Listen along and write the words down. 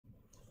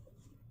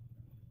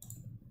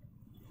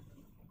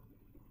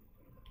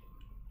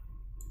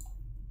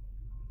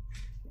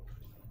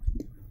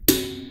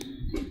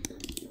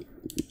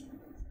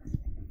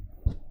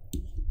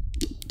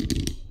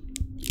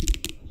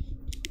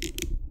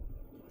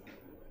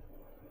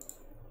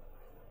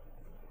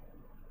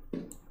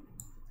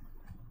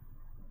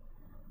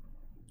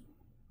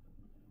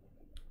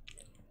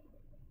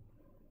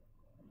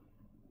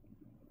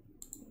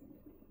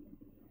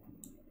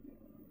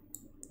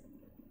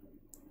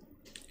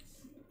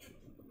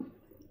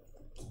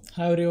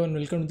Hi everyone,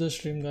 welcome to the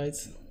stream,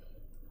 guys.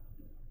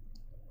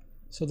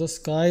 So the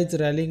Sky is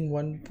rallying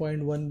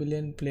 1.1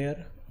 billion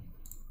player,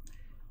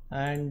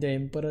 and the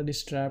Emperor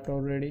is trapped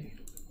already.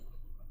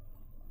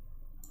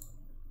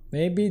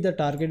 Maybe the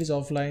target is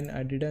offline.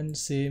 I didn't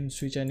see him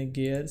switch any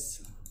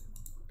gears,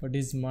 but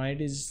his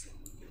might is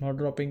not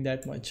dropping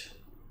that much.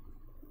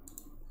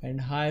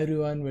 And hi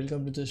everyone,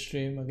 welcome to the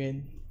stream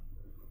again.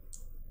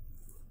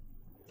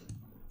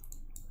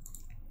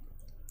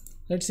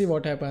 Let's see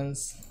what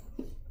happens.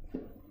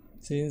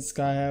 Since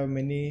Sky have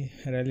many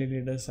rally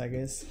leaders, I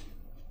guess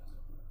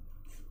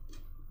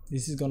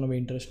this is gonna be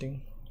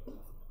interesting.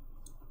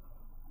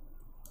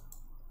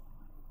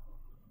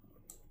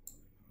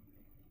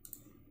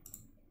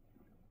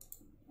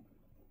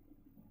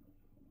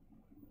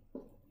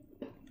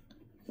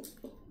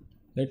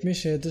 Let me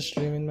share the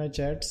stream in my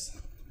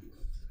chats.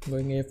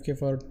 Going AFK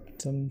for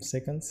some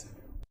seconds.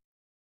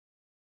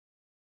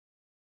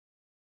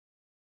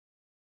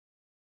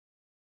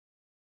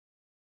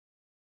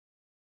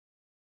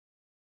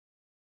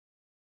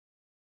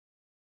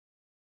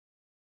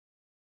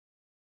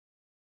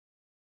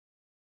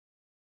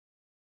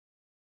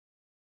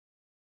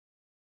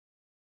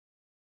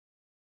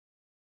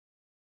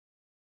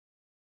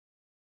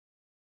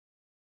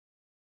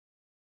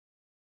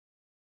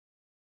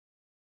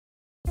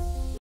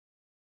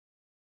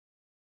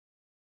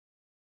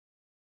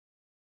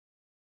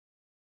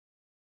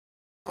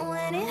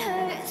 When it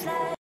hurts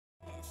like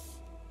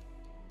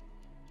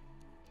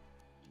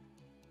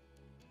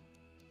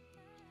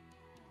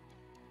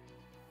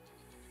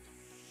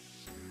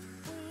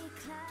we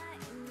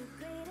climb the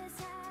greatest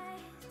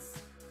heights,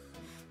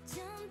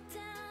 jump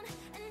down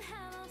and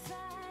have a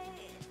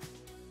fight,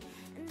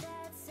 and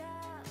that's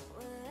all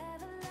we'll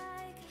ever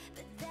like,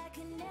 but that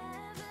can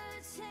never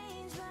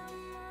change my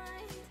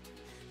mind.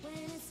 When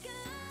it's good,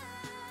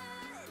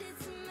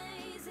 it's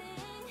amazing.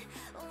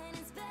 When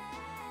it's bad,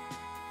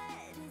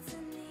 it's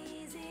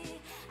uneasy.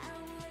 I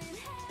wouldn't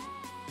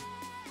have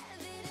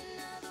it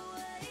another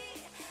way.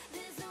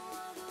 There's no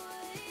other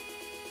way.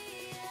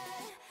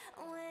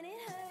 When it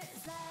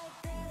hurts like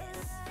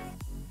this,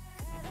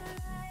 ever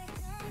like,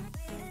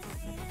 ever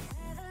like,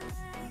 ever like, ever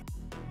like,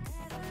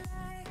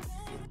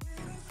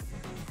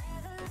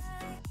 ever like, ever like,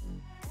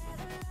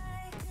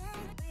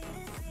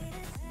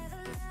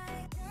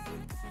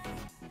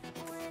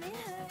 when it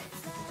hurts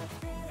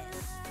like this,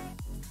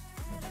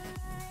 ever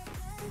like.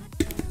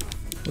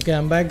 Okay,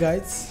 I'm back,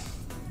 guys,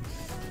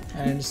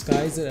 and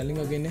Sky is rallying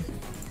again.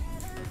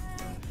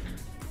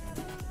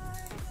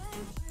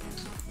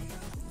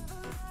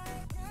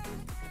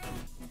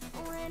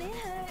 When it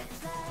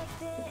hurts like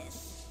this,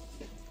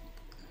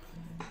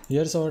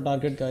 Here's our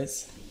target,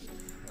 guys,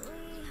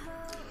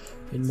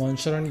 in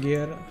monster and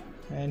gear,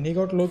 and he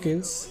got low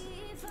kills.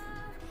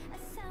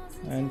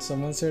 And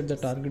someone said the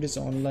target is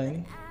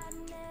online.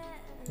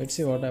 Let's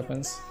see what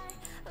happens.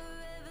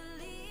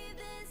 leave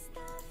this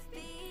stuff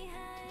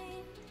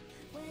behind.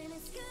 When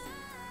it's good,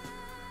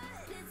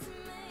 it's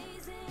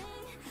amazing.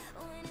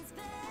 When it's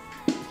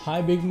bad,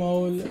 Hi, Big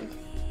Mole. easy.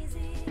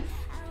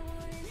 I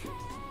wouldn't have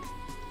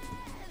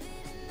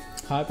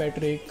it Hi,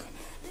 Patrick.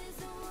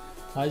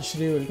 Hi,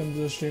 Shri. Welcome to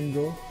the stream,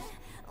 bro.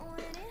 when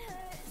it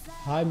hurts like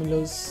Hi,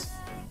 Milos.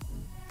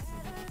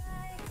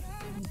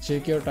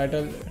 Check your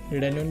title.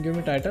 Did anyone give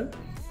me title?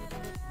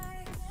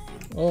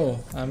 Oh,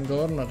 I'm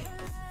governor.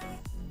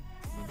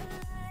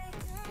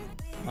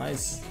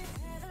 Nice.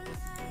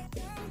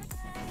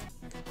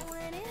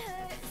 when it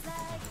hurts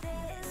like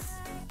this.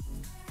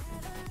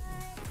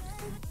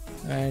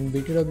 And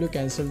BTW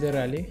cancelled their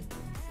rally.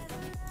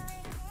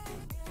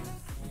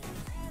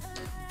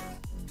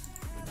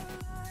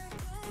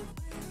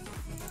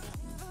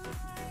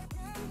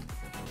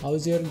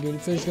 How's your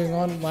guild fest going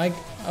on? I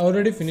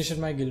already finished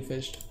my guild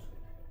fest.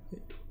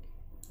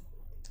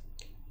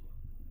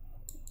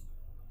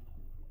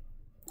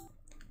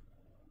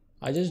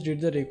 I just did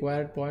the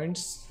required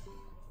points.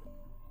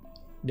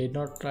 Did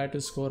not try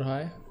to score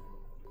high.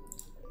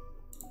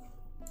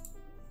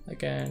 I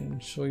can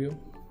show you.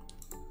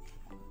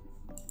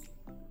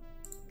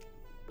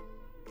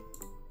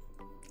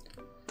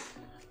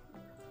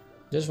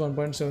 Just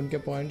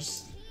 1.7k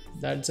points.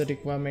 That's a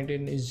requirement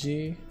in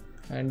SG,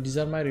 and these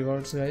are my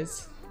rewards,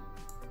 guys.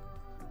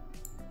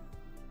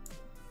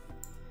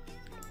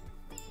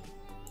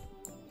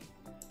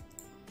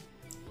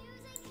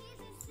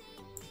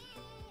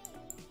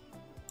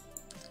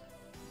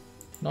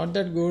 Not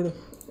that good.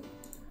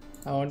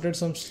 I wanted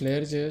some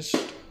Slayer chest,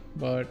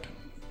 but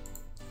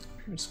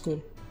it's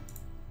cool.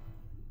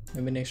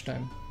 Maybe next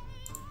time.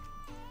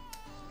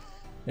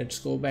 Let's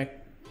go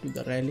back to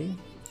the rally.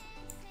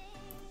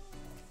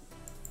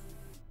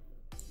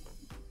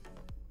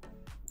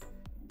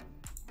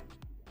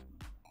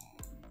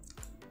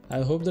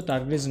 I hope the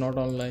target is not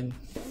online.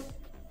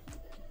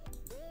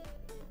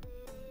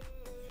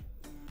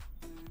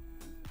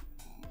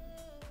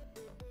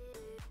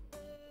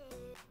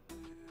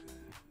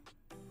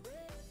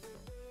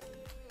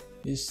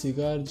 Is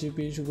Cigar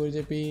GP, Sugar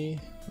GP?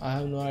 I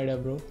have no idea,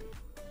 bro.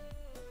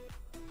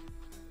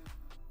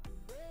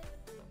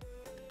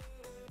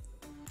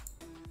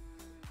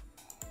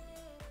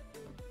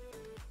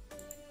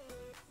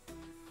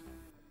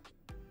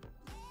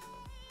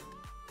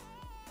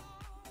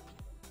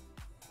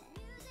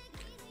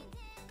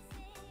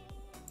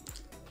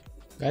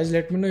 Guys,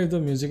 let me know if the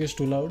music is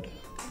too loud,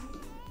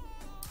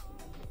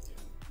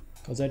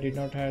 because I did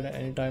not had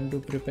any time to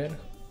prepare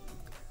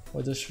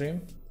for the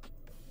stream.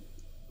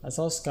 I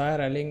saw Sky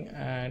rallying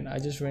and I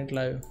just went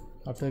live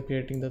after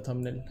creating the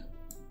thumbnail.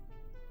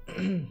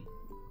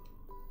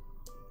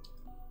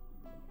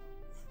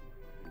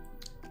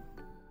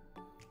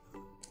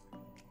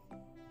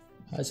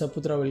 Hi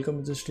Saputra,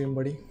 welcome to the stream,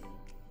 buddy.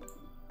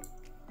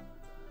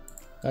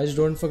 Guys,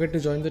 don't forget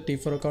to join the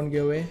T4 account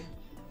giveaway.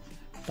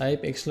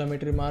 Type !!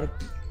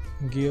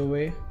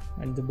 giveaway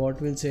and the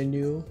bot will send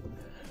you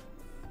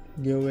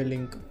giveaway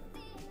link.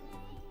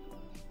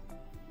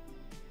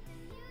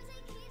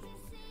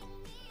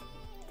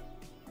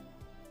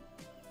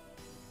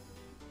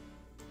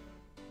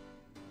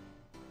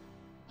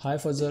 Hi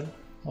Fazzer,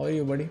 how are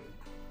you, buddy?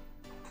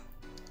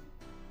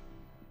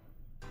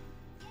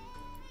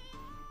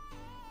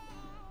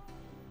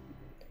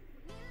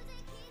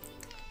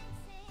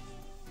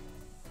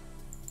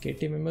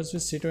 KT members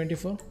with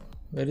C24?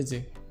 Where is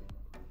he?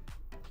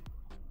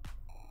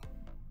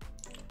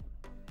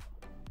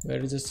 Where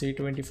is the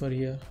C24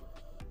 here?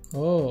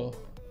 Oh,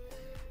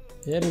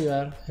 here you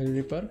are, Hell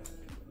Reaper.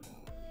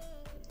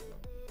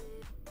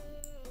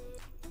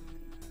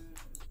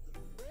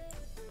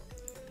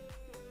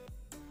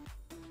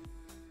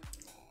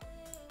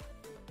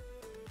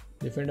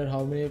 Defender,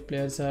 how many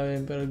players have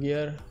Emperor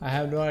gear? I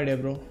have no idea,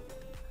 bro.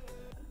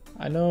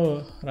 I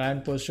know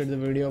Ryan posted the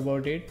video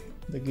about it,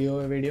 the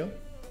giveaway video.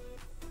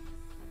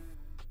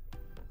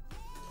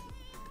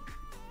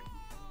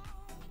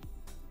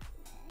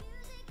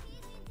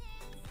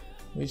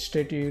 Which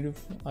state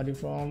are you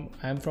from?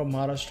 I am from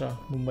Maharashtra,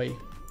 Mumbai.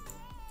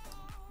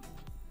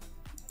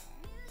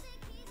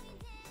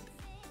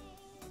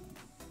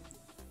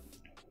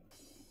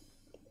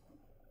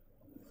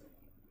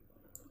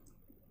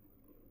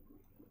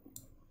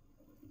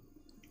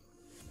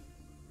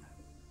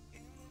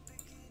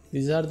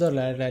 These are the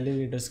rally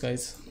leaders,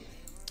 guys.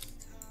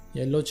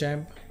 Yellow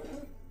champ.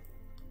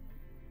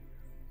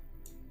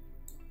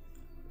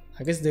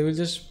 I guess they will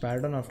just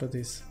pardon after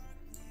this.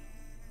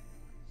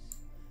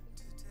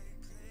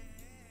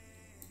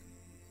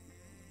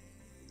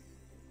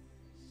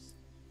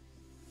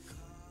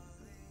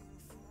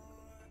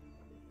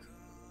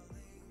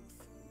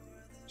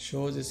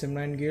 Shows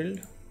SM9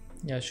 guild.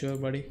 Yeah, sure,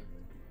 buddy.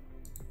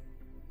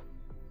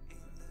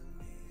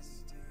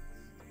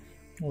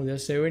 Oh,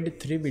 there's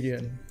 73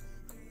 billion.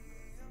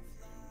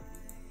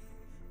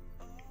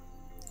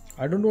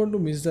 I don't want to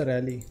miss the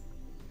rally.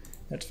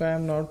 That's why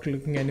I'm not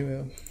clicking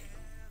anywhere.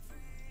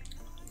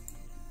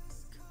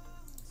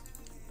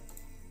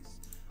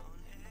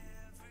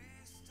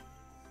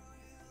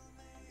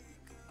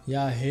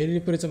 Yeah, Hair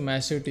Reaper is a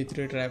massive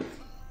T3 trap.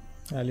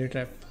 Rally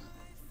trap.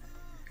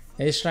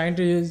 He's trying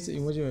to use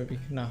emoji maybe.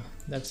 Nah,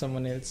 that's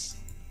someone else.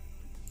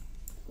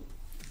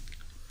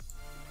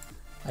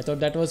 I thought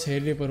that was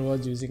Hair Reaper who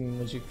was using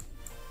emoji.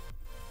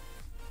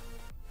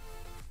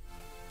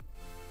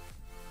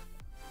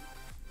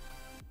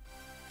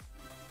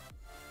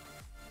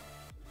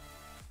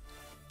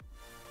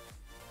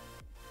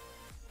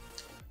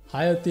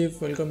 Hi Atif,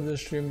 welcome to the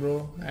stream,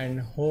 bro, and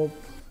hope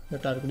the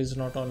target is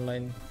not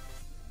online.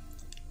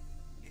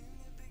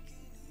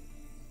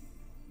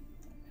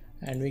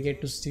 And we get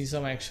to see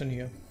some action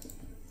here.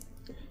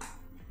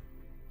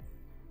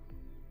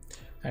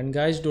 And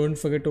guys, don't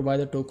forget to buy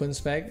the tokens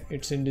pack.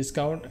 It's in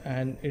discount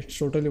and it's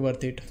totally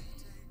worth it.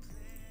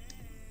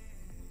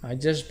 I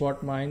just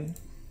bought mine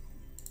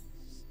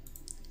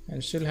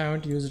and still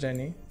haven't used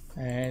any.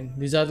 And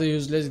these are the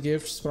useless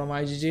gifts from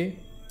IGG.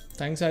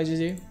 Thanks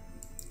IGG.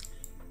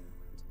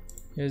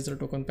 Here's the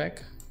token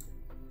pack.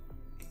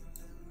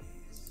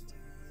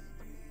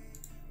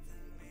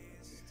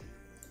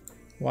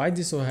 Why is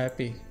he so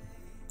happy?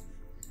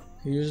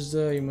 He used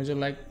the emoji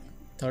like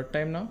third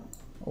time now.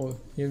 Oh,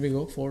 here we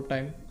go, fourth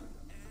time.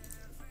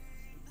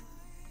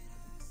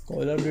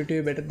 Call of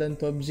Duty better than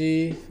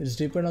PUBG. It's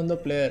depend on the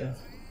player.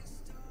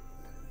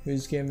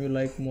 Which game you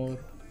like more?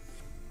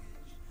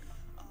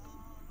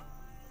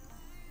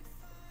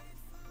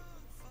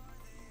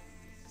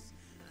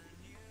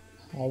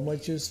 How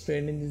much you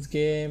spend in this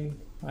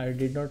game? I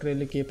did not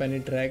really keep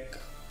any track.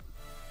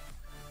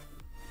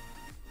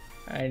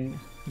 And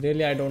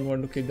really I don't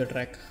want to keep the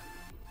track.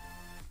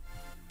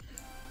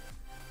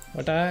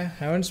 But I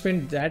haven't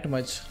spent that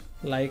much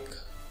like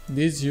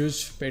these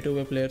huge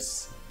pay-to-play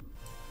players.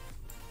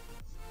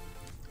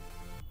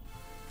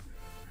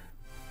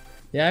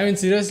 Yeah, I mean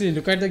seriously,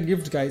 look at the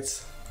gifts,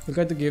 guys. Look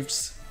at the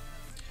gifts.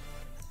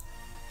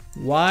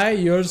 Why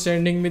you're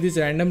sending me this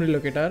random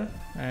relocator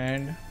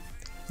and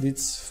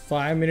this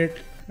 5-minute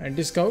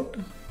anti-scout?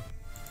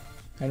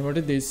 And what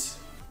is this?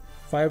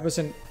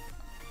 5%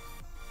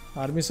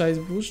 army size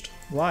boost?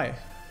 Why?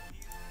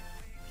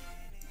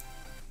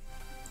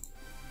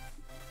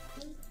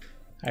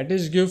 At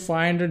least give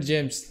 500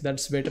 gems.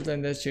 That's better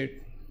than that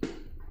shit.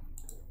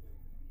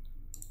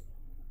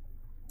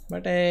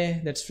 But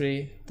hey, that's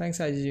free. Thanks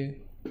Erjiu.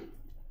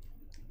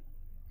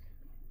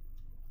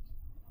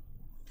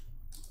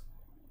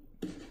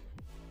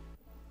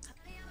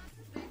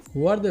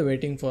 Who are they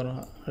waiting for?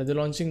 Are they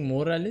launching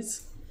more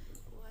rallies?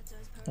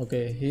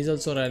 Okay, he's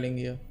also rallying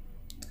here.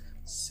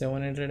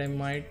 700 M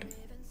might.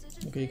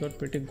 Okay, he got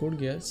pretty good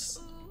gears,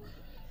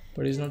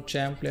 but he's not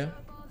champ player.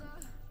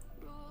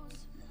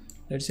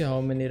 Let's see how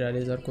many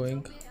rallies are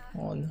going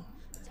on.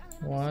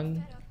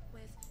 1,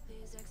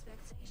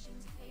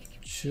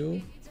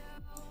 2,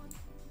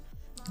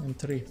 and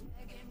 3.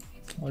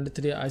 Only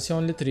 3. I see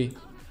only 3.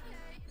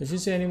 If you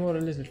see any more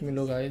rallies, let me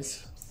know,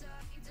 guys.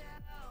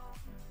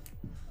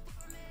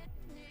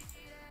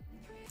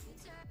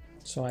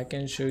 So I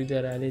can show you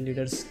the rally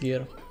leader's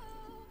gear.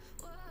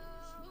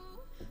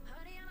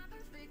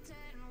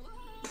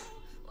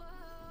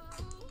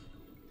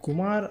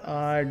 Kumar,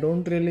 I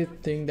don't really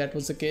think that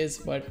was the case,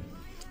 but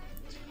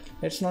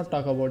let's not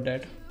talk about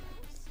that.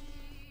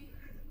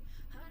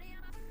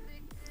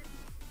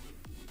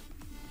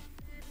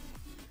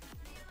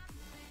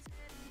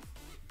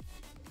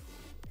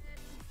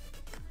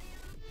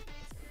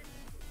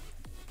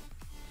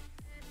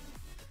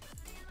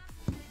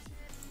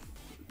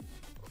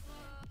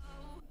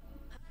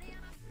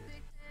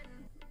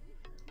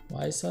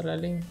 Why is sir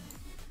rallying?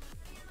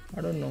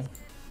 I don't know.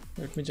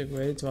 Let me check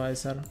where is why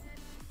sir.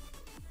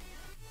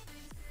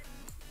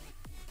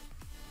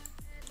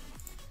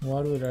 Who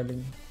are we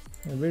rallying?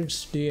 Maybe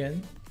it's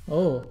DN.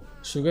 Oh,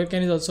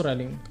 Sugarkane is also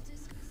rallying.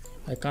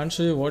 I can't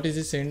show you what is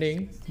he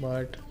sending,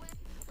 but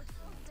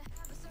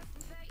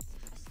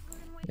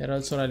they are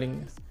also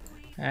rallying.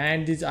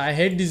 And this, I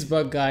hate this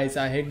bug, guys.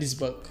 I hate this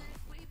bug.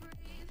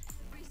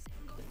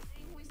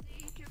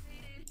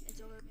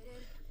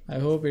 I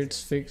hope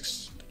it's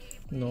fixed.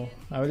 No,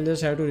 I will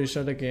just have to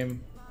restart the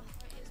game.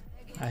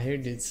 I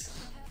hate this.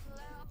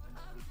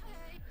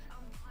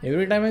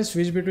 Every time I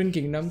switch between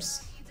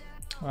kingdoms,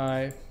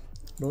 I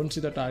don't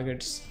see the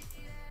targets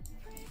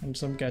and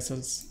some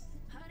castles.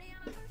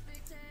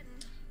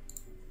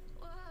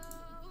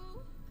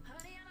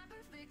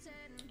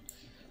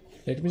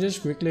 Let me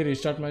just quickly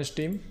restart my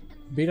Steam.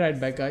 Be right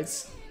back,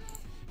 guys,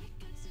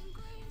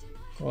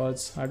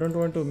 cause I don't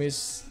want to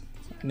miss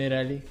any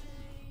rally.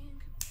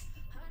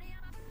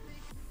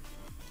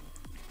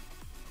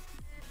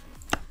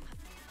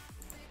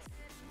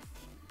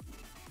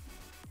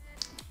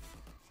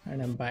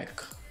 And I'm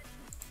back.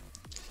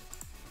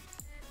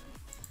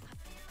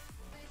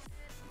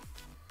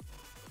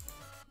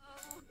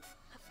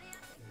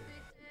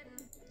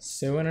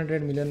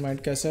 $700 million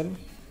Might Castle.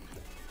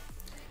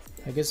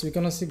 I guess we're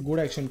gonna see good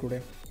action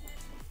today.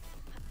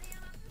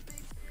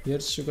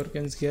 Here's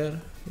Sugarkane's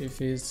gear. If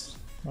he's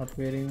not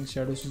wearing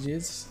shadow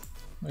switches,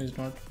 no, he's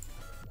not.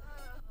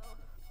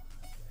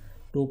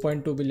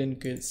 2.2 billion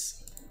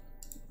kills.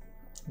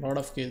 Lot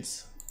of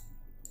kills.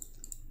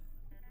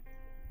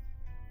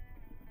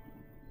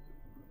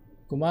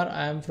 Kumar,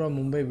 I am from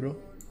Mumbai, bro.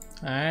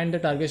 And the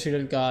target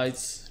schedule,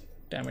 guys.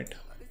 Damn it.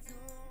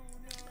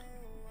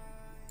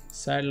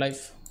 Sad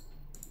life.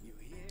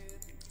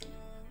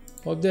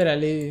 Hope they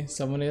rally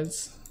someone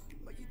else.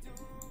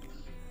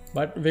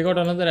 But we got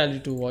another rally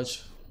to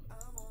watch.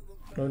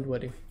 Don't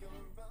worry.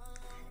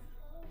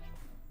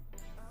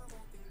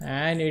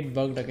 And it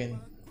bugged again.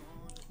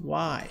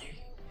 Why?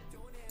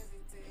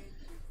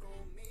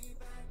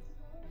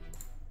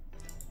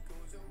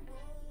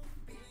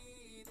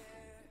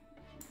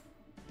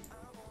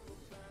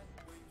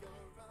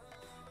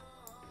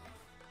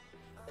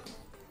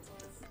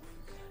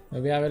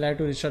 Maybe I will have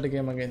to restart the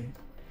game again.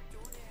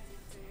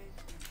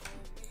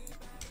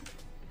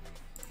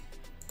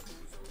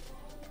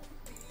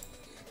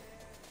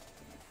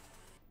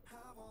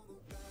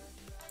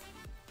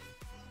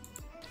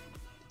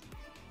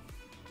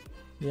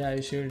 Yeah,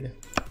 I should.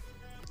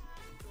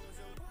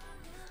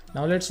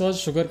 Now let's watch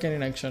Sugarkane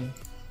in action.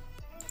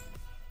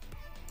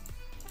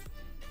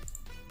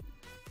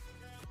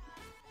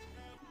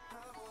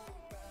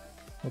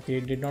 Okay,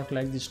 it did not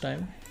like this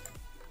time.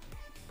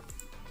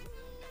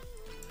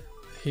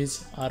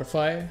 His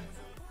R5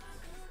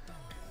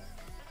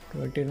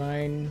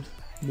 29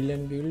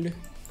 billion guild.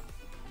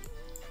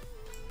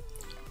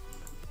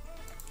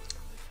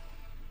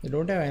 They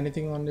don't have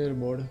anything on their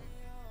board.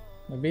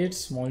 Maybe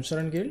it's monster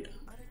and guild.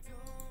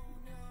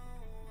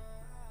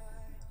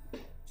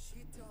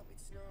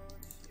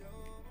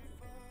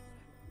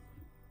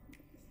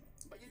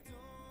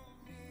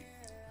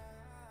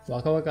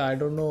 Waka Waka, I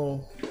don't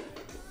know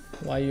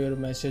why your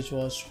message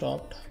was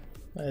stopped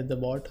by the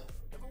bot.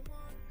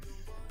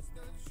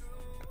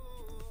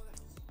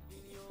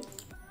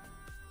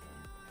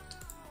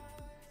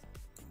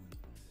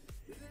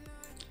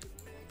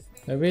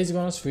 Maybe he's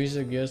gonna switch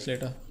the gears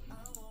later.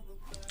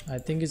 I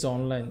think it's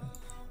online.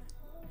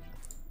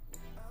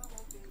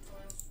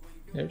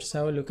 Let's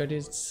have a look at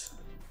his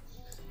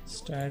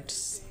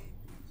stats.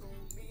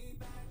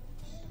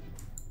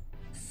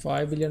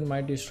 5 billion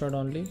might destroyed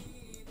only.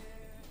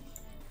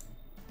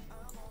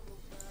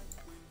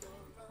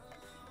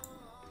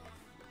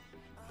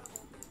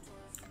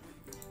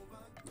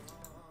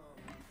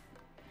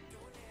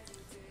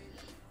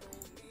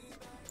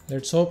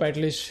 Let's hope at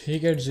least he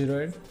gets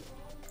zeroed.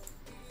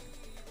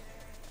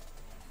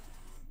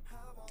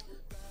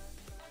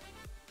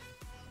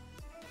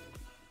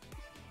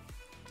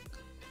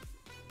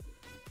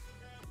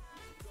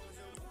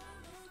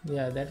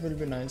 Yeah, that will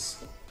be nice.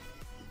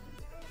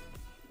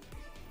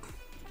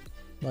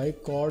 भाई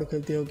code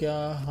खेलती हो क्या?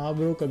 हाँ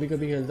bro, कभी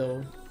कभी खेलता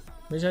हूँ।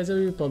 मैं शायद से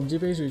अभी पबजी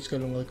पे ही स्विच कर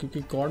लूँगा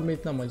क्योंकि कॉड में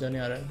इतना मज़ा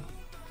नहीं आ रहा है।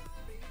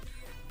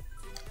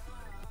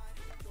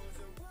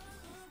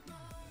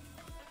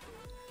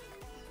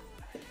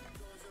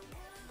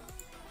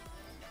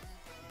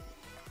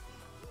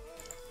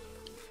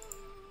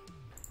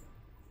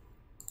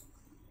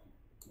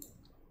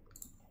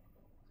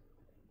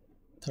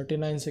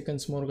 "39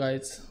 seconds more,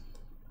 guys."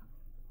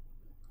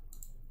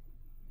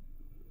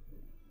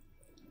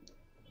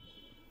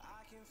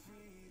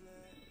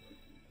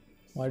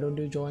 Why don't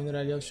you join the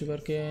rally of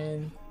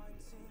Sugarkane?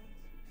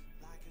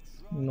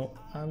 No,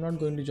 I'm not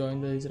going to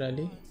join this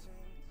rally.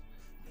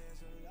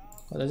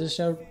 I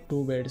just have 2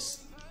 beds.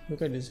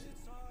 Look at this.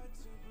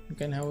 You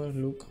can have a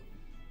look.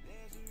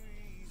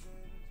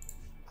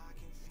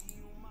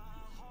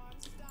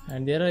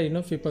 And there are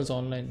enough people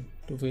online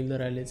to fill the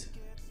rallies.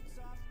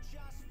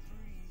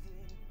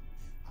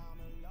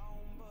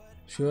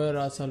 Sure,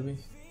 Asalvi.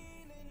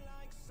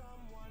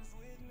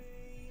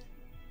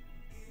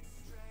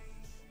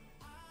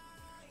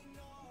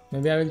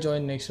 Maybe I will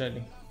join next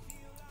rally.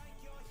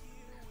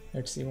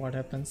 Let's see what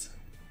happens.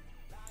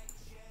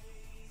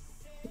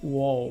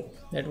 Wow,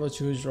 that was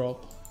huge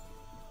drop.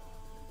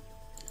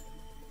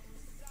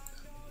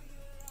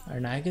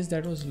 And I guess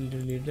that was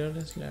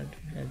leaderless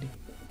rally.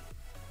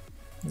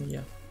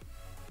 Yeah.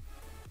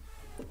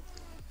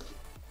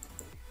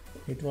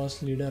 It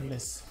was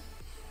leaderless.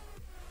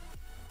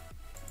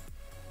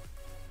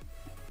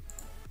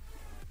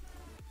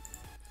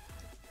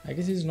 I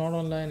guess he's not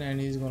online and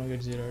he's gonna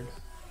get zeroed.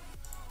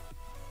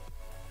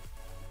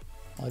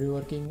 Are you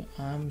working?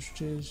 I'm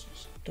still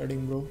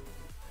studying, bro.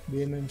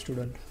 BMM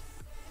student.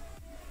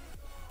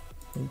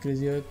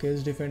 Increase your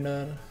case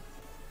defender.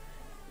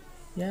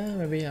 Yeah,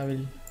 maybe I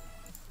will.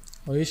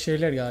 Oh, he's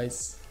shielded,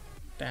 guys.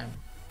 Damn.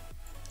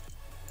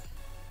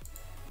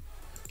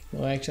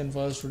 No action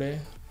for us today.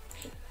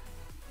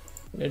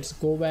 Let's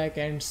go back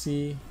and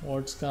see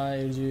what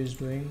Erjiu is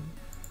doing.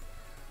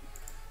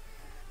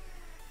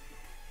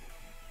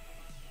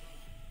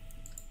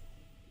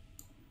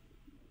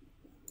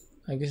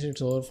 I guess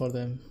it's over for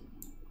them.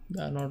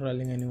 They are not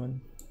rallying anyone.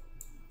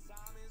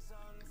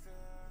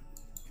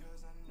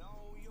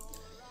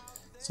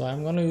 So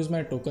I'm gonna use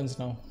my tokens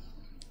now.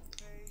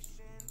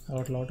 I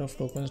got a lot of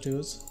tokens to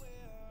use.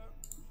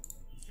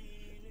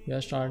 We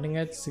are starting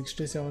at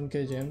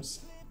 67k gems.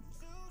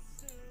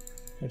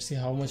 Let's see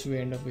how much we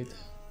end up with.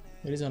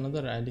 There is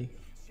another rally.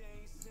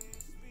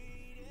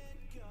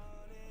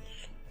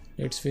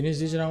 Let's finish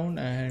this round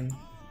and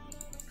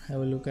have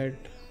a look at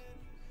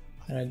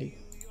rally.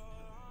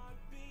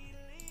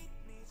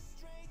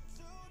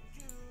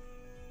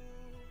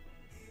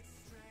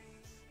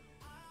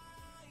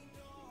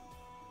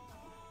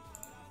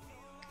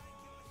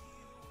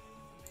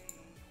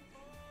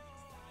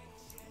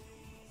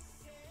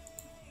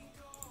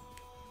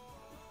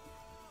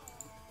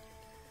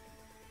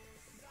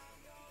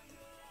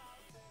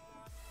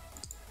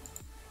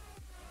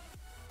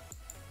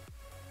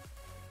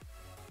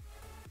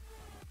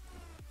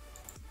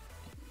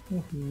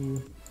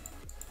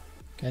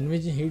 Can we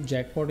hit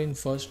jackpot in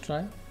first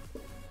try?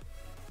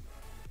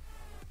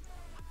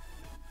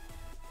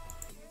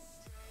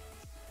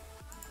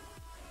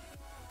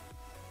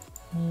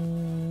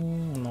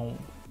 No,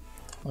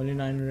 only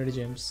 900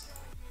 gems.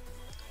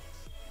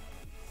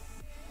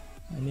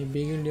 Any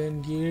big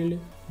Indian guild?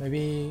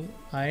 Maybe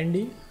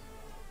IND?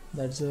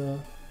 That's the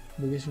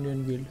biggest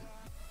Indian guild.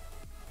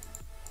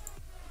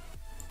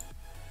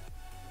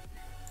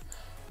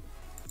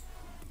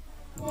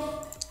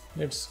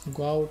 Let's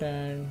go out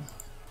and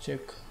check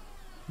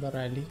the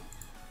rally.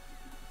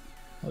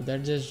 Oh,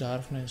 that's just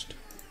Dark Nest.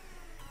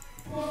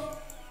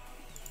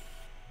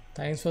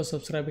 Thanks for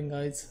subscribing,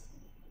 guys.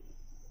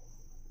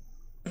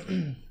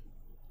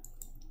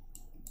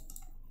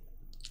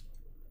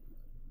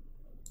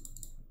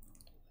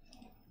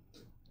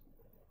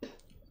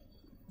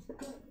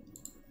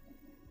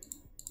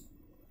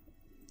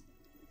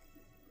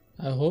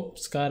 I hope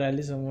Scar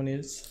rally someone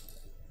else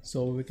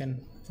so we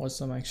can watch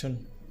some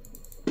action.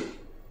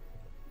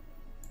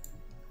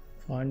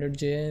 400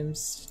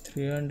 gems,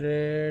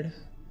 300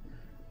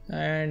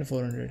 and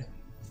 400.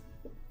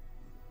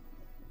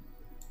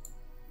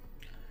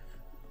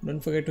 Don't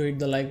forget to hit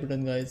the like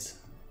button, guys.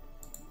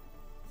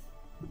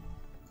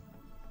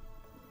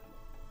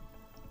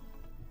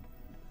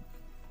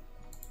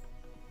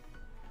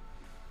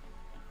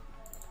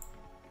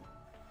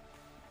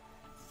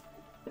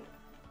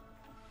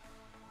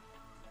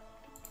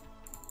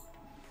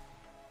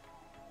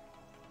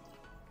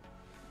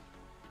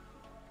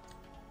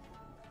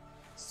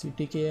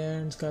 CTK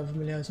and Sky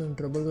Family have some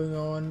trouble going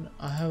on.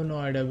 I have no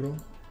idea, bro.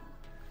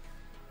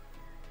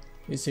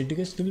 Is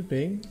CTK still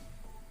playing?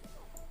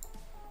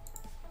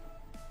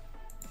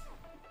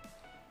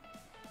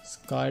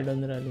 Sky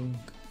done rallying.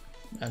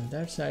 And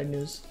that's sad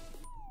news.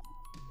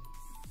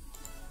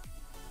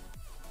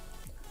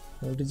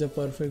 What is a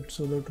perfect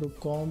solo troop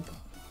comp?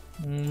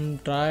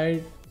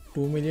 Try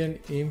 2 million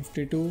aim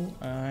 52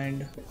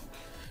 and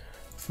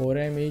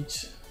 4M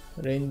each,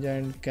 range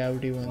and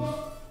cavity 1.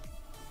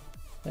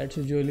 That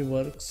usually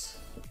works.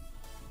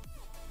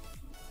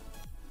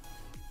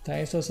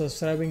 Thanks for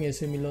subscribing,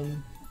 AC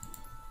Milan.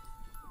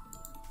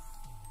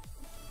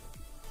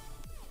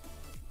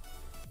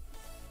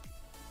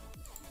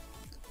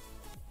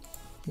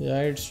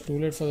 Yeah, it's too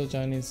late for the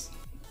Chinese.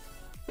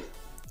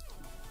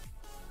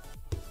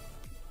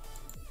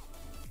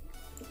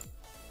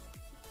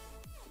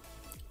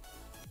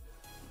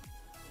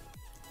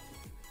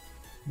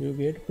 Do you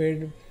get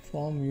paid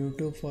from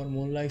YouTube for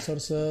more likes or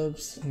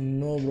subs?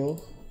 No, bro.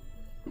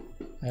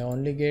 I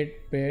only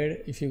get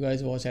paid if you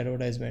guys watch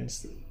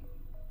advertisements.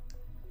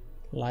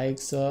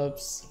 Likes,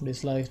 subs,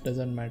 dislikes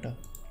doesn't matter.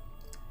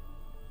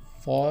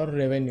 For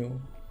revenue,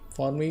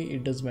 for me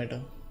it does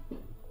matter.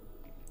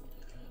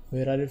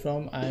 Where are you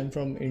from? I am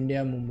from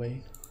India,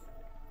 Mumbai.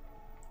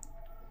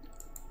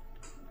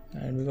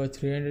 And we got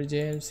 300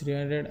 gems,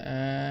 300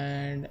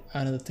 and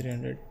another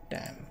 300.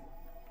 Damn.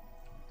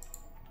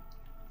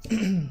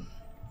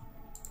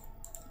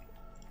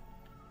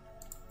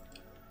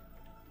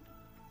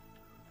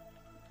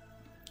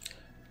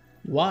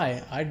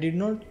 Why? I did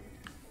not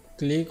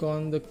click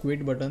on the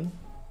quit button,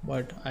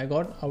 but I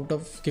got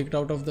kicked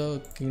out of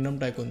the Kingdom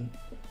Tycoon.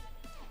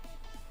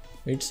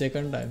 It's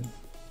second time.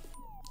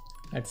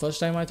 At first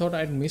time I thought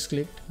I'd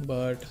misclicked,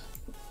 but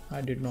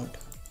I did not.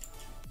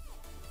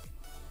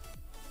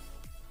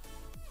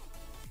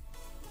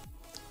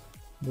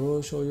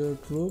 Bro, show your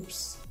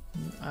troops.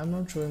 I'm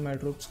not showing my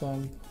troops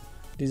comp.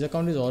 This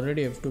account is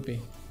already F2P.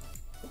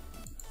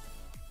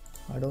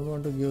 I don't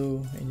want to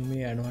give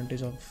enemy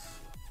advantage of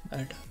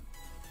that.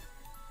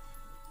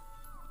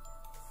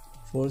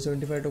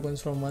 475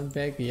 tokens from one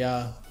pack.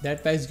 Yeah,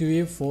 that packs give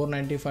you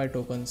 495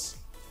 tokens.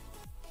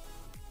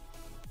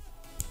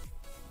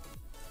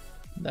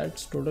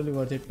 That's totally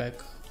worth it pack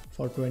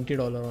for $20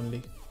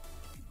 only.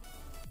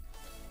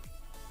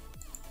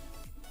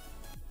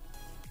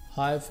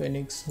 Hi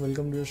Phoenix,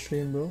 welcome to the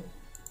stream, bro.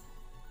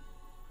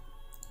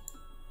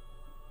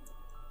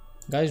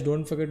 Guys,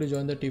 don't forget to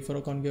join the T4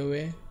 account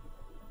giveaway.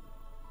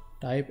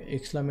 Type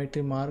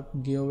exclamatory mark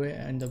giveaway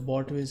and the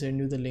bot will send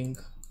you the link.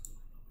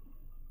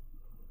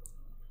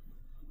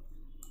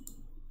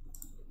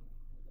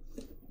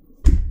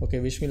 Okay,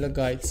 wish me luck,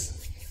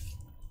 guys.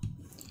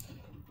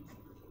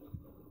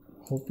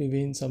 Hope we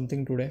win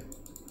something today.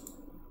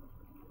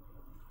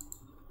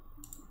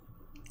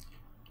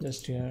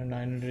 Just here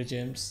 900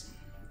 gems.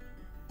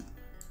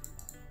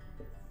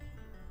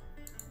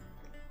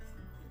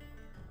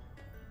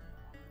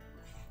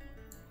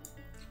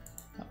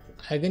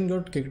 Hagen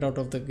got kicked out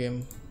of the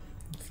game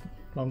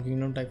from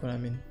Kingdom Tycoon. I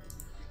mean,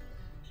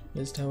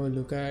 just have a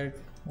look at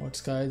what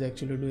Sky is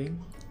actually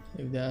doing.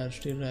 If they are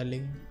still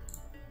rallying.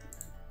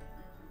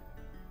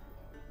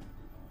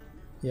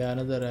 Yeah,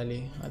 another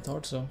rally. I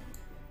thought so.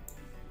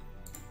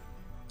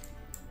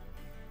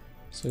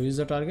 So is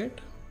the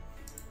target?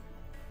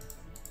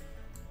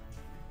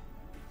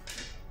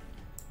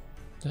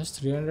 Just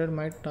 300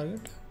 might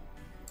target.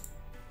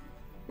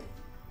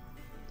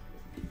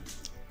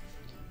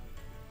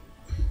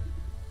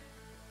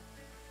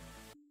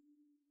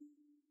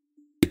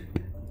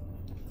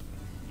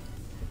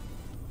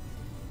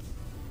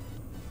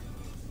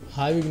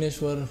 Hi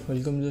Vigneshwar,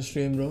 welcome to the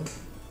stream, bro.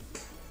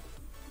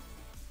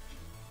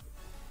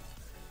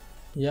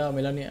 Yeah,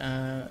 Melanie,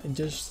 I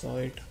just saw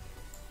it.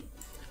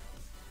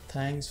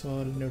 Thanks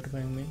for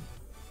notifying me.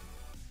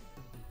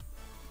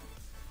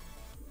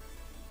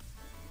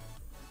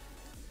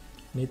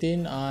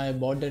 Nitin, I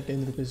bought the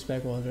 10 rupees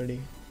pack already.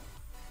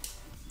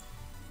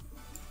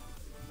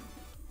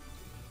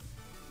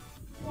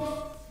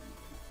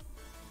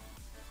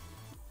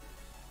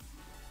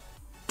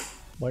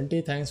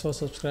 Bunty, thanks for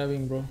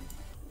subscribing, bro.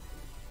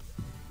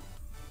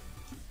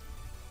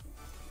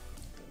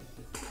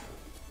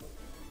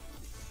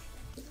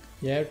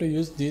 You have to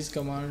use this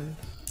command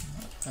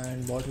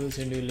and bot will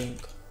send you a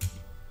link.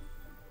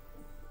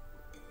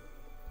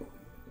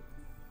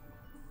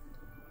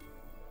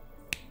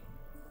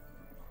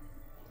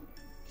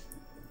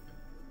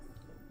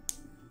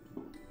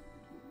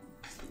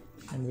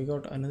 And we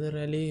got another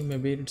rally,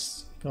 maybe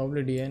it's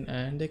probably DN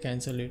and they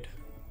cancel it.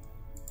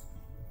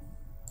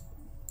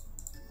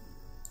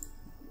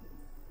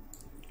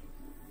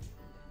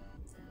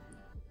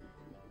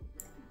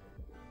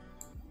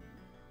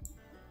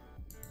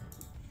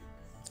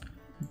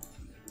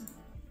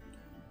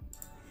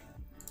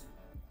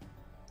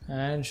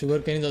 And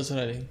Sugarkane is also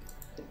rallying.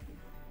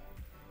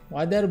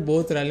 Why they are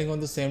both rallying on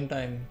the same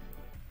time?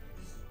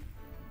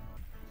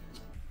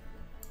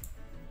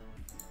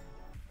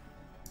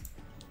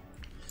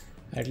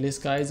 At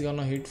least Sky is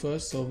gonna hit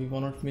first, so we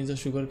cannot miss the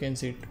Sugarkane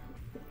seat.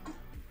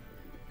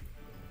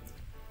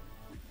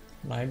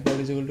 Nightbot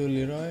is equal to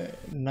Leroy.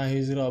 Now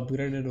he's the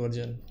upgraded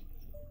version.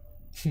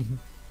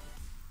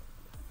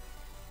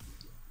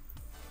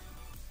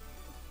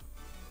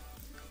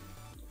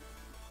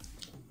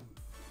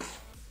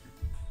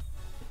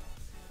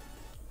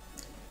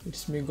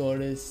 It's me,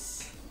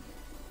 goddess.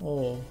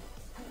 Oh,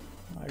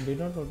 I did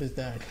not notice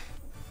that.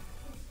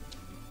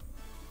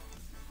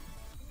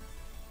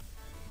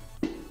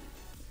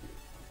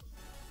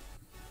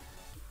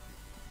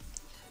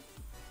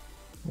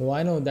 Oh,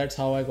 I know, that's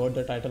how I got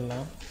the title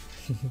now.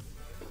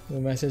 You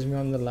messaged me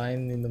on the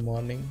line in the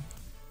morning.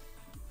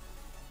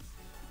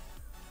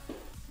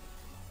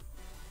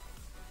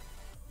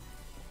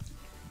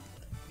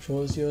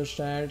 Shows your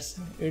stats.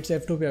 It's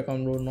F2P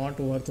account, bro, not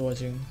worth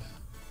watching.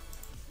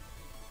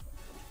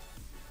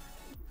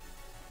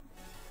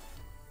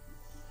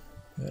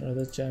 Where are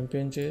the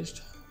champion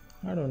chest?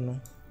 I don't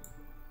know.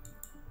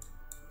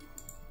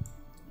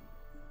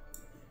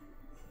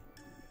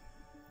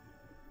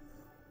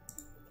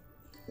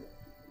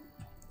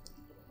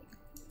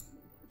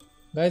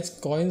 Guys,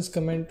 coins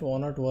comment will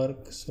not work,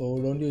 so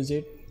don't use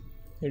it.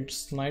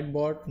 It's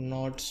Nightbot,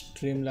 not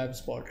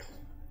Streamlabs bot.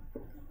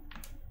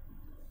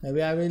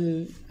 Maybe I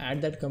will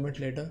add that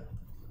comment later.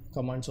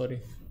 Command, sorry.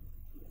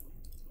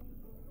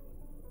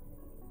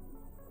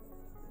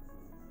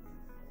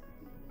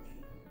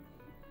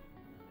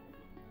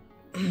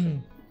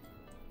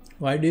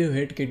 Why do you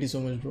hate Katie so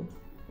much, bro?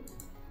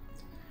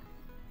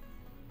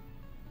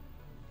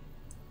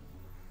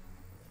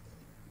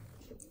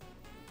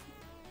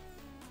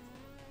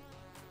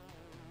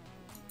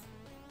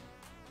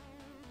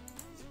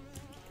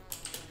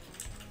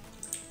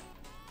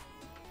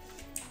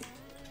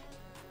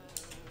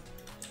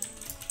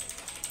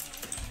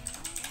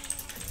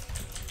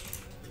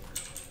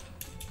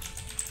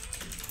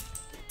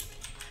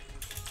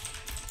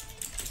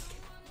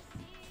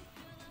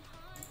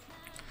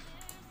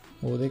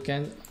 Oh, they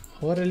can.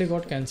 Our rally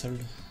got cancelled.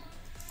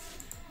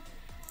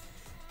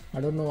 I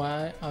don't know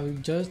why. I will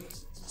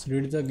just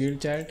read the guild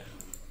chat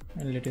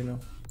and let you know.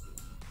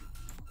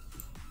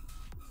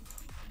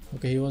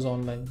 Okay, he was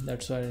online.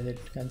 That's why they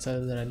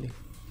cancelled the rally.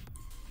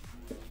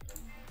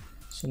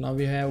 So now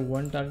we have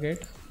one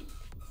target.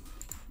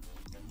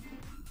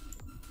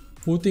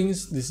 Who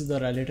thinks this is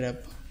the rally trap?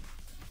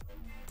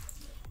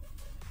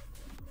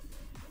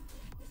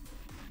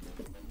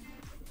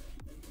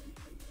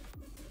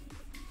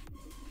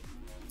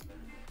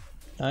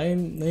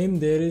 Name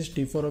there is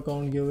T4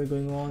 account giveaway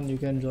going on. You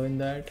can join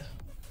that.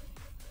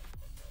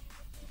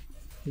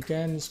 You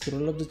can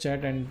scroll up the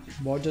chat and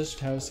bot just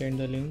have sent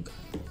the link.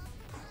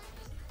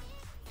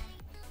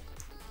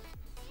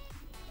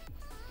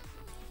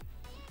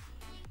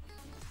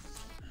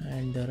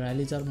 And the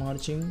rallies are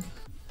marching.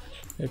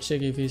 Let's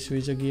check if he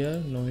switched the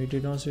gear. No, he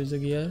did not switch the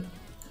gear.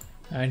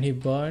 And he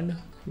burned.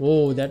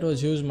 Oh, that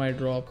was huge, my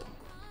drop.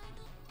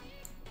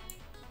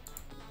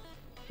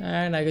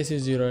 And I guess he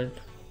zeroed.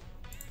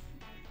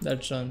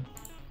 That's run.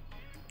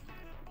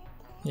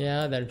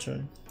 Yeah, that's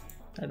run.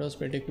 That was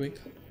pretty quick.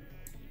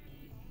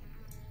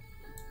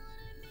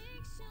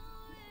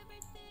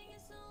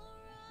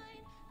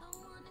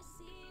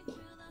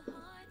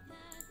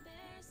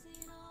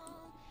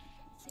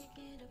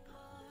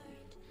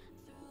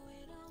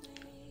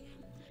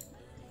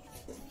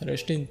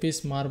 Rest in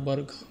peace,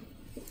 Marburg.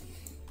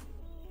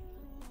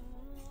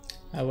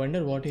 I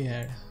wonder what he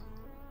had.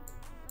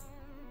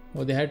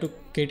 Oh, they had to.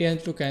 KT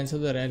had to cancel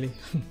the rally.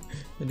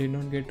 They did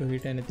not get to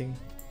hit anything.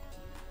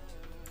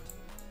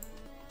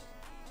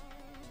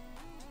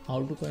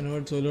 How to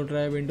convert solo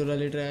trap into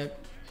rally trap?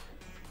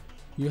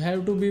 You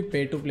have to be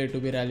pay to play to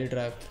be rally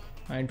trap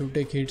and to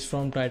take hits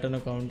from Titan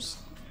accounts.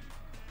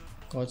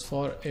 Cause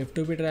for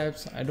F2P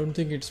traps, I don't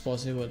think it's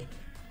possible.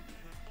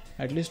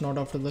 At least not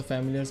after the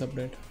Familiars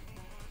update.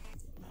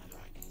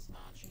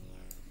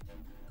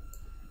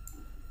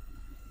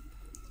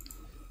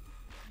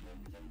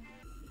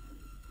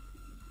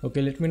 Okay,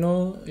 let me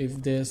know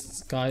if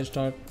this guy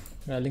start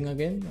rallying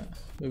again.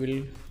 We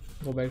will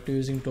go back to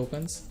using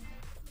tokens.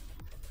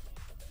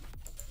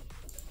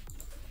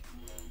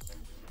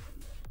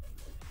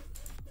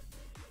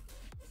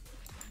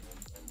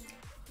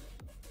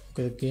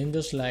 Okay, the game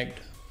just lagged.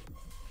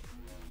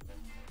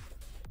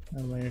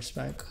 And when it's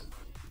back.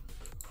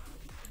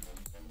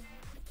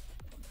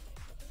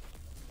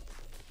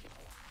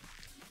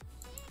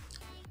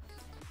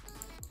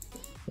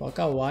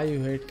 Waka, why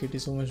you hate Kitty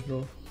so much,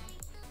 bro?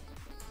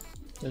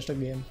 Just a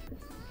game.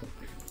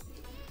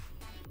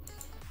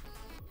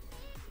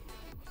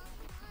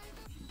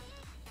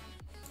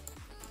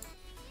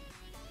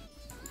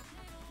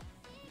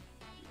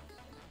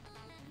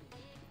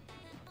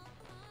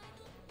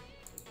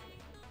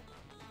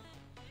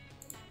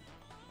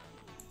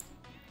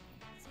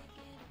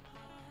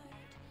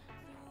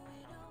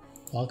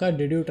 Waka,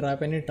 did you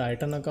trap any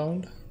Titan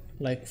account?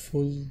 Like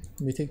full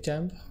mythic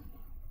champ?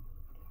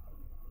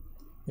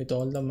 With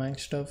all the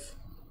max stuff?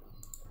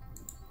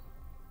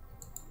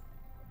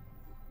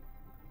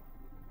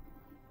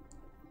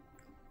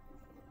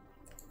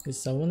 Is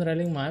someone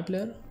rallying my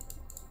player?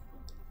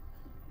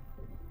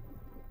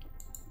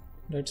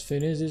 Let's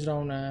finish this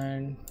round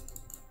and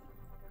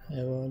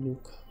have a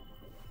look.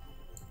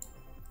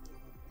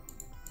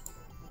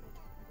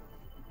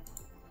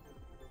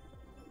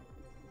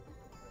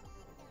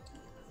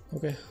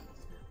 Okay,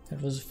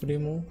 that was a free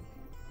move.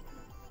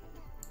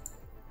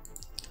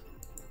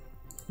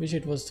 Wish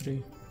it was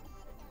 3.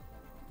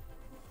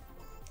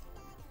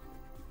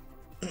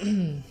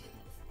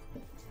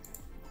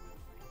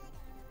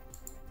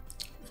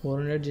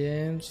 400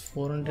 gems,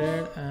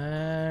 400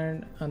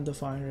 and the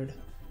 500.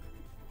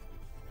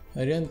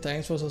 Aryan,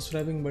 thanks for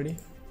subscribing, buddy.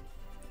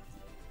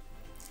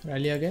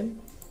 Rally again?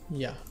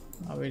 Yeah,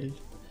 I will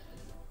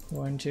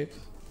go and check.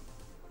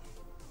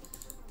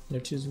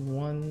 Let's use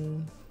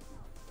one.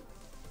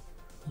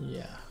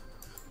 Yeah,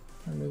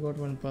 and we got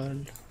one pearl.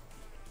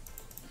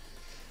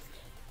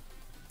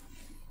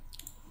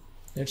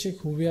 Let's check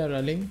who we are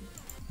rallying.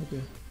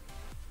 Okay.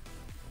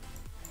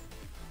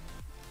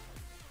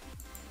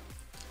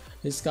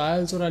 Is Sky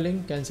also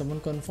rallying? Can someone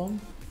confirm?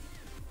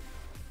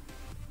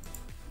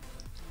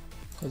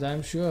 Because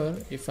I'm sure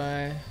if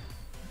I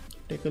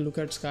take a look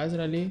at Sky's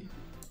rally,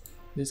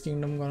 this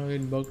kingdom gonna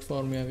get bugged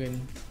for me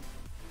again.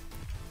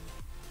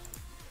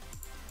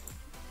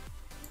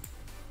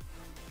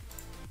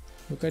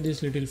 Look at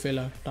this little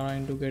fella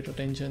trying to get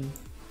attention.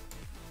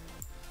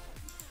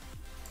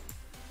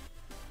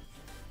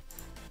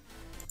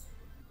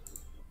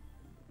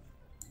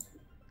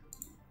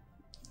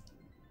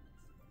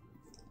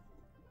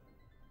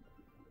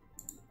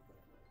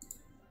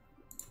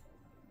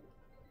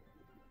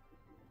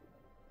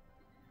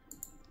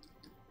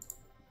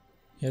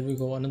 Here we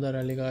go, another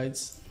rally,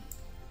 guys.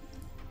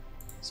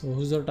 So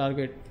who's the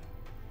target?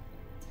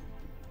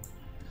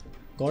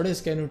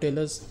 Goddess, can you tell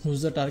us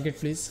who's the target,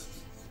 please?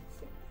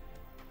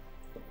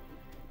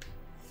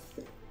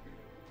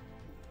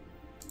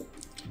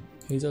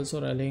 He's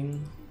also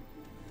rallying.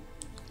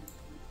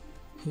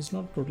 He's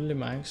not totally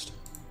maxed.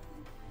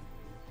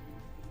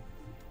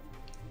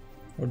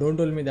 Oh, don't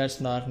tell me that's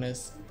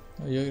darkness.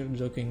 Oh, you're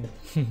joking.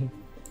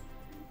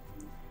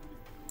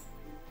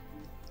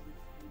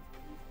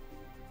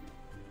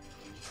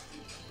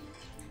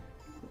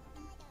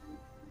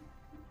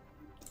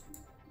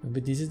 Maybe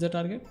this is the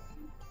target?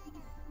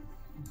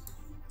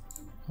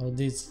 Or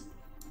this?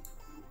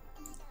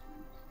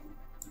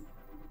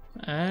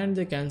 And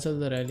they cancelled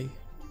the rally.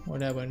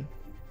 What happened?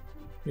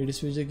 Did you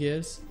switch the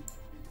gears?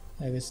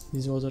 I guess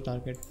this was the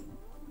target.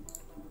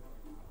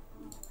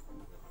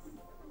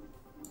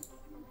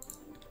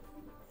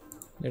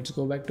 Let's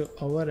go back to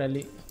our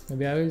rally.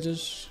 Maybe I will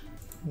just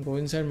go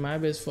inside my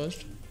base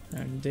first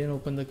and then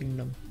open the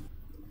kingdom.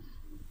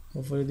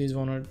 Hopefully this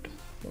will not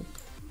work.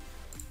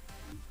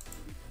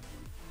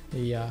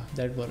 Yeah,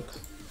 that worked.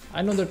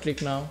 I know the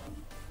trick now.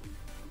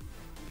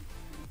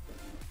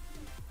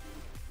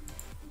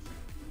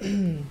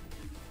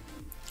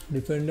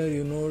 Defender,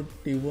 you know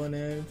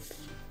T1F?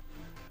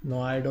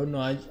 No, I don't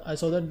know. I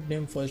saw that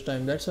name first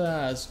time. That's why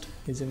I asked.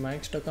 Is it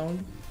maxed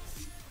account?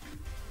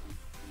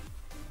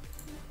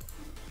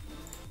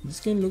 This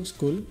skin looks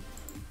cool.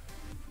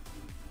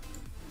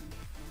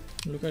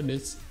 Look at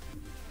this.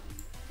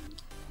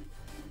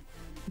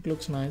 It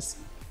looks nice.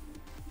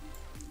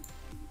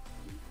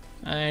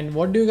 And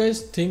what do you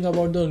guys think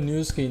about the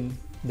new skin?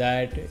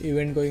 That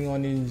event going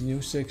on in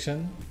news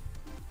section?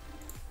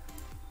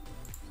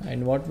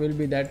 And what will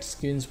be that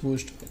skin's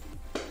boost?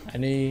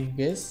 Any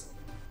guess?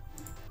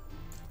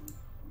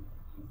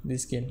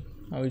 This skin,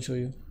 I will show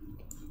you.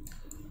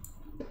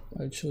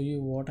 I'll show you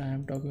what I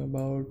am talking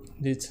about.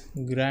 This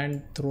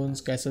Grand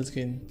Thrones Castle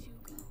skin.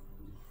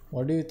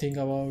 What do you think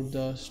about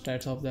the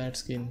stats of that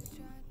skin?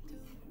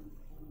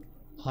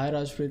 Hi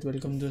Rajpreet,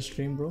 welcome to the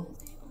stream, bro.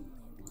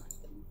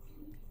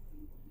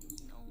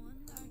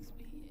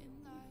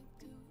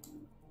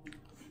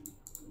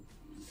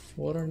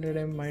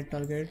 400M my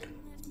target.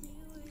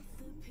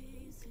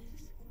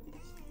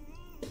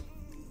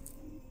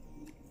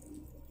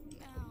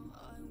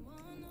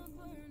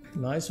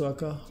 Nice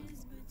Waka.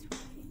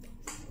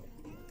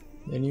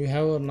 Then you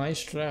have a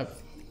nice trap.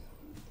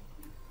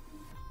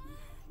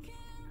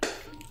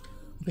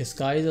 Okay,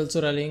 Sky is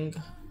also rallying,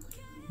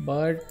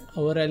 but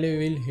our rally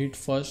will hit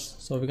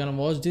first. So we're gonna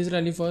watch this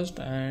rally first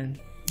and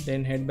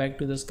then head back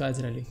to the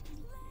Sky's rally.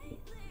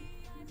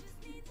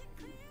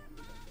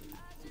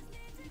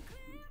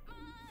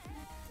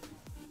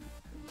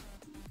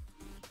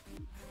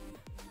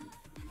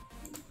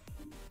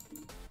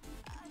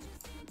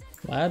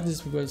 Why are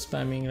these people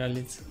spamming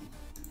rallies?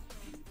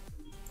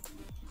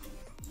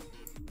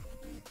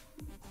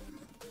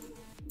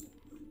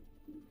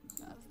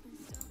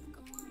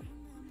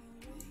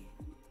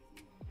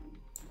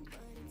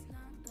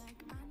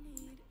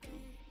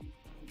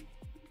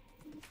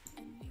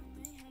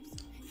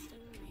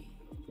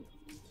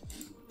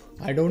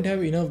 I don't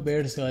have enough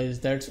beds, guys,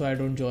 that's why I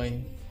don't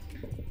join.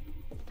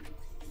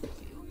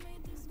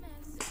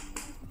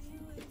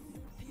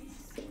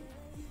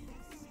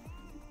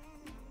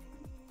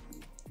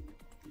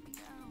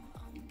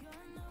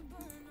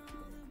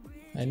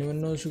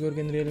 Anyone know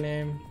Sugarkane real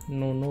name?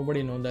 No,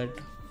 nobody know that.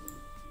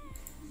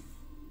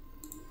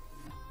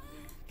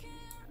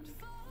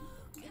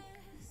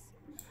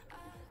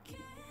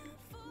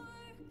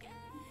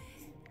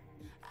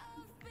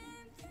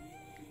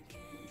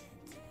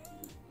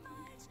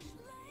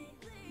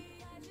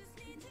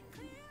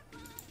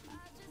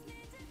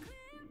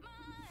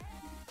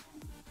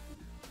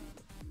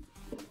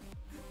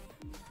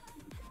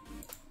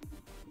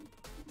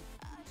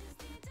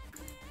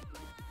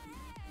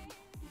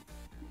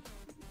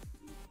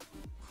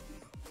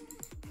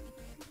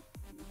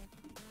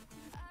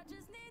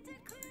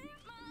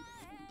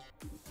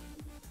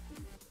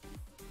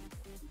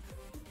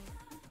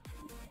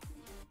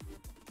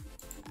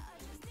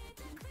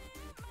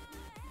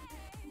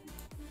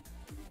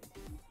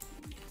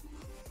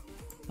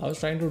 I was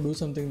trying to do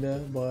something there,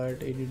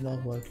 but it did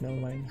not work. Never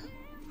mind.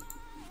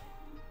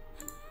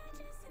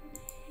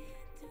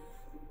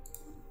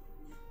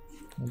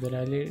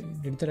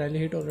 Did the rally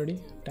hit already?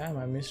 Damn,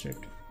 I missed it.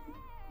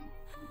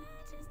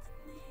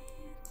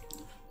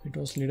 It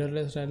was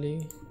leaderless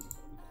rally,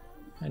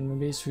 and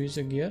maybe switch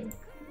the gear.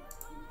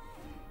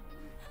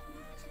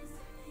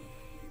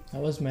 I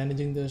was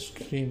managing the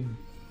stream.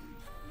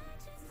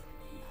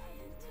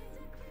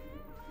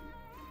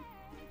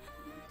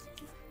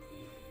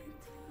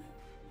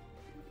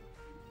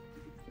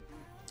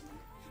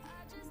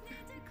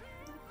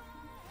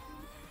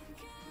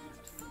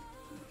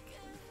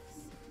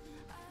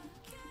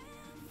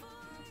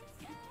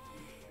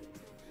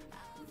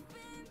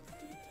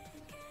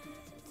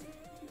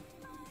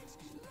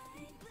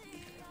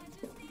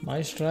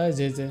 Nice try,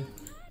 JJ.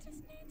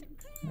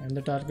 And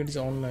the target is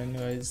online,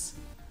 guys.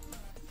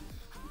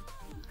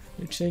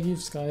 Let's check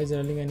if Sky is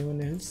rallying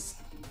anyone else.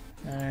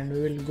 And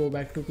we will go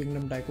back to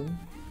Kingdom Tycoon.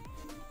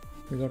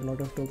 We got a lot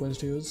of tokens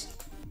to use.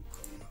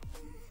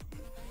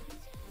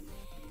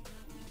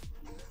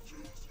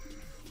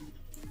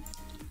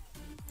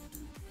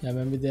 Yeah,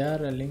 maybe they are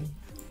rallying.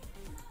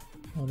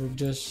 Or it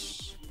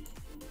just...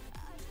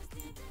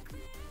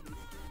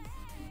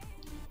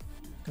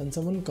 Can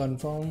someone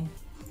confirm?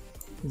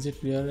 Is it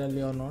real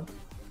rally or not?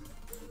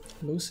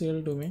 Looks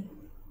real to me.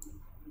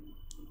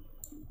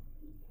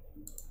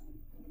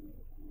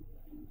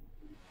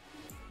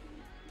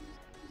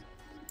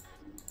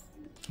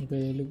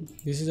 Okay,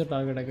 look, this is a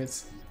target, I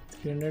guess.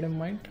 300 in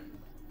mind.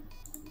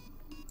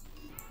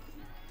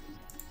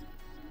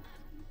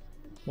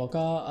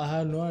 Waka, I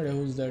have no idea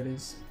who that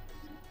is.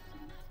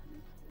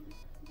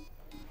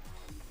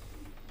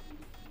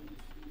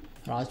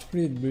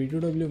 Rajpreet,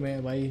 B2W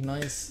में भाई,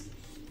 nice.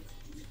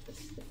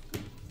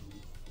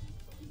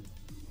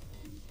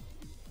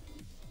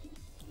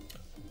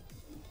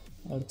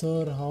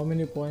 Arthur, how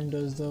many points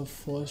does the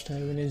first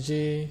have in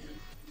SG?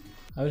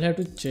 I will have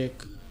to check.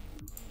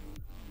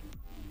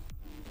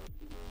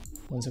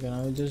 One second,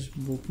 I will just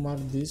bookmark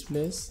this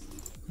place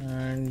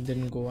and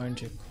then go and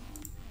check.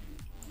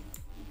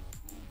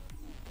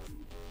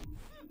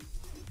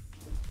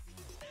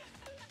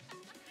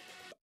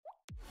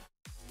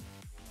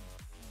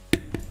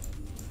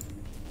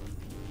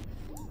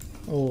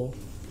 Oh,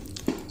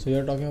 so you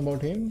are talking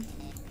about him?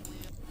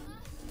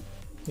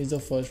 He's the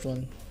first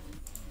one.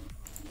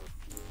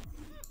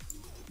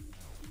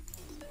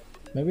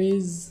 Maybe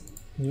he's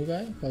new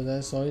guy because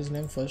I saw his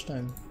name first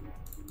time.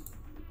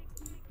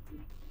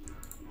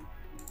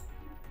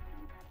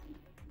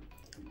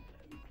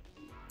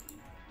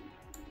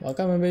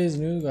 Waka, maybe he's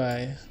new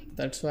guy.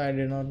 That's why I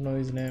did not know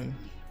his name.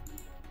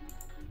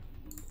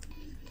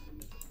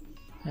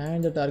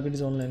 And the target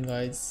is online,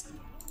 guys.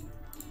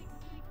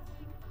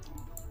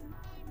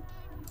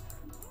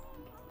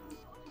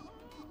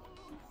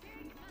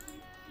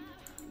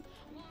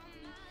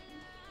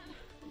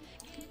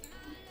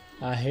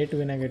 I hate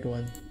when I get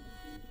one.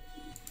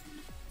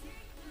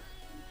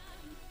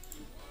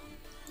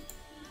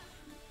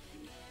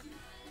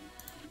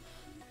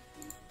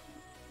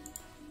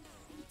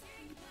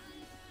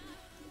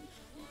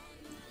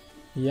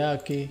 Yeah,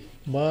 okay,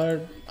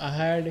 but I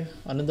had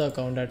another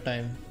account that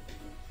time.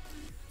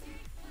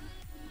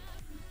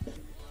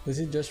 This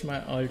is just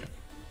my alt,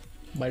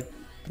 but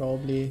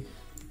probably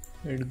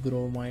it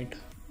grow might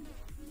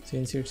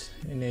since it's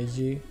in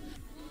Erjiu.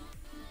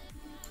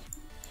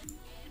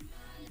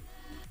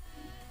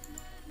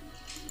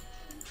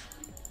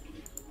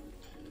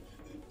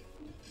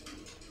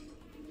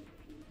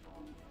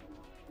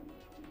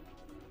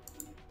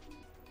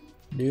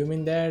 Do you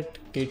mean that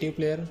KT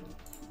player?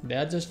 They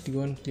are just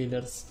T1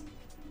 cleaners.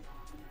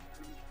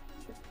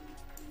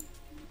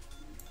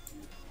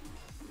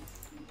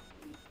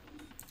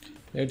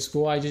 Let's go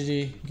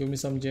IGG, give me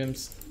some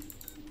gems.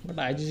 But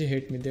IGG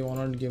hate me, they will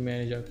not give me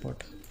any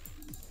jackpot.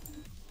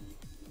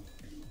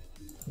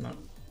 No.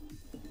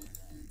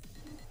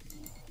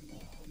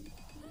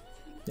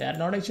 They are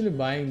not actually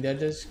buying, they are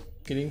just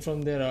killing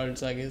from their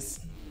alts, I guess.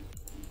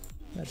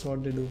 That's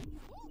what they do.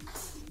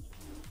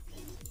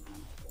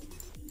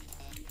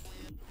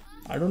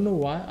 I don't know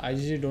why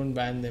IGG don't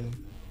ban them.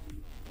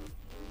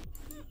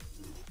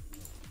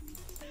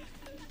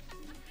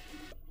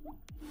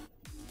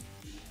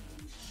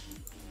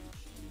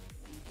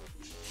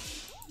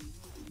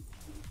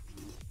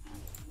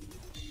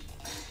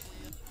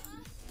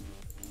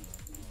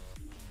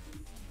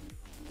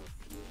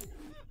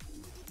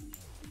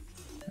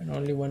 And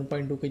only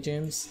 1.2k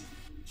gems.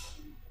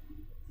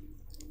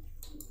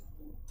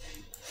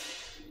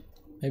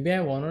 Maybe I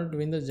will not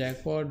win the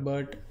jackpot,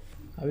 but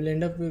I will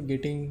end up with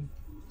getting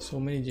so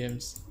many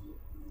gems.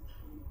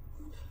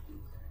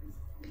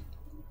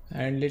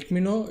 And let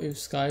me know if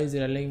Sky is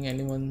rallying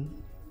anyone.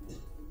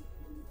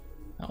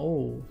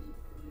 Oh,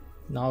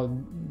 now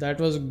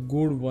that was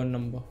good one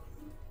number.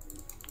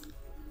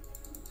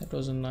 That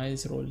was a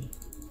nice roll.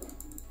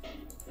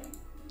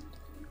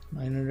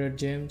 900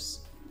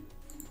 gems.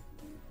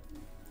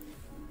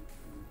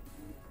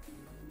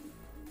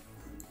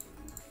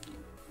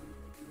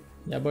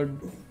 Yeah, but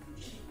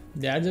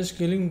They are just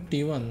killing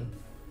T1.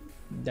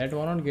 That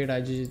will not get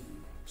IG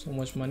so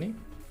much money.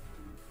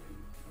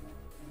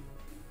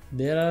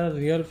 There are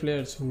real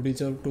players who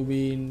deserve to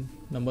be in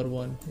number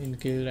 1 in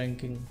kill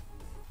ranking.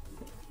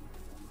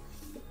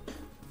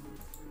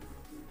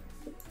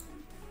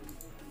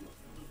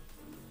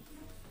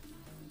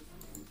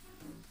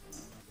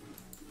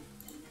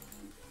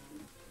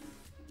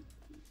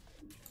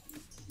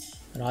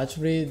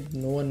 Rajpreet,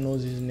 no one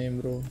knows his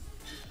name, bro.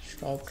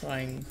 Stop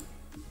trying.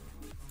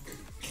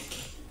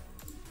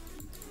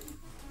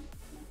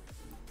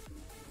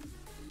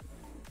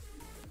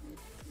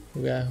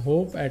 Okay, I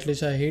hope at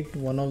least I hit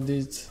one of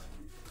these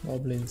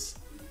goblins.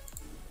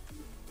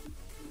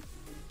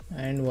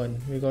 And one.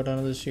 We got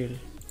another shield.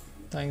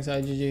 Thanks,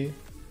 IGG.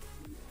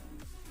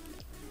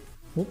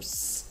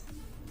 Oops.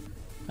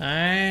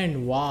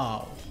 And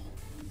wow.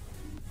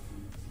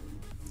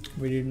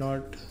 We did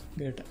not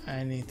get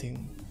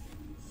anything.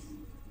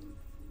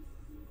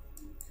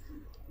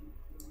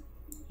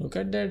 Look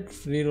at that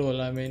free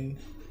roll. I mean,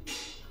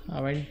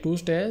 I went 2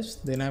 steps,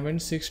 then I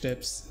went 6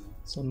 steps.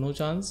 So no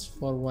chance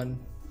for 1.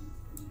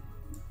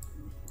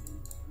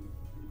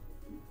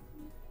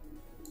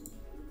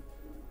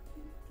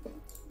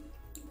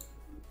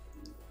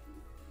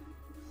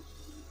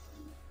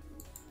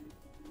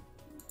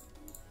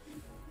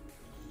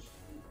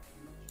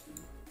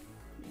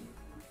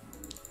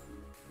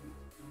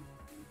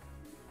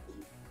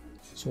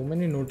 So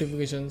many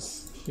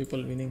notifications,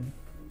 people winning.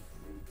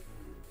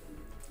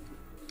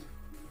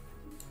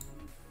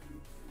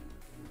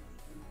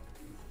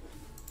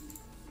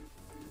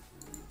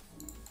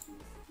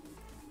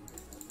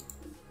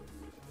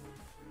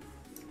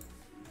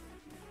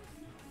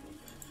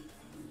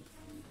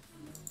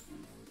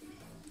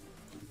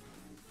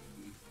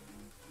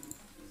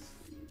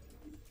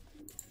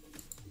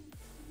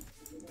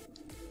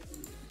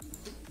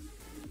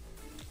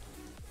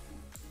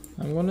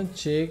 I'm gonna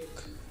check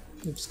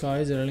if Sky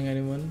is running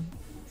anyone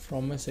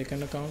from my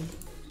second account.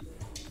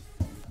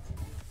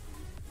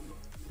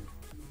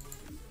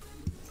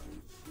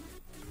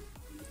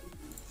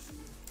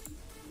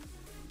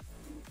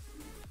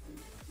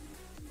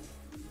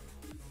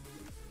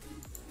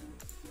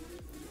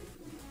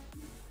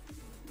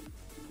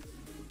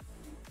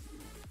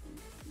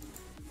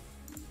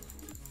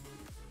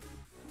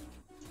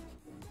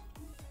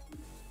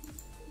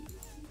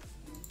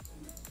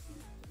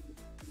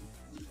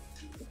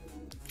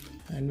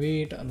 And we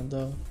hit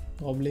another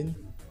goblin.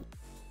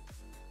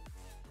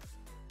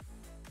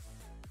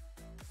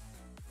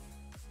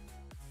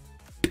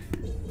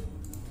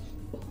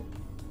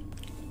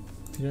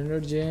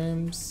 $300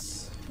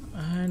 gems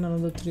and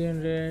another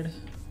 300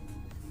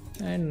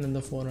 and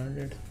another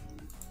 400.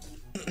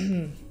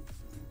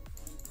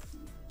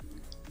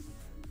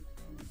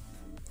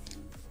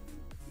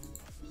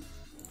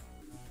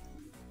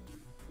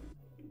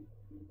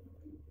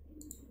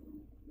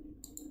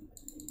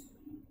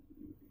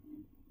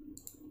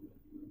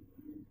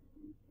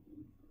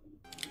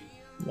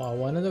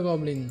 Wow, another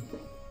goblin.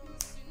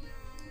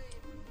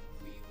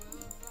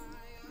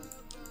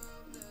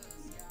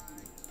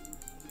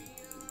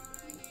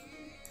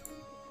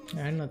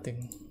 And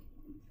nothing.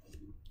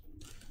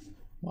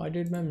 Why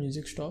did my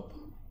music stop?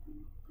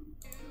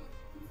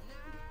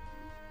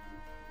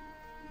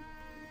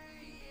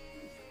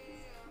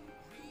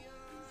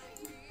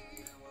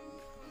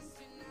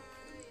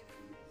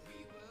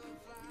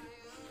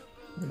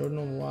 I don't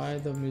know why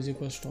the music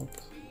was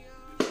stopped.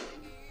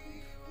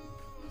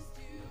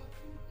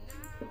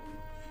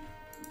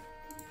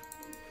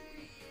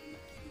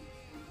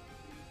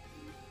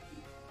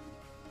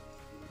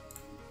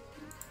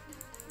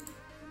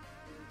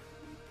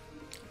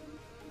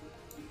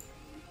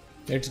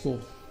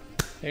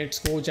 Let's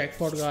go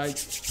jackpot,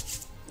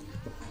 guys.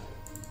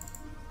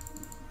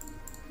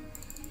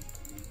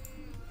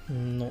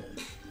 No.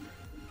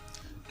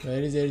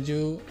 Where is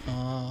Erjiu?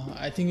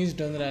 I think he's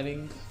done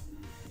rallying,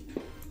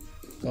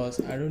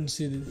 because I don't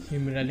see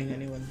him rallying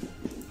anyone.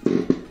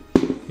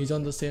 He's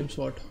on the same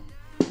spot.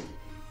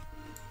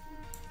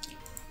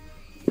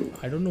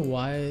 I don't know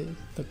why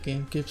the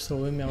game keeps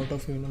throwing me out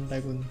of Union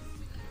Tycoon.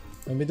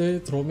 Maybe they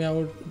throw me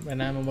out when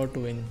I'm about to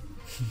win.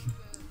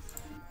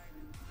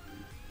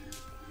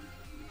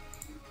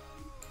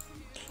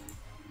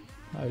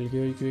 I will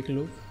give a quick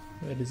look.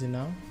 Where is he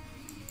now?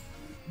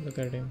 Look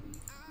at him.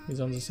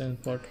 He's on the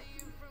same spot.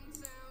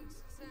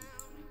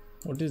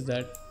 What is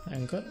that?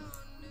 Anchor?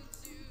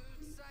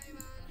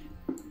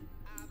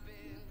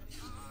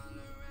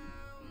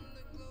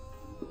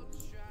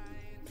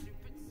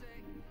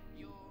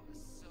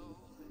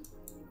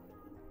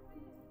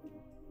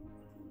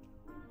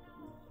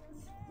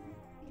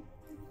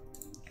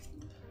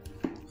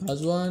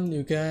 Razwan,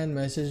 you can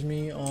message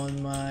me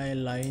on my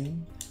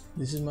line.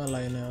 This is my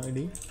line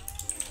ID.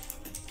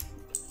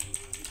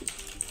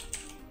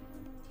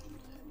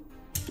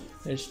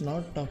 Let's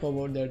not talk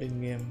about that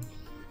in game.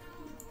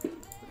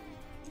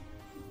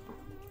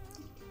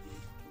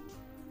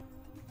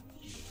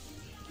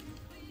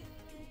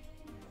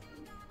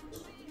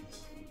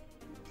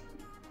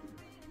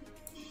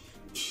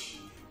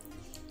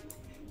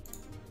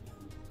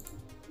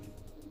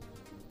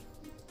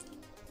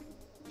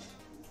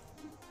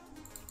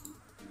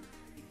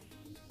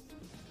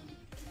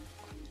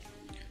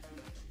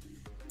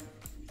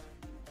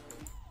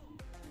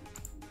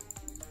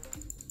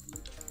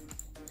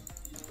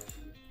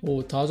 Oh,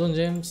 1000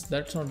 gems,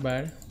 that's not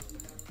bad.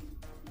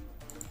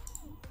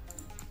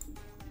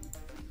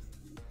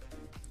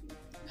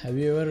 Have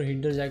you ever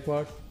hit the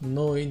jackpot?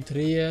 No, in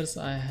 3 years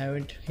I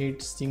haven't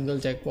hit single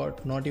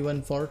jackpot, not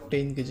even for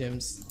 10k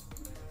gems.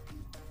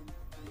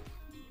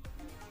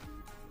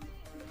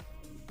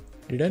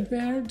 Didn't we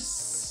had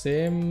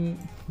same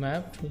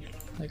map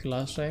like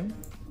last time?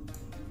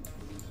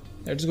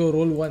 Let's go,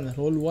 roll one,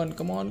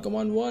 come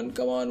on,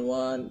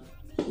 one.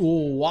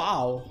 Oh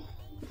wow.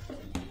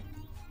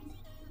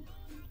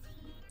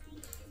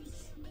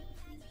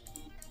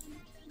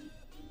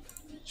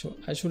 So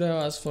I should have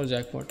asked for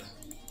jackpot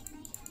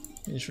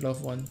instead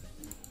of one.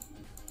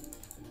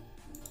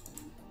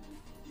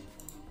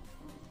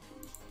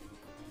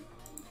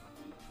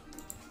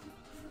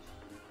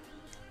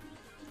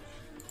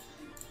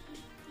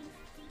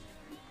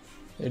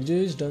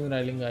 Erjiu is done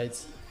rallying,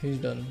 guys. He's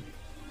done.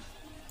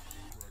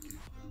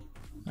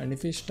 And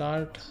if we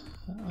start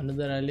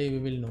another rally, we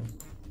will know.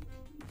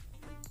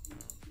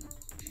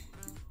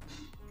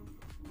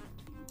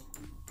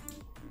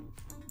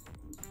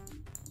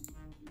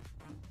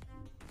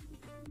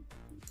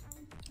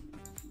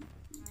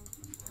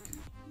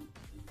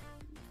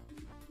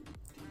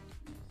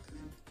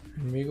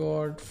 And we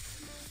got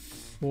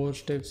 4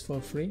 steps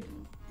for free.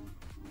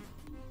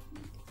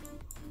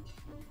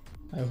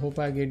 I hope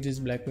I get this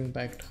Blackwing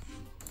pact.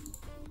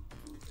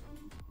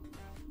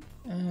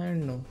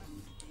 And no.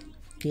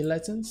 Kill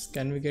license?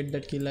 Can we get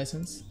that kill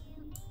license?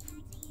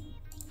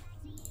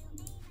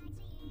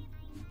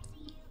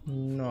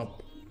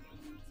 Nope.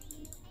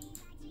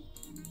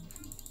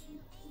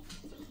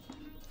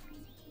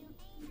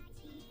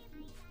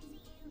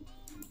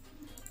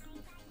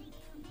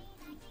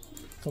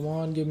 Come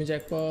on, give me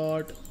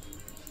jackpot.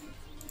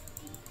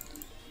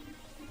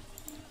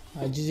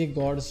 IGG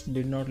gods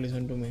did not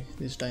listen to me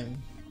this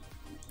time.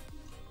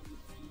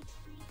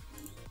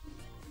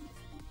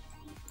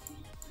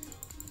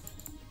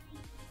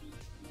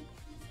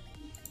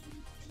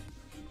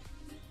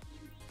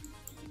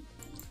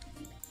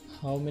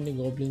 How many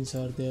goblins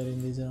are there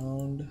in this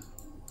round?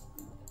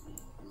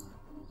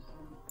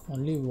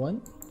 Only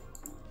one?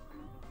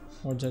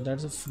 Or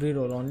that's a free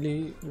roll.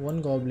 Only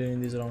one goblin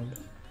in this round.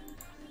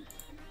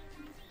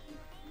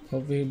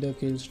 Hope we hit the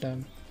kill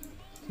stamp.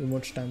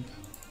 Emote stamp.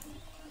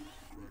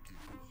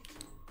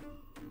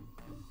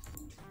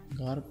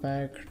 Gar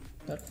pack.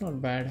 That's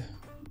not bad.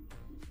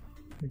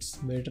 It's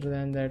better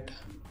than that.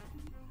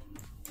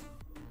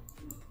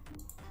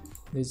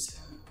 This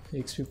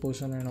XP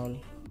potion and all.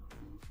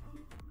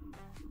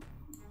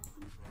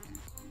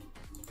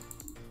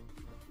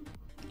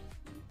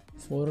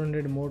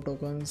 $400 more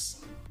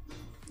tokens.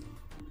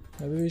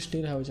 Maybe we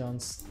still have a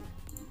chance.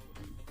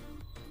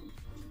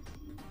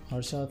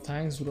 Harsha,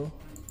 thanks bro.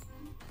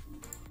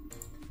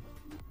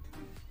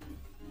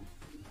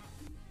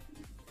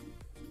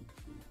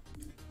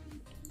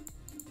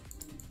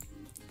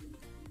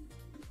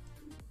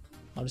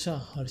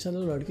 Harsha तो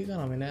लड़की का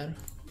नाम है ना यार,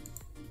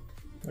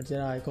 but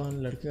तेरा icon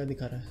लड़के का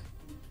दिखा रहा है.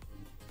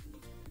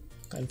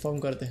 कंफर्म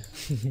करते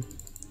हैं.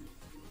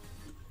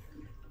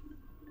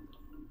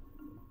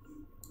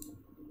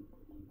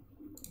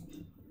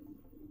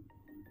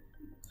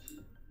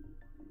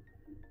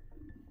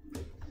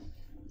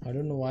 I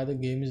don't know why the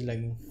game is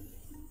lagging.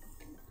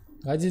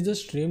 Guys, is the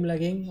stream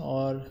lagging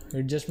or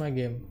it's just my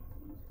game?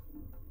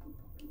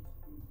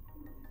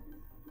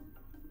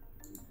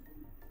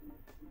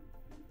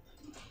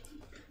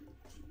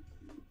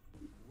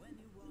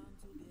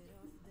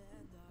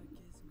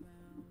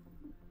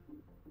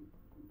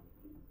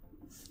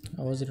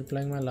 I was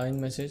replying my line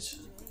message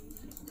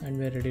and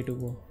we are ready to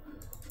go.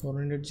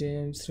 400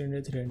 gems,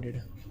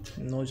 300.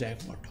 No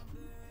jackpot.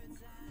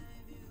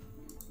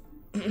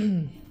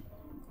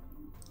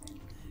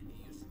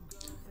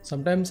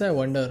 Sometimes I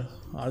wonder,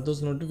 are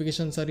those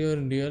notifications are your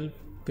real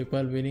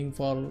people winning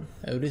for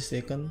every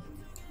second?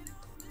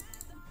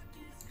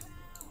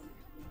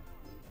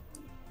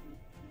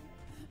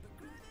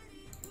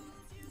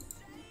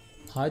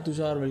 Hi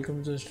Tushar,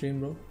 welcome to the stream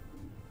bro.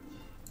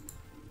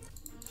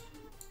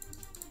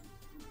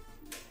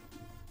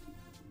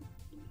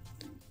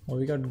 Oh,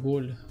 we got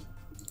gold.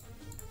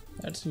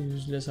 That's a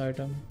useless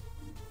item.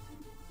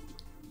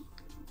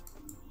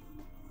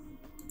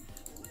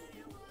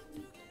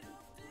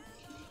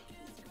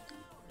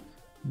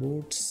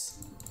 Boots.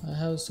 I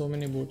have so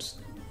many boots,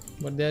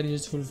 but they are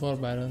useful for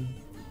Baron.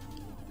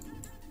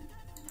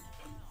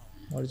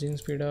 Origin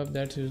speed up,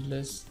 that's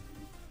useless.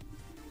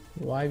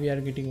 Why we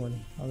are getting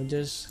one? I will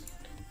just.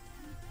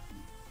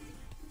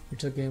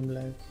 It's a game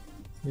lag.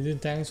 Nidhi,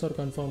 thanks for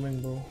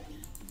confirming, bro.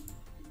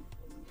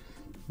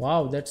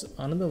 Wow, that's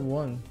another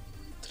one.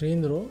 3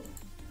 in a row.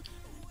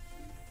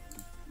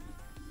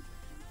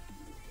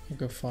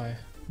 Okay, 5.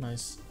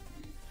 Nice.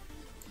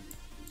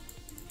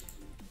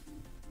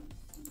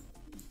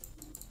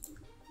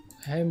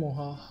 Hey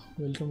Moha,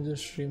 welcome to the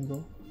stream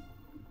bro.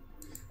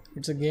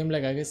 It's a game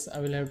like I guess I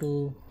will have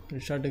to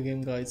restart the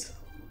game guys.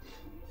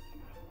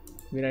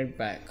 Be right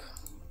back.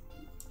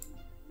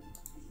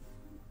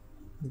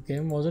 The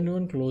game wasn't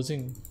even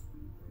closing.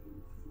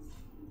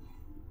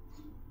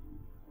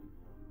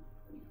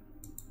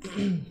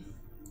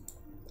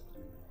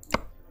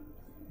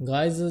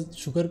 Guys, the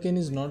Sugarkane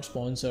is not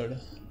sponsored.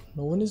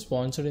 No one is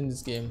sponsored in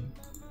this game.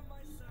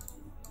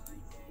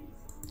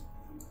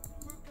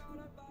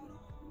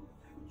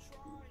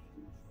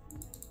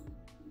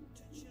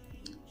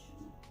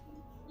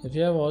 If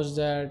you have watched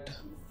that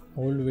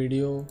old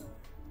video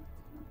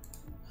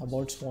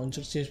about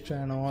sponsorships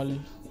and all,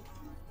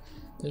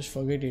 just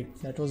forget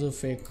it. That was a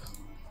fake.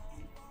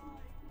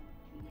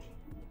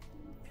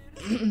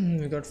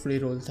 We got free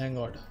roll, thank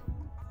God.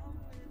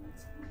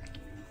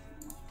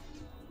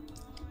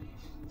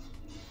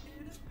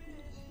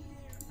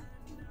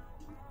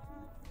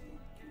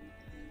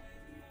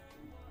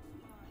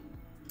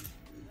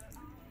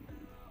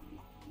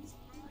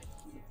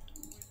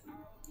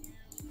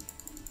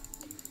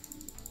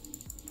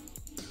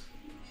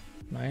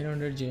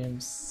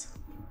 Gems.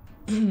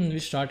 We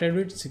started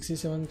with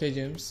 67k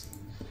gems.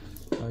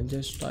 I'll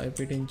just type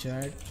it in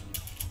chat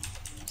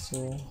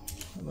so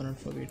I will not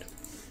forget.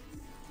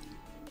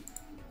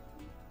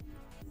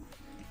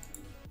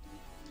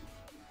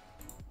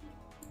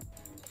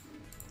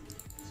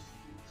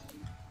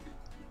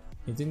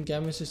 Nitin क्या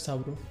message था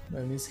bro?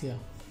 मैं miss किया.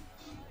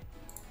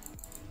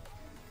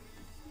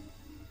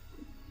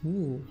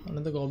 Ooh,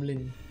 another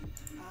goblin.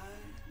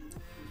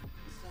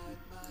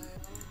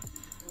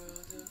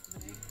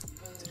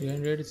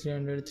 300.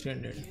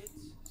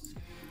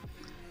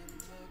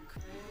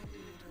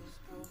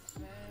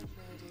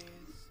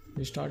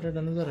 We started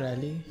another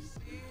rally.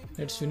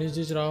 Let's finish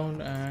this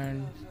round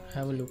and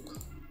have a look.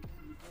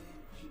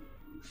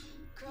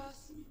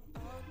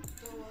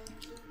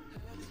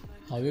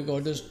 How we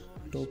got this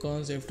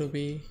tokens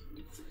F2P?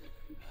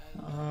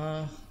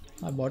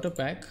 I bought a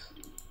pack.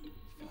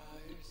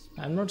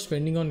 I'm not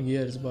spending on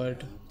gears,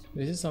 but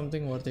this is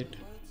something worth it.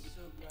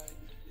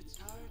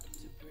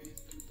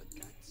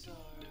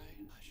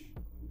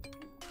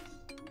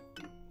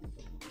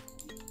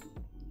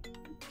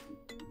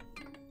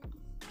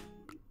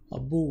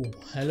 Abu,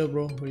 hello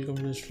bro, welcome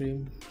to the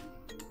stream.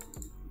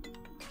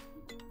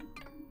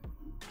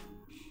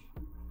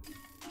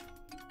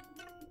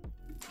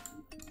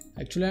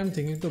 Actually, I'm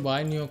thinking to buy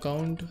a new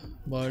account,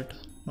 but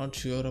not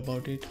sure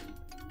about it.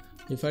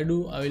 If I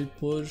do, I will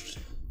post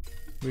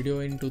video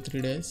in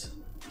 2-3 days.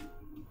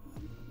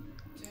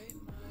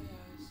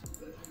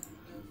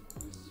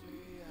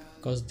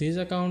 Cause this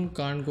account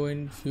can't go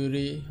in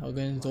fury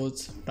against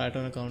those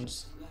Titan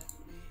accounts.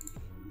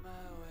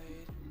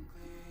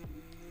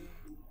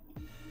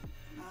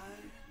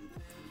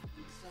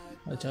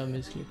 Acha,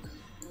 misclick.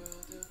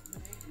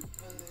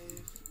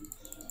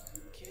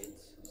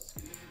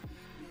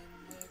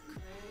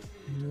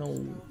 No,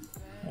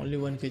 only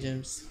 1k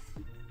gems.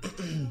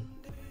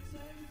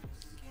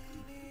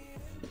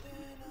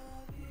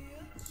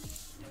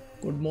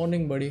 Good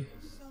morning, buddy.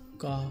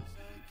 Kaha?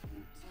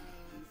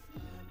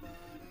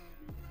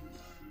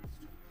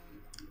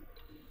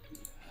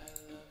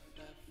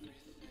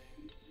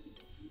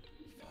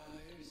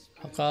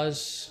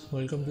 Akash,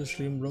 welcome to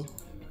stream, bro.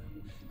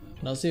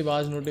 नसीब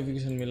आज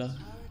notification मिला.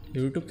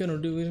 YouTube के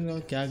notification का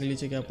क्या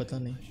glitch है क्या पता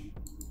नहीं.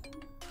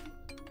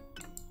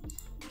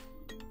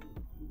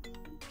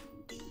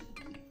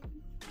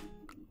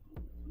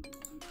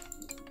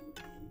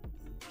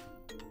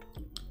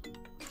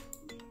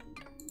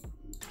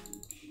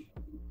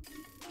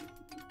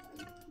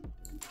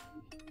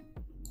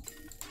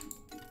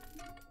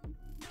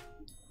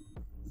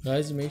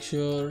 Guys, make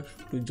sure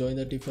to join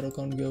the Tiffer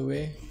account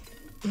giveaway.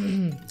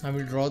 I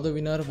will draw the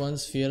winner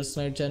once Fierce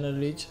Night channel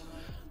reach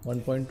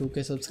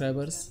 1.2k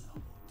subscribers,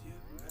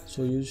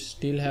 so you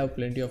still have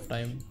plenty of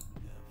time.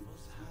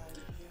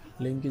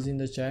 Link is in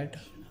the chat.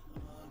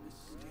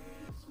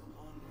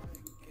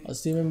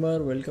 Asti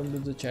member, welcome to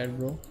the chat,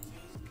 bro.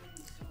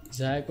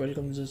 Zach,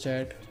 welcome to the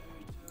chat.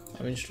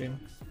 I'm in stream.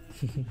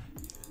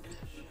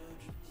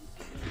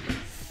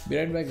 Be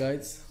right back,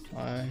 guys.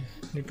 I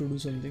need to do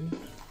something.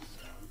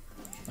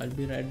 I'll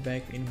be right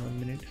back in 1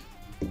 minute.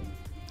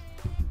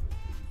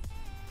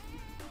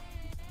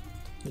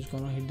 Just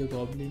gonna hit the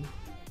goblin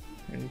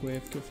and go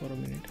AFK for a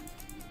minute.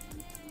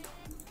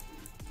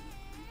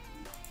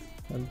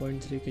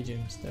 1.3k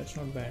gems, that's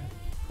not bad.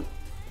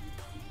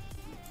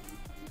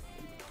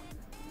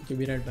 Okay,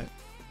 be right back.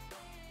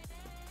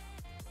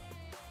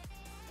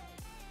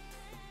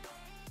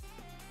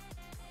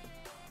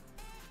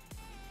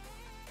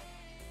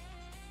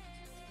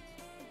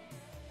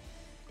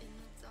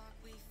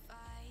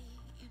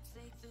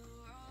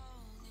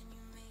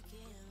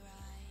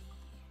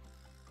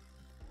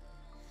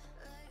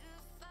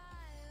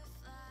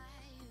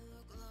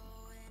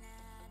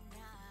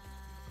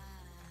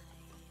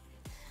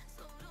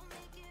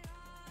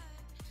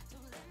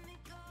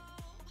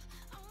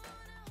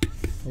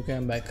 Okay,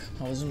 I'm back.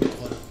 I was on the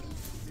call.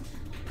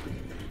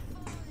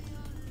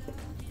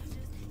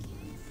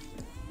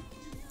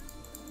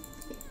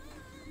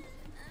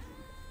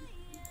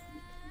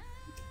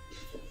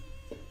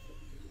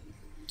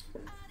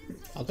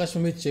 Akash,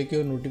 let me check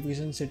your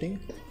notification setting.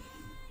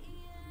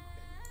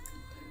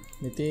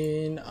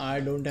 Nitin, I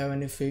don't have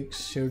any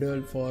fixed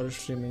schedule for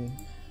streaming.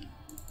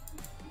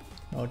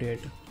 Not yet.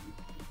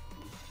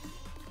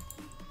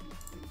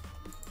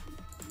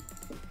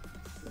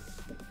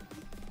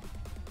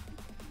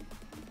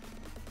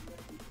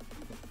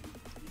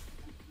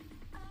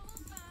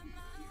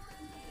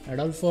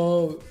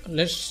 Adolfo,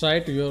 let's try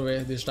it your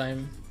way this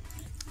time.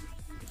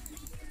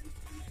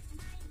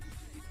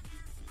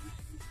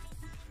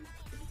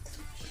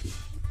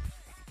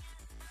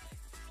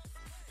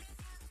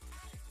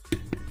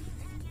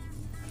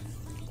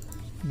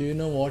 Do you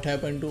know what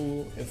happened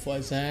to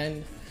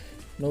Fazan?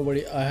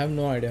 Nobody, I have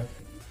no idea.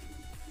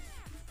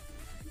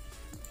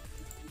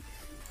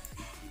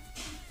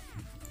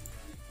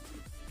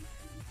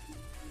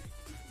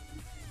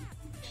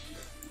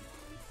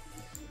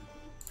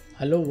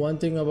 Hello, one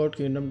thing about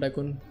Kingdom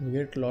Tycoon, we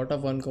get lot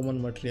of uncommon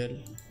material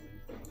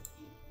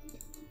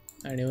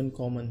and even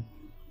common.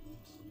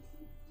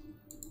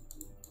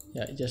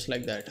 Yeah, just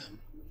like that.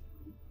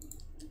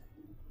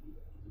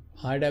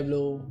 Hi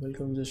Dablo,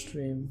 welcome to the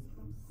stream.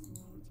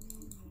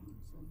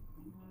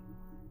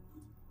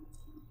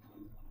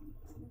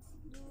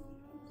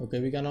 Okay,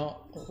 we can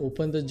now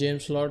open the gem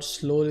slot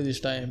slowly this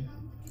time.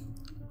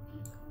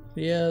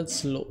 Real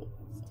slow.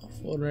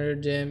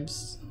 400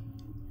 gems.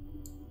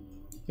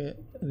 Okay,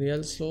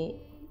 real slow.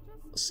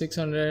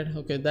 600.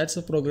 Okay, that's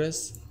a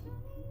progress.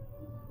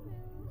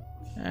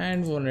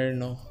 And 400,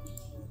 no.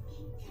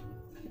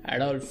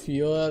 Adolf,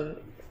 your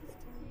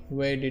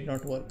way did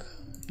not work.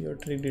 Your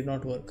trick did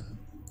not work.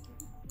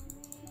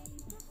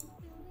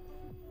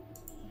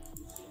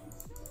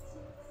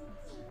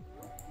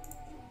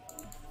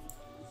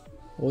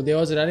 Oh, there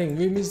was rallying.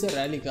 We missed the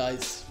rally,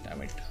 guys.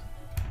 Damn it.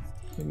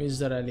 We missed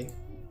the rally.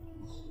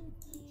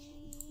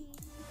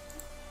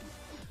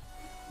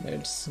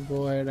 Let's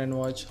go ahead and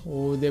watch.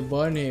 Oh, they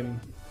burn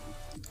him.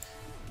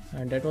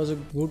 And that was a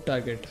good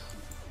target.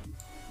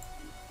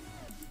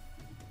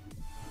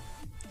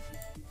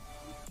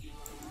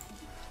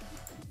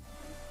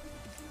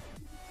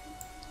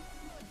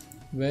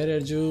 Where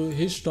Erjiu?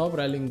 He stopped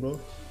rallying, bro.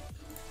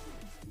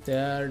 They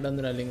are done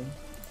rallying.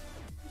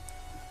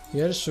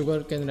 Here's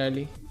Sugarkane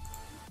rally.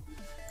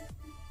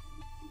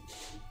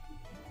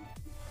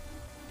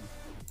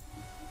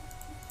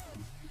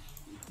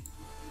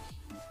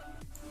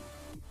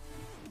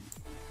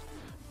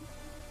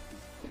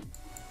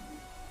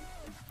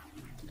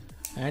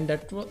 And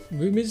that was,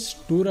 we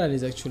missed 2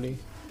 rallies actually.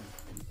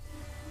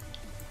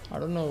 I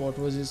don't know what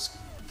was his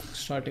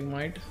starting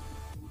might.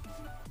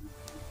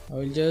 I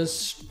will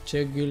just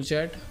check guild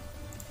chat.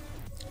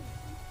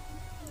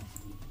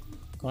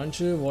 Can't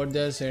show you what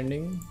they are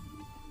sending.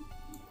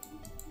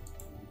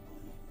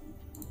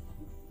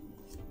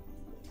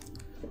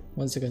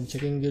 One second,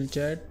 checking guild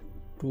chat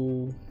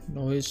to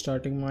know his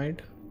starting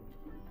might.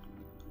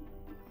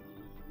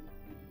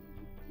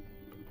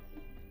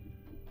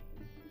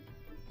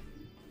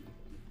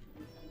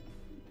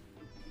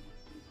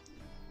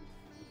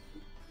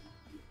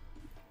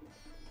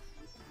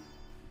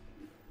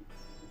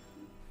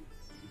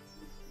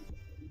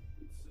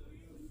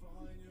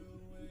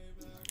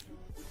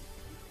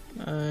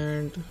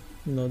 And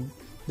no,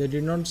 they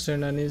did not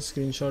send any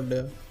screenshot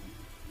there.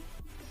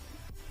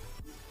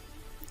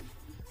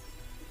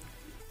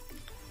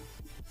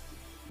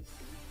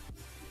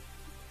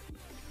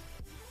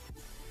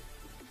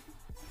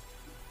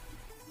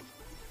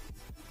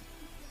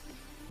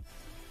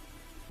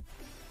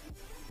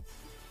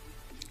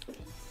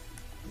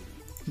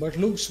 But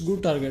looks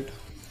good target.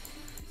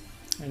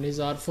 And his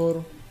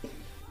R4,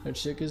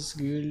 let's check his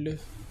guild.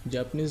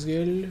 Japanese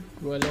guild,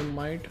 12M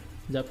might,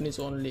 Japanese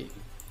only.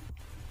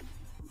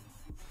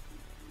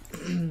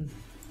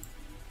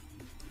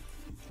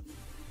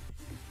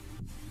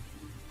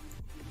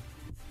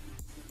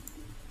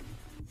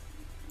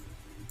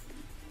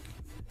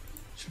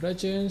 Should I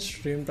change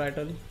stream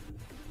title?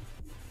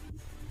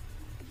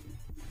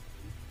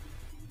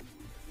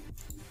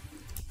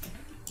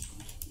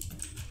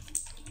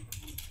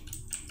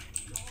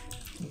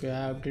 Okay, I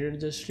have updated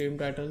the stream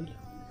title,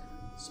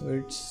 so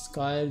it's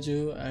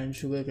Erjiu and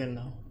Sugarkane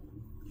now.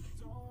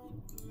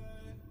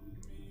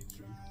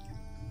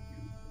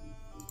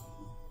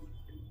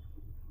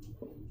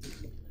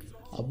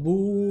 अब्बू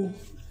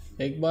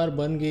एक बार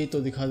बन गई तो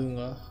दिखा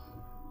दूंगा.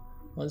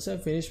 Once I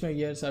finish my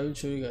gears, I will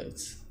show you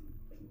guys.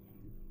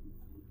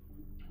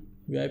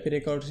 VIP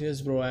records,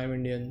 yes bro, I am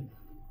Indian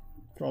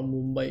from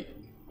Mumbai.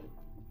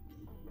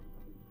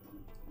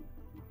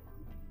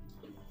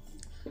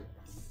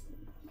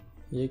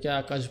 ये क्या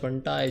आकाश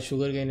बंटा है?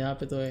 शुगरकेन यहाँ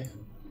पे तो है.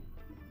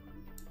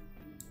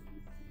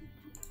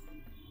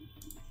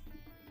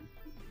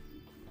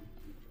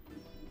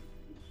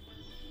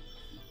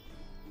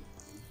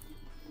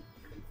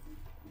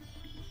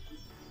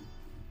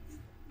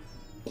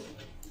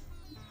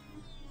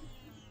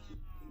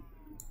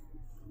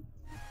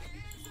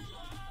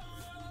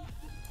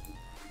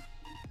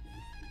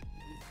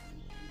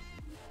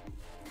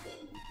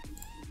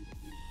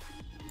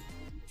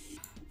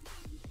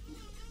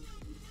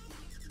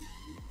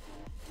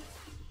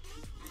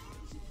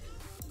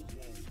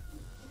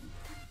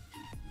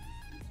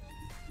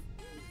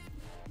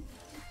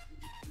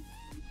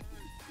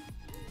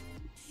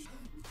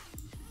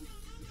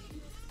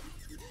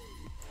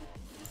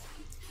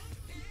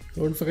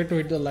 Don't forget to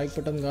hit the like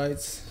button,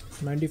 guys.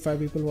 95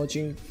 people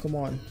watching. Come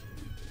on,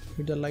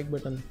 hit the like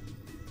button.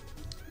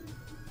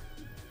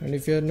 And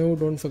if you are new,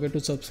 don't forget to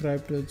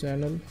subscribe to the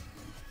channel,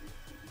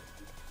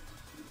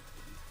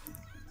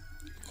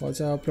 because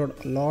I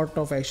upload a lot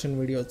of action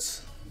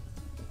videos.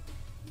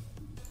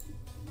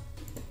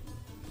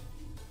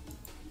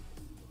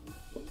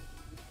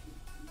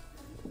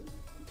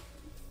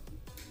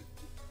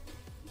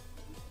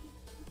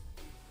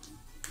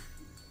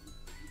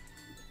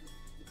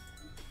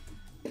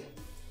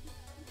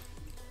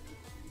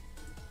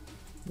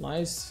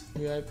 Nice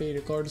VIP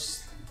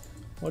records.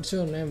 What's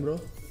your name, bro?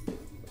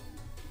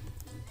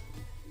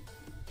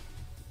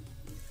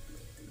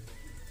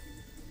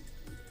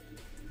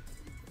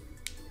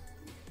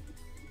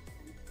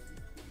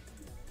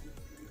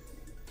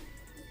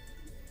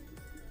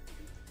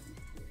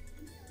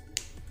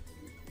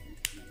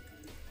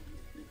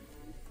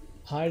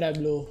 Hi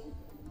Dablo.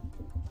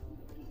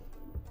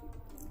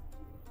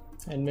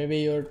 And maybe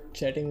you're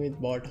chatting with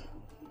bot.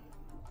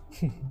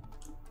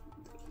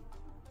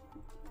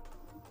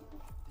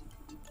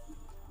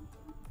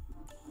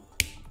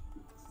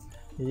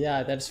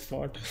 Yeah, that's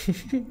bot.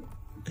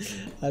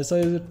 I saw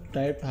you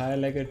type hi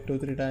like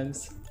 2-3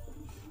 times.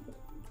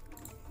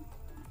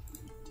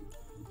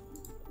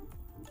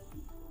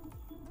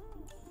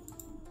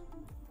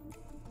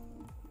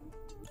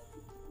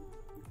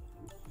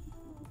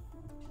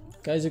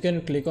 Guys, you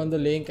can click on the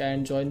link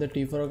and join the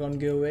T4 account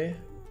giveaway.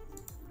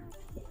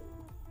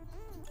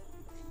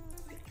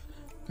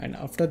 And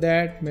after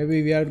that,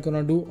 maybe we are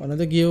gonna do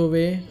another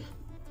giveaway.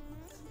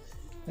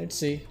 Let's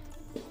see.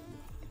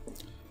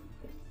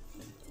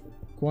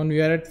 Come on,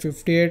 we are at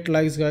 58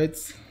 likes,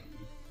 guys.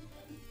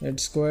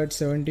 Let's go at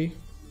 70.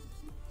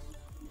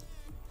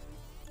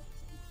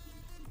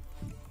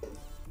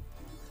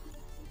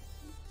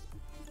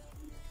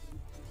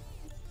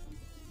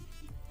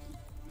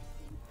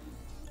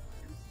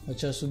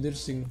 Acha, Sudhir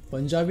Singh,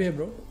 Punjabi hai,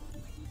 bro.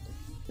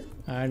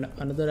 And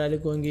another rally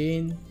going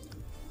in,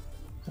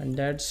 and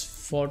that's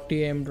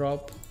 40 M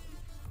drop.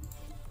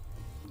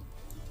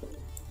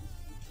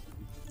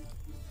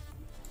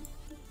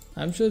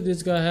 I'm sure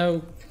this guy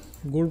have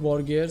good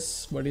war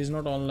gears, but he's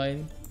not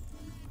online.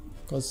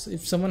 Because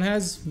if someone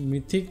has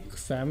mythic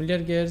familiar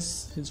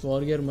gears, his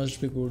war gear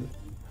must be good.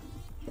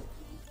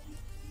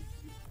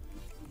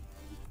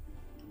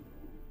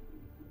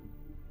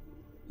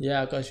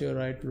 Yeah, Akash, you're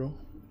right, bro.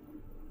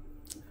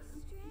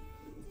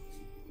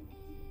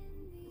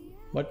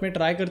 But मैं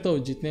try करता हूँ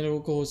जितने लोगों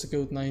को हो सके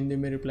उतना हिंदी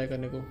में रिप्लाई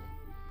करने को.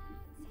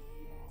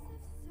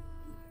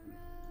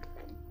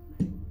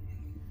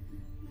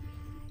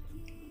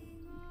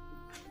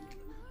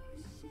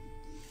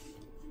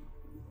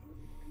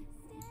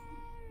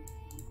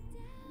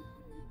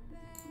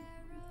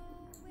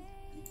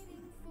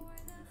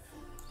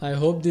 I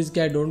hope this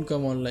guy don't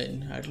come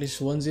online. At least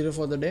 1-0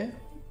 for the day.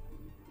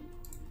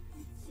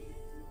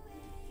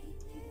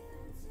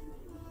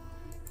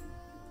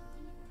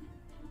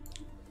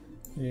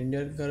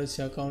 Indian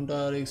currency account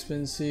are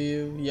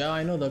expensive. Yeah,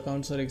 I know the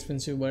accounts are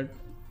expensive, but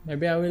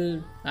maybe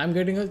I'm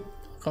getting a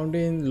account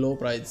in low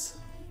price,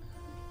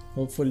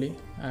 hopefully,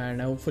 and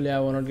hopefully I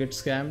will not get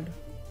scammed.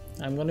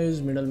 I'm gonna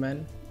use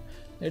middleman.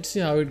 Let's see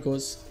how it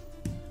goes.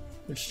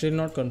 It's still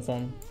not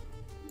confirmed.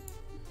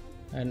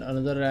 And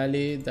another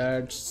rally,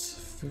 that's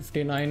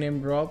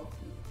 59M drop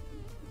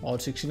or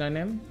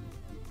 69M.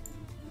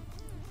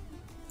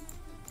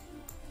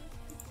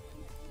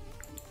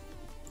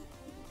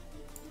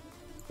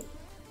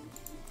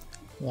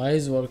 Why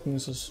is working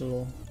so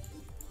slow?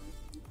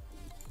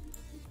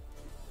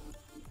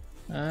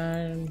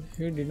 And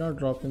he did not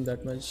drop in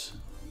that much.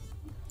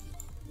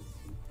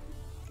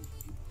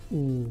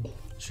 Ooh,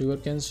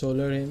 Sugarkane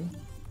solar him.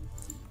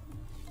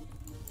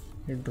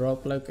 It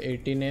dropped like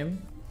 18M.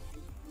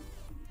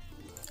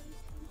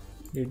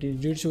 Did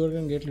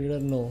Sugarkane get leader?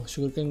 No.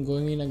 Sugarkane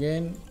going in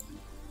again,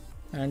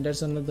 and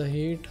that's another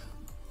hit.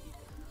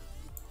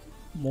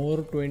 More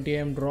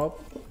 20M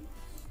drop.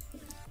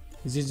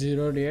 Is he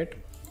zeroed yet?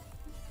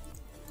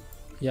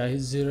 Yeah,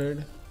 he's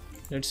zeroed.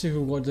 Let's see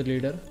who got the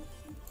leader.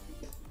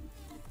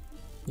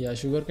 Yeah,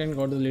 Sugarkane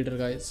got the leader,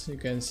 guys. You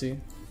can see.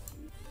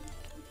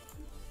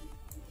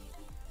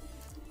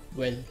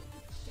 Well,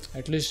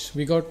 at least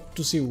we got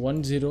to see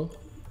 1-0,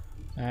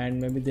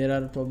 and maybe there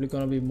are probably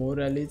gonna be more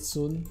rallies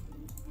soon.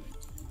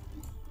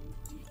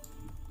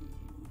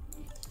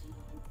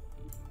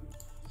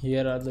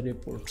 Here are the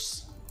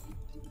reports.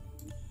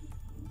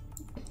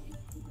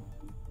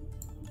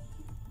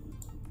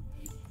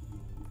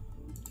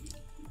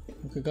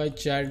 Okay guys,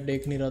 chat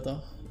देख नहीं रहा था.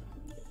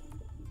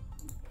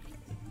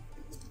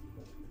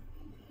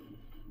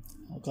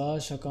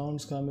 आकाश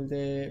accounts कहाँ मिलते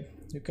हैं?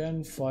 You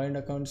can find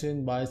accounts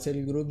in buy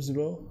sell groups,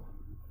 bro.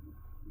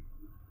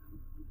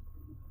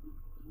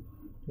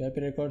 VIP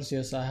records,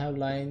 yes, I have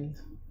line,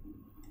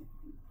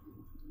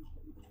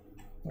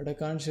 but I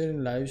can't share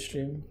in live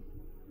stream.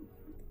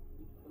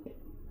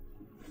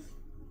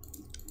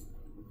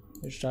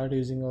 Let's start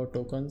using our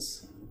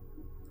tokens.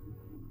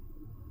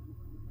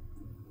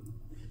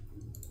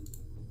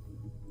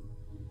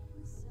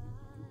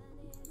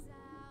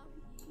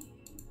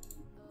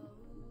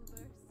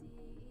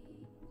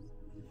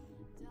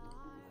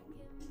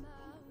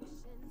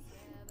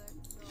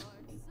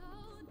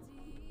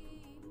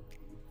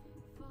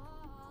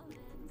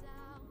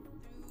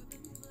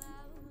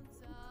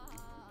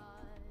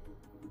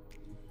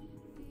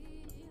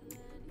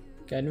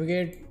 Can we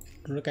get?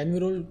 Can we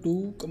roll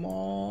 2? Come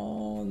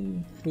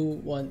on, 2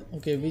 1.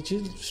 Okay, we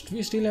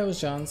still have a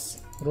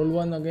chance. Roll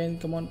 1 again.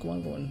 Come on, come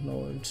on, come on. No,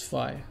 it's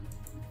 5.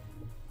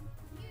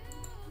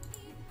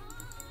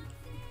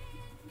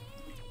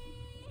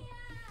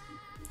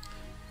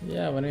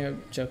 Yeah, when I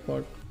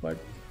jackpot, but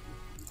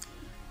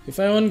if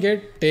I won't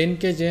get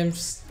 10k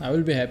gems, I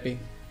will be happy.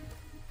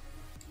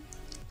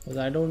 Because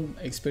I don't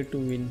expect to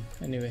win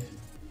anyway.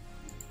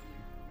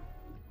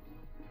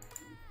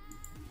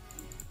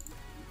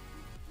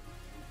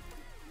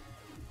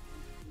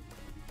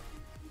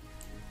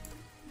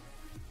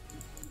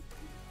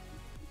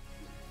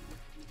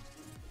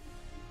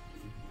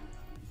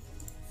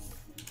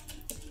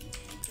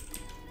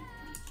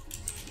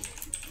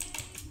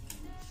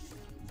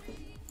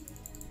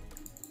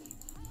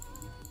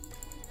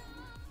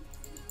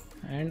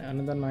 And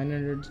another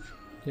 900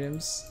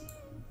 gems.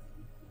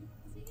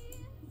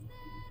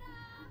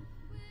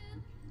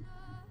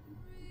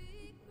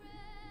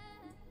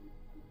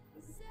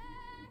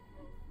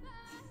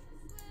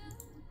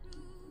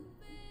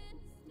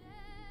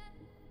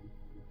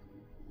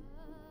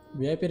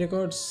 VIP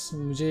records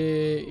मुझे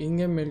इन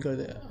game mail कर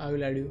दे. I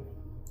will add you.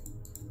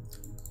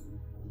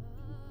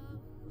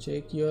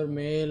 Check your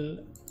mail.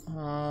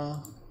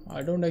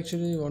 I don't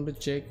actually want to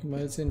check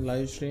mails in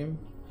live stream,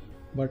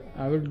 but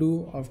I will do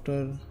after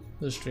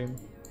the stream.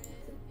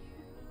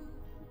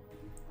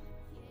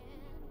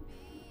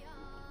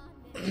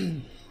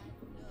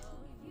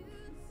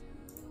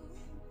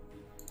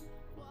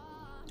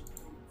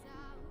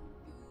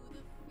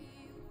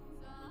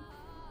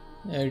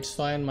 Yeah, it's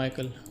fine,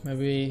 Michael.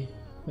 Maybe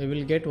we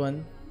will get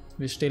one.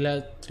 We still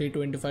have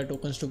 325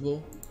 tokens to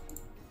go.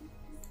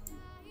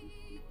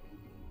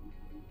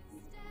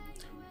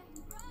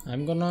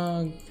 I'm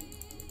gonna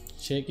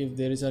check if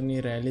there is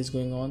any rallies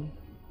going on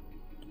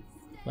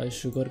by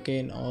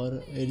Sugarkane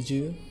or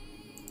Erjiu.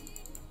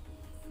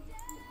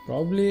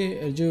 Probably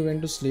Erjiu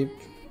went to sleep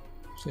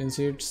since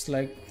it's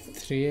like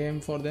 3 AM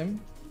for them.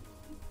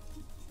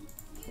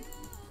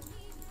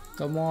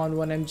 Come on,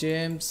 1M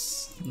James.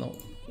 No,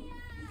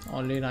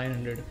 only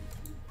 900.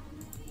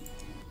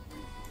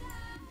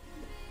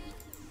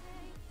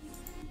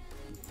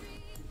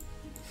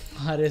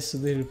 अरे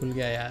सुधीर भूल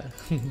गया यार.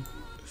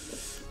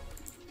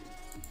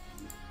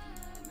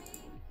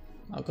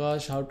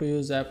 Akash, how to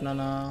use app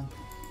Nana?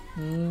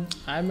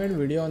 I made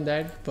video on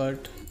that,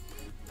 but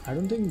I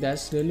don't think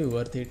that's really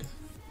worth it.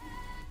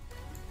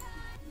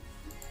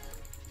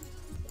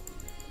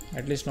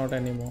 At least not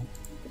anymore.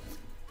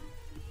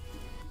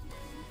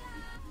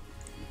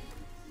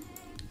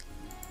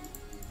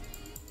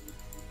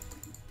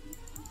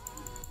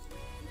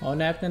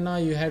 On app Nana,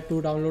 you have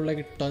to download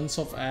like tons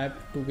of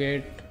app to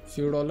get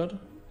few dollar.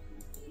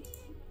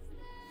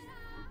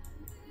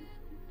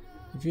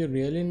 If you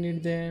really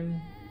need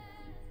them,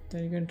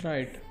 then you can try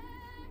it.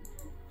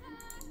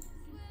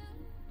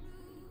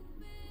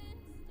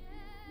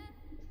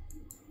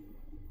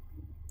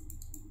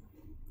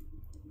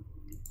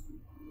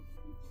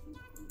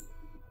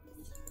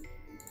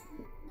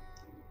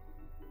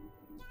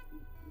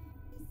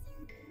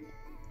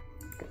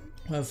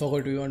 I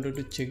forgot we wanted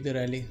to check the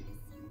rally.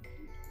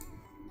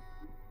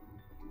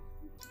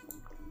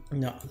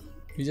 Yeah,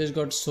 we just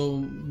got so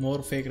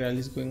more fake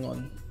rallies going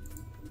on.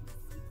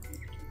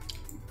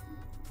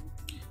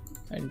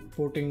 And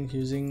porting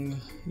using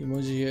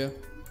emoji here.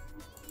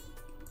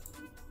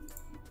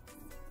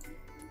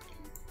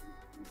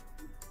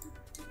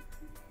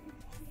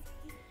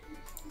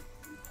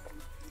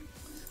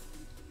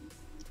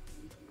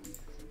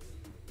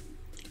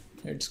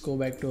 Let's go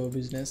back to our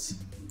business.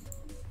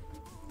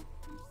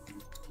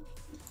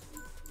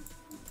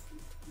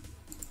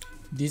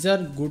 These are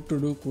good to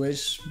do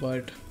quests,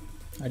 but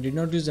I did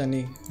not use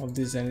any of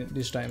these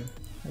this time.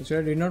 Actually,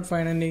 I did not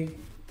find any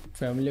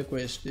familiar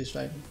quest this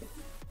time.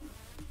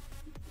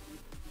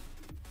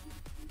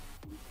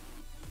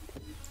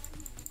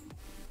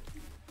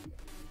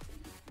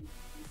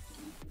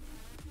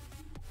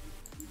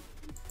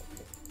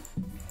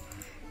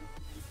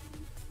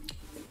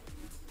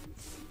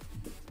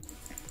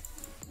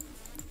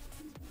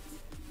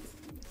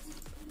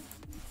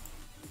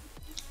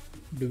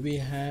 Do we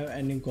have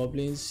any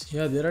goblins?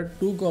 Yeah, there are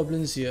 2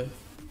 goblins here.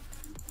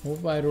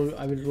 Hope I will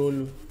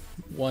roll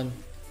one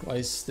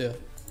twice there.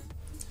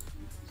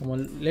 Come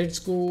on, let's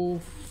go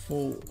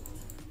 4.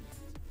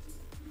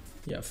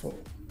 Yeah, 4.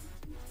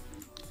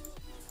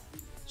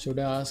 Should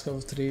I ask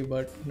of 3,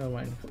 but never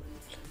mind.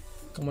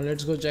 Come on,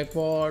 let's go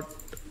jackpot.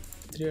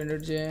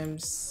 300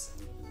 gems,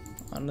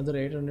 another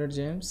 800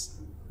 gems,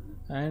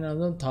 and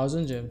another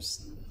 1000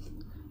 gems.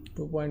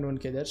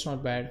 2.1k, that's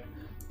not bad.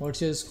 What's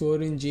your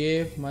score in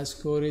GA? My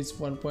score is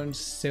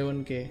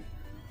 1.7k.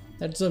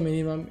 That's the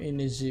minimum in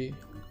SG.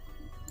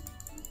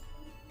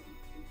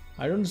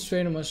 I don't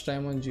spend much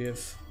time on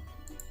GF.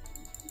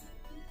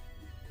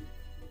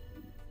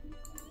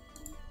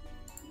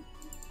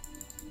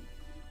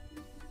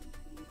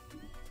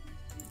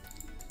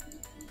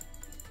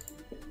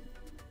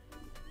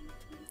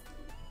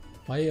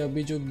 भाई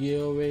अभी जो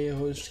give away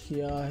host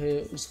किया है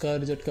उसका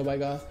result कब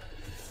आएगा?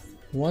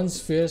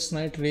 Once Fierce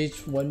Night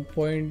reach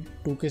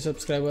 1.2k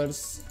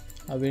subscribers,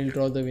 I will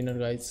draw the winner,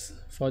 guys,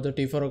 for the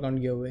T4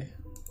 account giveaway.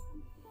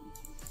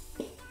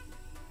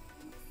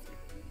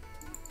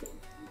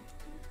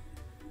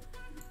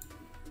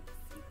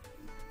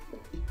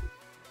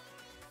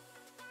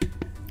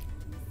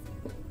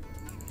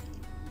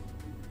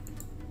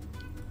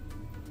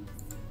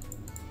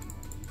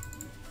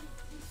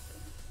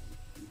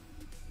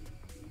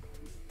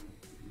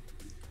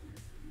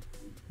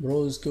 Bro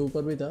उसके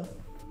ऊपर भी था.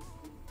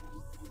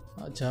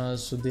 अच्छा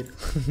Sudhir.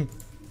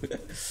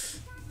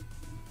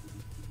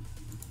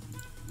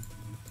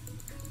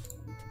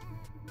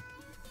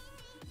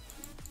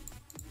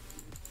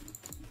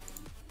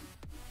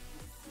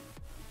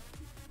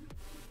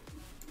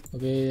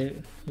 Okay,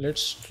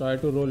 let's try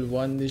to roll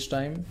 1 this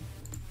time.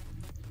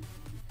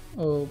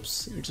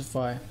 Oops, it's a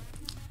 5.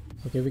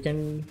 Okay, we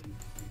can.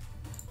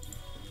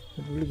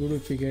 It will be good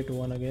if we get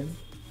 1 again.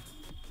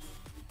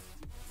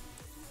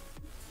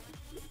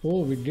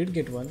 Oh, we did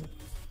get 1.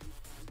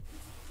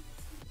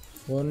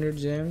 400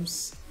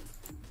 gems,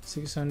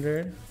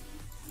 600,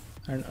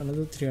 and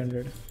another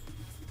 300.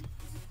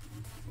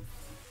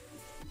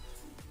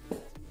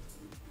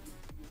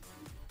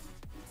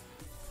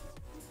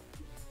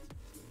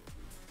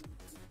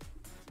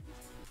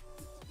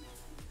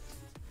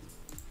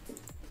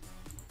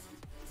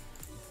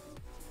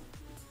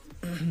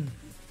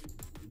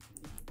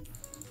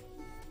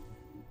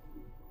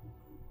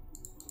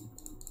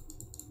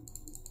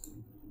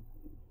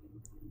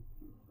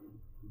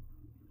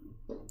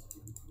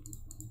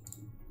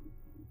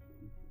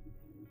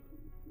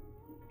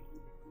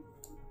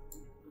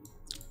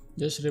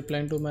 Just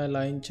replying to my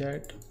line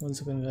chat. 1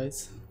 second,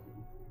 guys.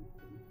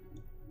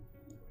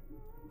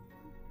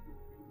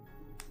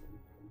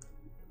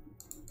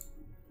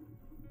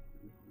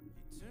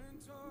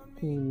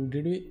 Ooh,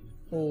 did we?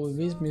 Oh,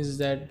 we missed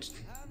that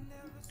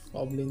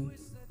goblin.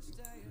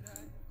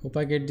 Hope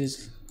I get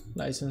this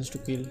license to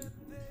kill.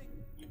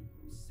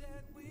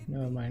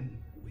 Never mind.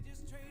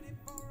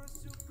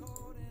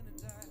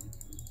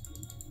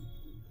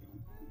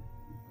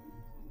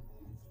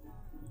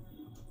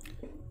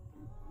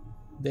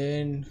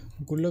 Then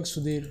good luck,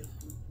 Sudhir.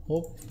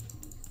 Hope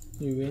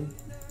you win.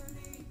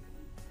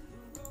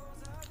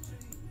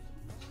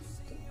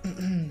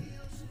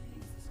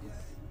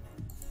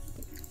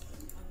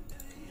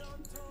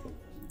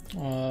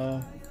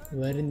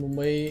 Where in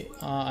Mumbai?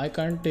 I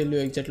can't tell you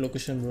exact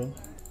location, bro.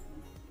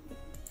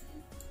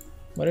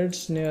 But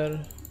it's near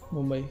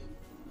Mumbai.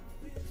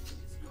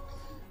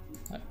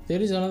 There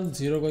is another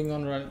 0 going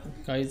on,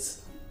 right,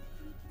 guys.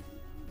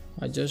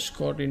 I just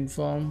got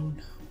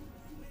informed.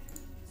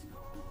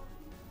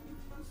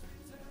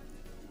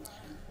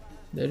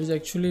 There is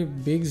actually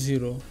big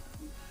 0.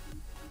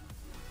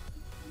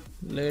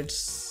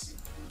 Let's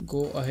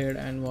go ahead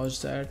and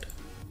watch that.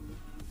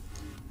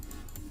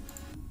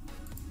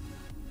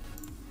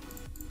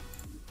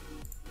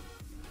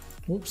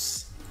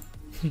 Oops.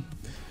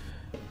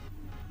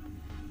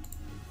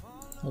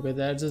 Okay,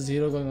 that's a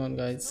 0 going on,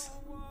 guys.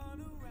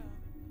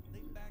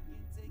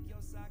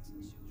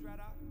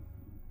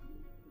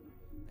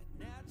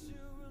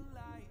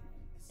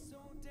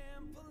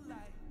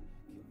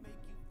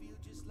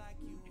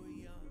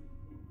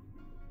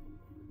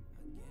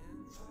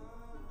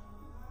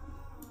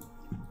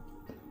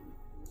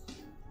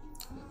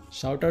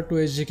 Shout out to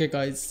SGK,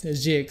 guys.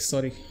 SGX,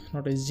 sorry,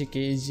 not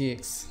SGK,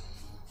 SGX.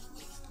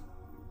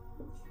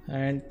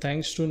 And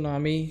thanks to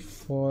Nami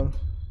for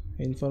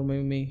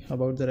informing me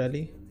about the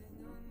rally.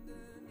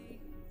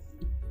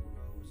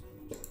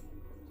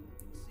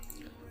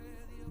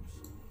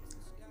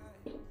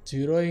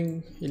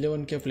 Zeroing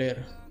 11k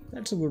player.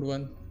 That's a good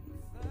one.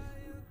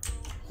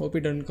 Hope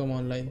it doesn't come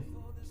online.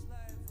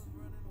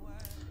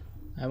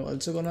 I'm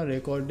also gonna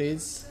record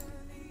this.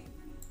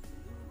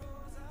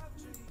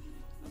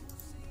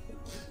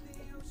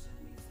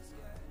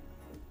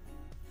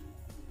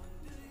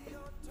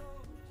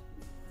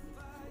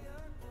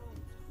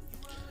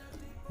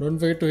 Don't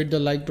forget to hit the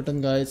like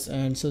button, guys,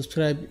 and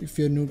subscribe if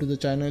you're new to the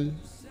channel.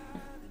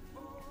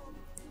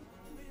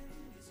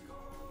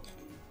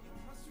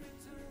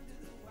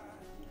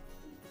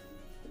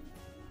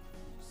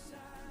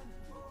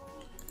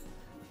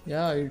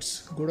 Yeah,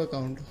 it's good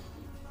account.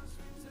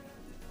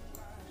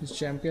 He's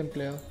champion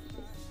player.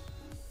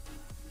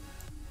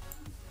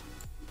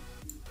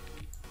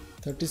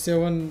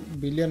 37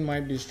 billion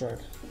might destroyed.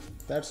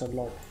 That's a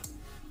lot.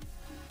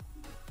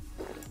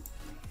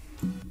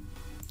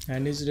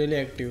 And he's really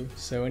active.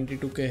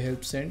 72k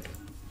help sent.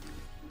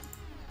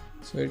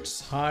 So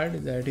it's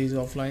hard that he's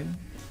offline,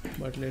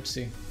 but let's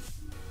see.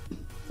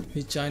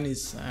 He's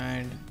Chinese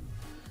and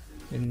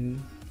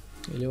in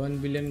 11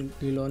 billion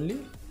kill only.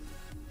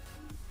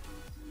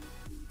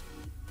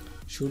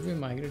 Should we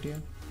migrate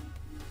here?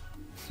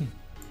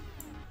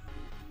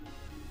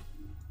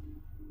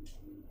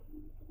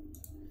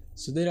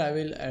 Sudhir, I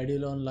will add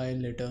you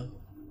online later.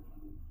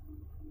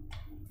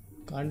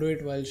 Can't do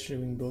it while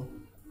streaming, bro.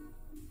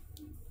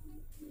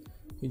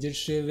 Is it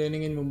still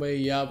raining in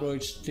Mumbai? Yeah, bro,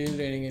 it's still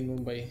raining in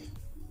Mumbai.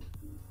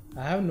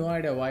 I have no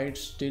idea why it's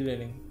still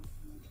raining.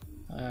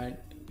 and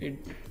it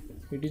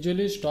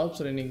usually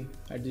stops raining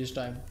at this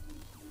time.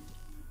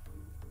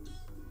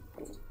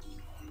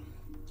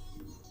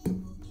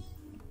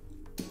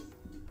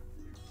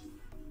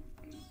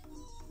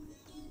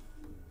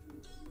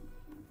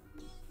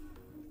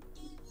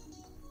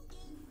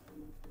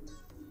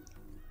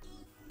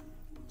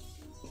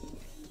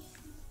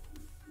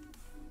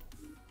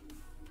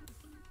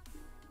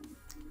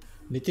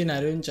 Nitin,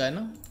 are you in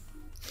China?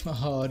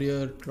 Or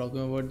you're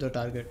talking about the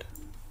target?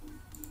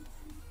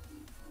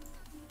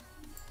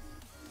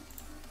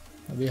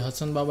 Abhi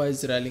Hassan Baba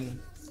is rallying.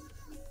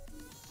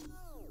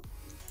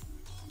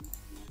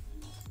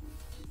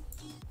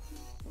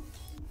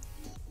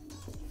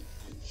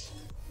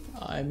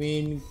 I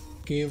mean,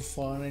 Cave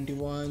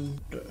 491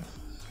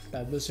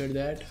 Tableau said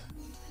that.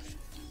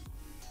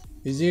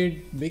 Is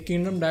it Big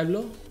Kingdom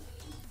Tableau?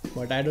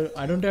 But I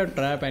don't have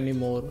trap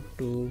anymore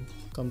to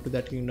come to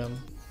that kingdom.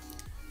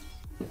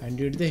 And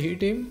did they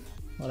hit him?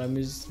 Or I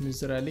missed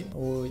the rally?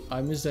 Oh,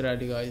 I missed the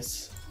rally,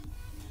 guys.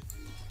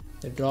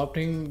 They dropped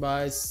him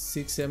by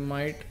 6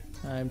 might,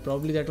 and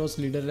probably that was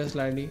leaderless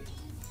rally.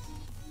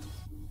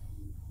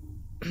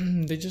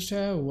 They just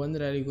have one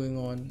rally going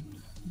on.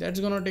 That's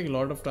gonna take a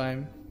lot of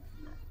time.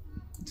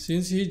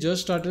 Since he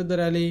just started the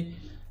rally,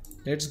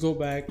 let's go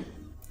back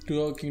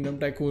to our Kingdom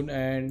Tycoon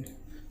and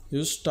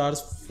use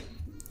stars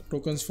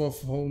tokens for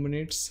 4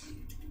 minutes.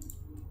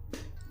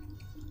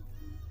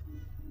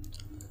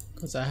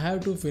 Because I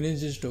have to finish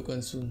this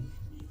token soon.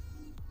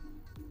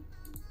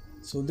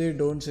 So they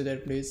don't say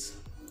that, please.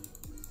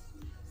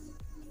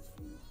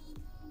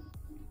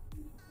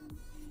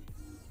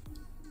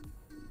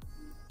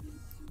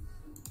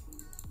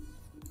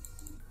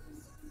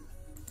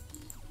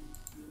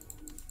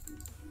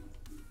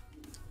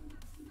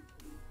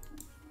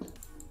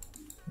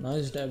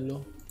 Nice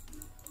tableau.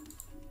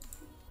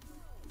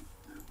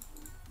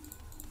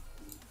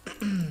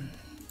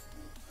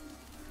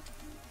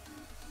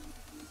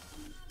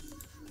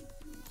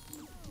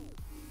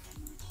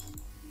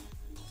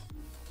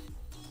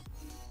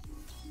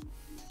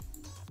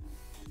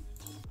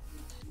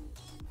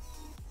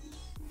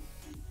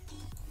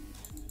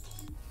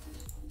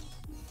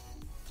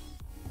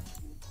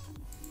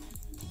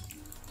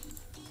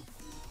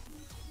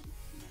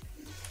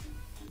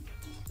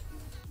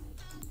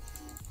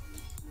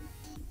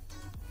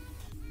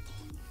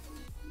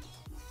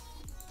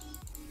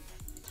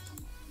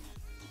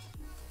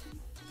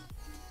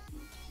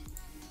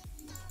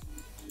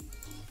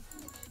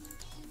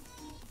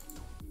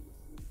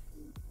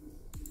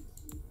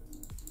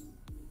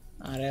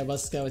 अरे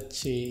बस क्या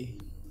बच्चे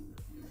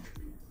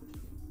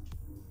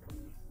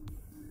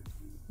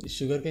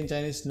Sugarkane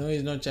Chinese? No,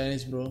 he's not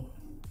Chinese, bro.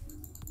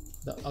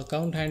 The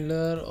account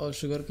handler of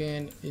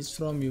Sugarkane is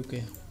from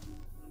UK.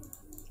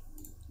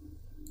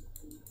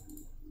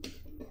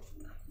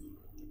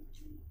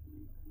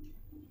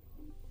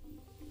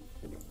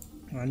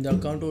 And the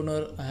account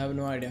owner, I have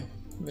no idea.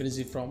 Where is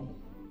he from?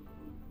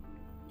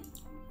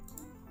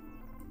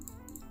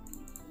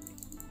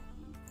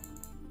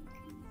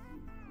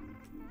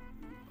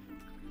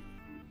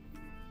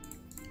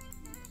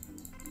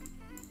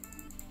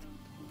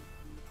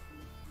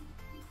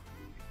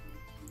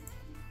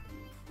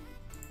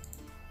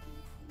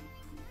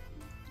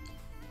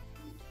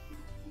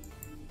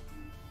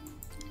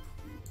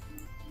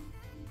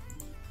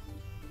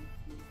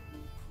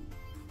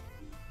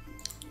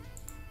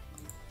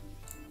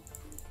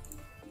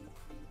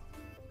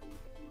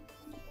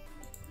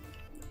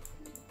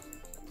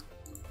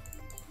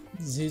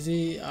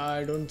 ZZ,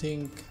 I don't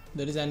think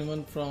there is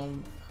anyone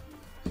from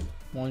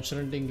Monster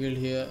Hunting Guild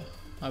here.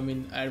 I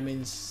mean,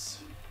 admins.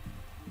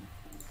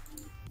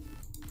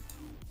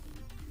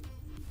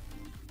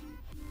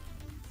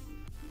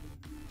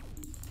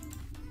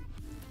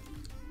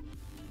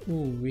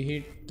 Ooh, we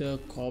hit the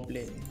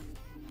Goblin.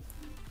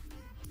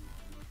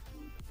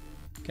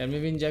 Can we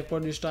win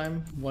jackpot this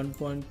time?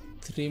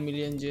 1.3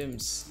 million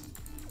gems.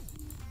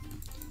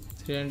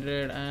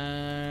 300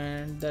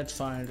 and that's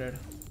 500.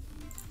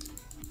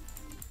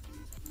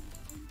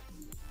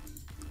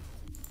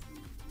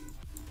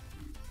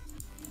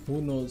 Who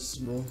knows,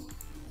 bro?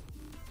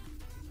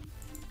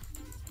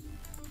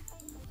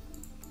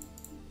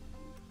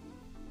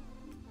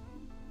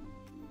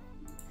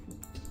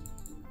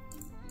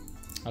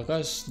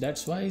 Akash,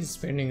 that's why he's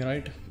spending,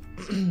 right?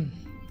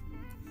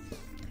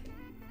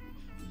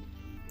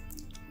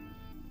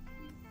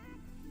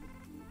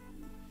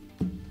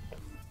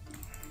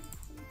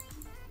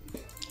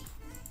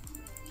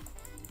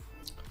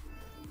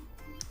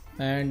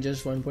 And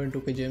just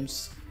 1.2k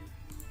gems.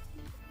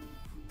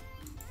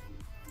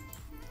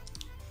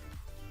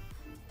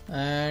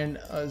 And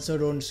also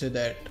don't say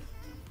that.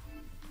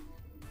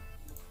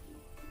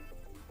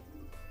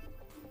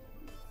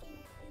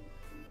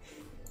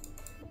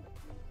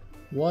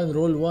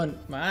 Roll one,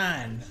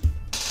 man.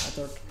 I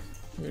thought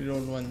we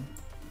rolled one.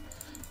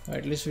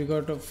 At least we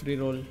got a free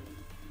roll.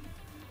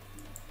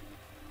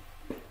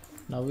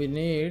 Now we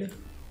need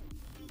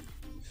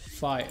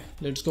 5.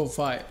 Let's go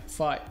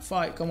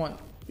 5. Come on.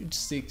 It's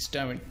 6.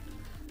 Damn it.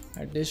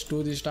 At least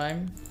 2 this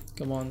time.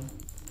 Come on.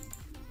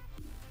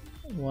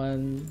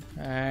 One,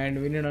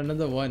 and we need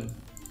another one.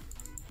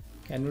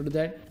 Can we do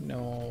that?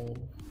 No.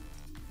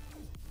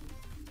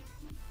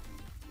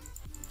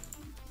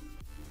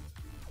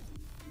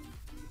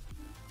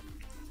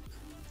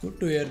 Good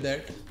to hear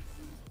that.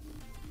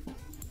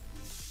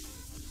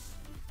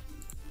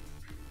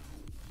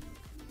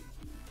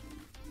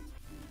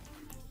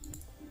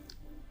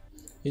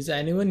 Is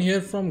anyone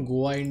here from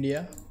Goa,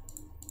 India?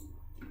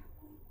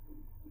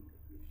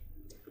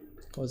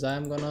 Because I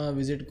am gonna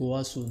visit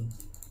Goa soon.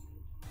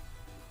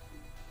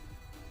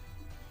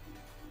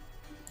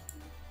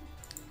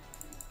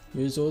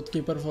 Use Oath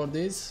Keeper for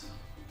this.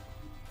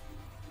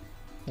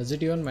 Does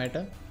it even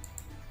matter?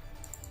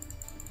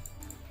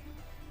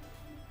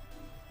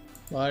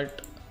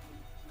 But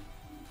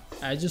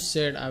as you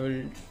said, I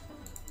will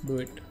do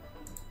it.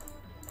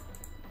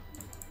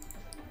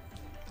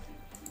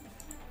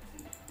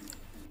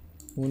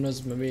 Who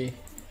knows, maybe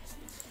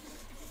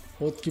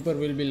Oath Keeper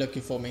will be lucky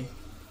for me.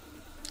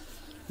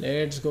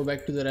 Let's go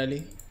back to the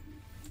rally.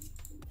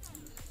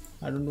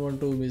 I don't want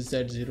to miss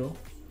that zero.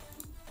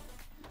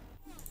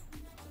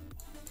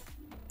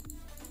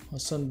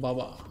 Hassan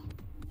Baba.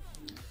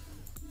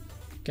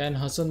 Can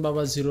Hassan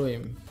Baba zero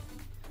him?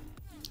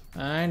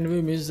 And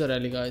we missed the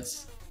rally,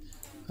 guys.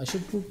 I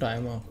should put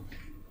timer.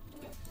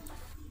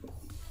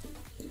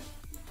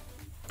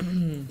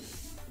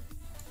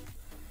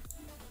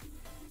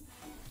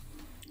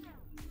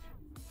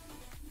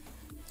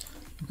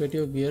 Get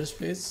your gears,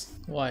 please.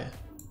 Why?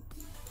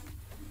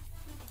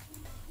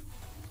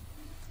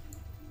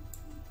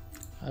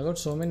 I got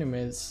so many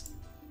mails.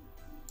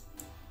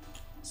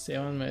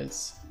 7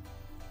 mails.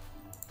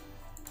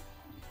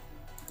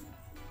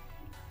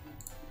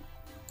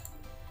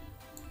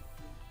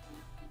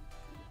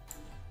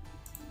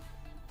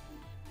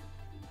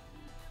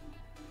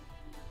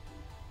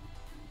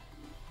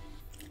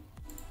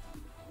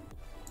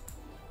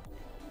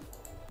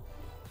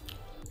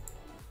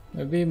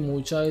 Maybe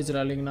Mucha is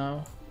rallying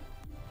now.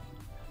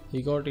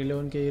 He got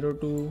 11k hero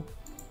 2.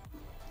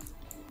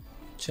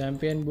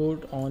 Champion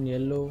boot on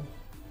yellow.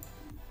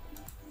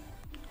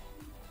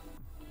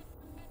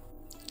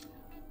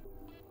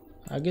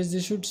 I guess they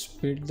should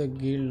split the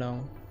guild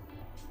now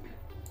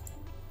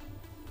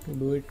to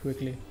do it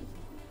quickly.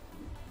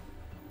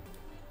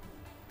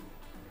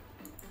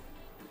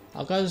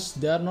 Akash,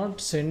 they are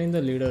not sending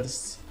the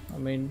leaders. I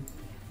mean,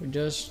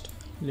 just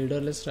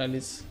leaderless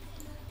rallies.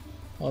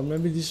 Or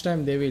maybe this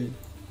time they will.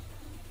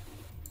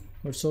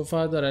 But so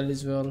far the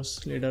rallies were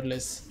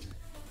leaderless.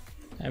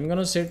 I'm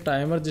gonna set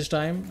timer this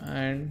time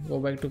and go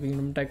back to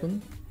Kingdom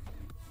Tycoon.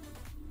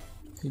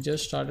 He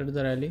just started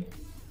the rally.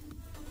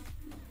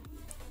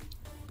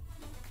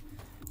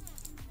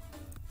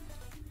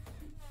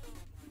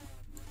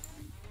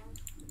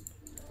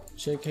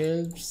 Check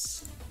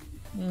helps.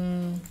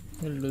 We'll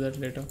do that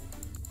later.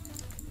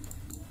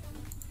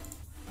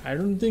 I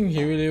don't think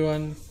he will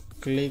even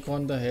click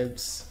on the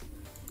helps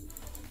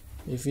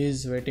if he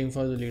is waiting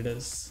for the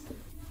leaders,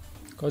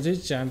 because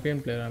he's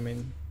champion player. I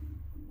mean,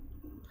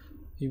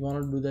 he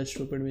wanna do that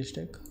stupid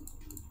mistake.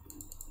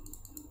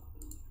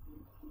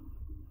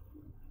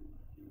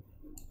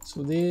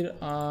 So there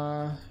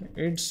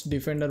it's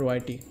defender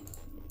YT,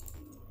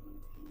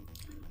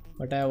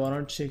 but I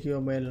wanna check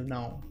your mail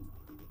now.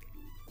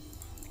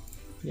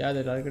 Yeah,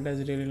 the target has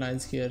really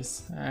nice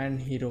gears and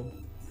hero.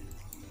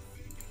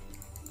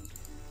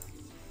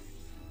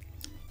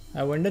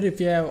 I wonder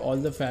if you have all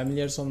the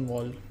familiars on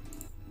wall.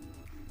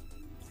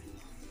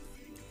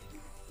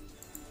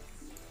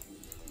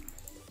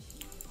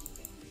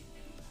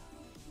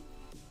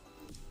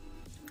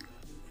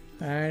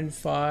 And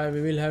 5,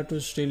 we will have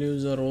to still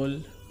use a roll.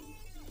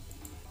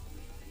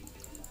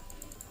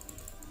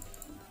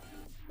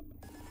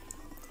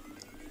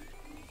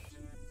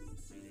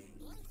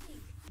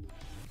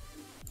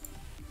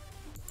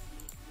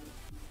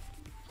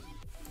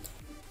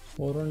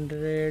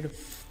 $400,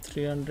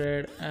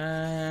 300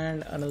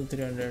 and another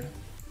 300.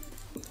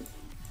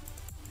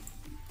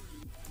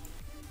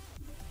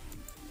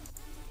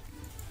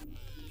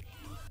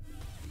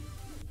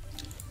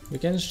 We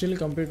can still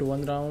complete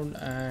one round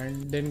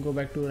and then go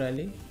back to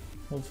rally,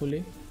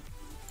 hopefully.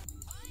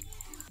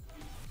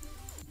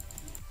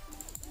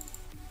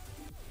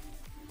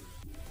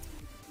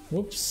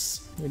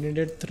 Whoops, we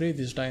needed 3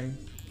 this time.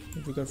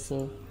 We got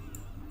 4.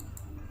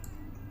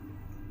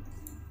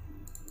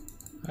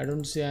 I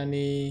don't see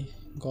any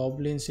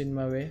goblins in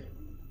my way.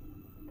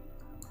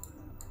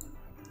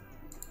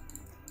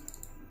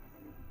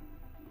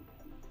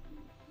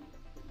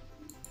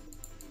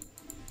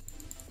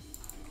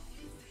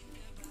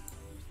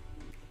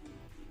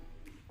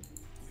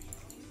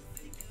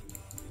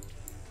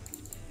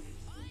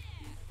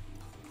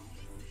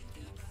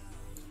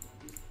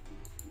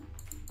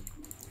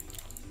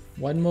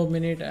 One more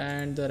minute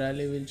and the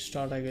rally will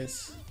start, I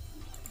guess.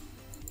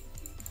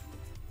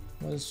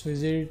 Let's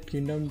visit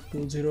Kingdom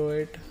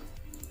 208.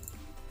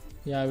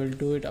 Yeah, I will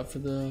do it after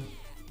the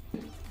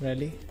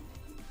rally.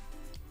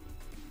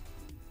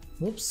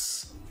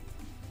 Whoops.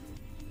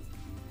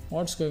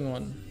 What's going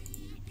on?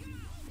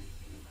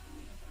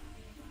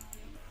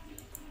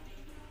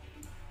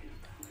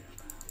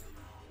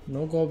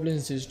 No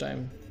goblins this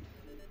time.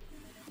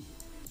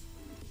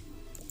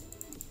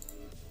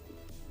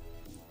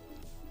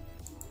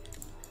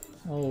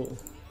 Oh,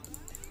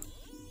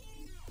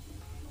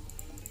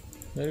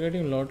 we're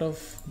getting a lot of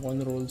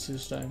one rolls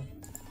this time.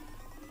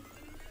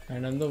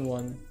 And another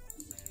one.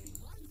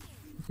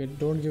 Okay,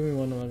 don't give me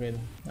one again.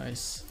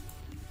 Nice.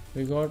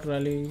 We got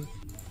rally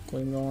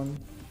going on.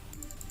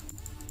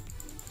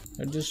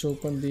 Let's just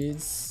open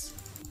these.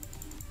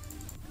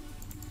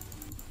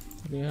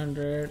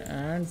 300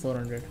 and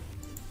 400.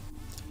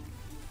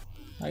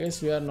 I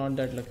guess we are not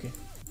that lucky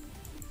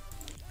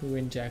to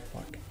win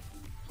jackpot.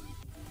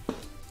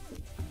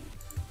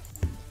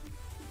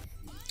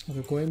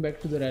 Okay, going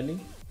back to the rally.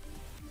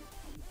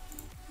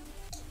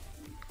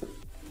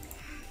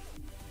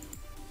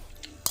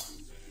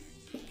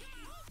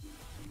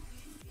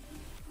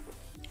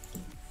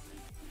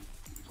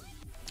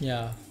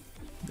 Yeah,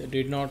 they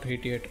did not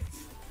hit yet.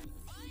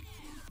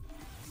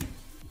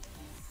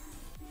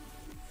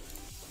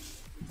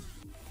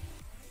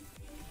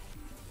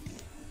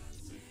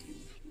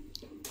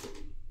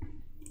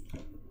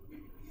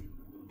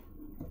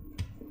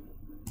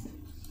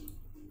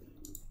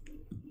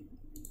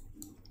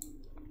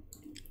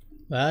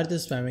 Why are they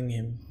spamming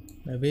him?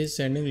 Maybe he's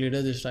sending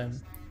leader this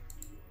time.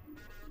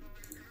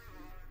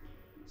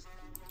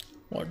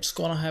 What's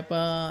gonna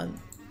happen?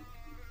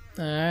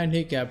 And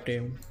he capped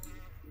him.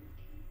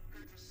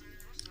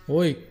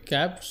 Oh, he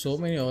capped so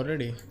many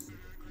already.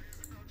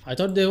 I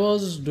thought they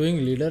was doing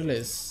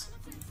leaderless.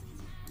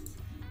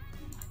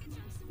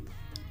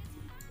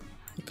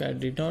 Okay, I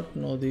did not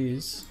know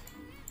this.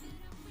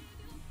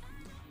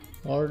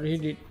 Or he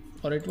did,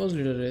 or it was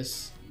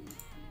leaderless.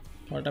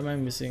 What am I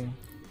missing?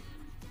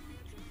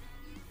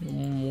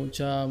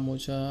 Mocha.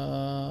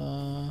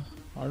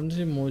 I don't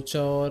see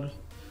Mocha or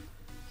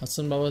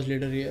Hassan Baba's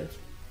leader here.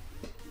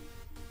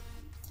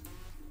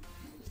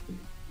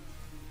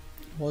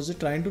 Was he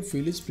trying to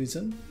fill his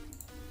prison?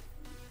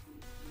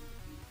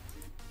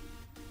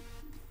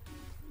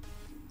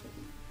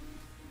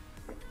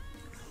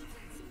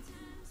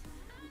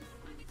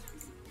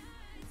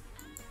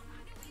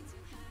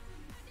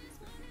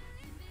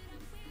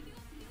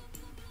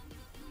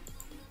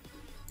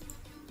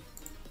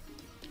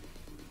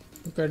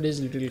 Look at this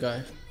little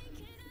guy.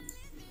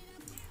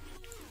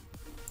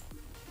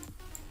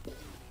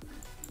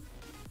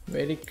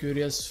 Very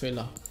curious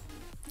fella.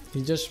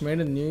 He just made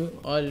a new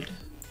alt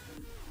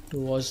to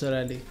watch the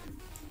rally.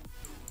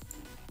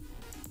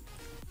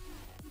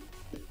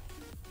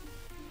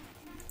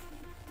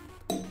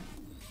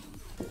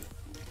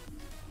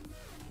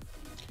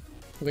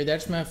 Okay,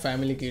 that's my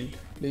family guild.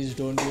 Please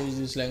don't use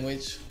this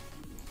language.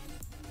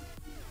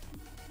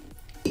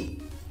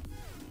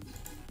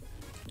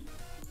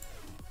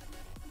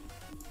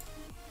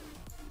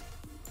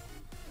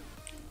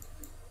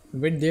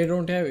 But they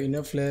don't have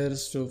enough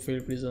layers to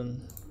fill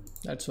prison.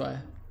 That's why.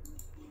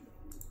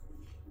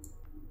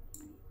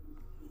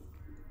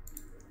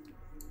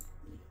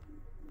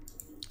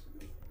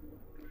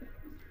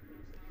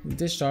 If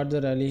they start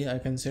the rally, I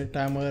can set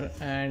timer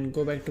and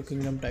go back to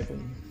Kingdom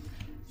Tycoon.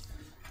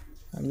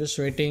 I'm just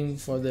waiting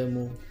for their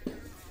move.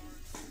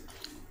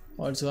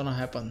 What's gonna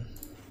happen?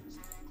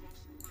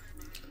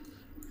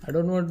 I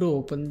don't want to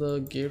open the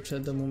gates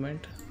at the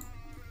moment.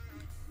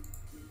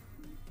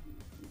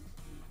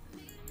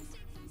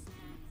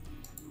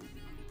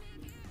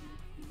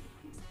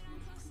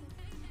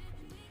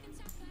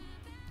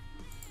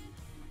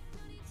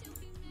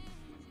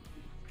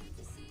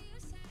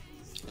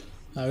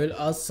 I will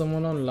ask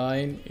someone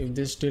online if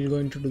they're still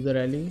going to do the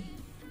rally,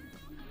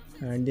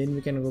 and then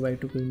we can go back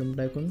to Kingdom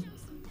Tycoon.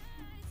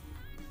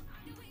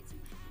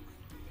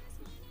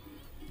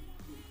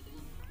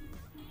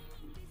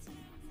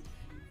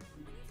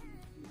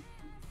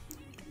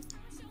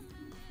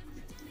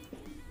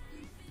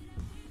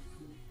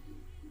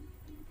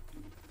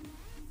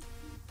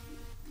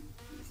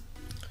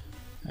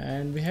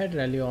 And we had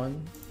rally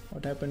on.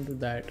 What happened to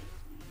that?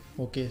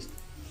 Okay,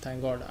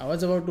 thank God. I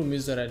was about to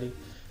miss the rally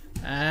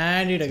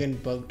and it again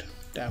bugged.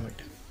 Damn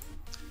it.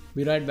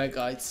 Be right back,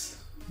 guys.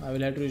 I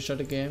will have to restart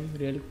the game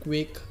real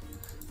quick.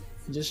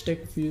 Just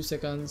take few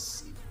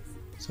seconds,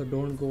 so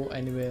don't go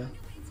anywhere.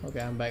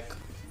 Okay, I'm back.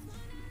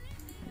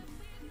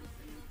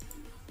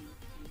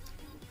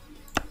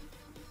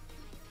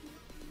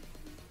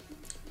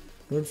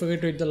 Don't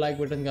forget to hit the like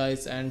button,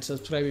 guys, and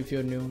subscribe if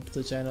you're new to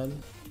the channel.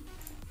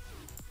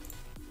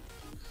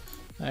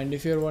 And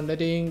if you're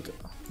wondering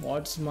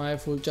what's my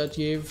full charge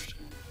gift,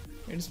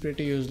 it's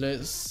pretty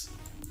useless.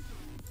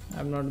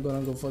 I'm not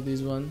gonna go for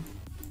this one.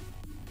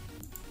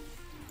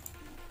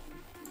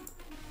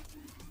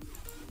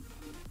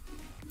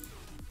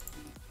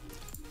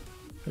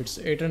 It's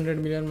 800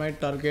 million my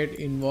target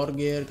in war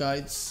gear,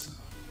 guys.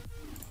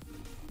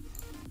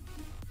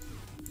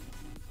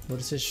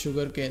 Versus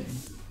Sugarkane.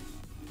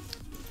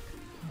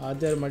 Are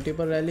there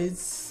multiple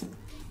rallies?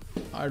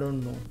 I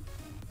don't know.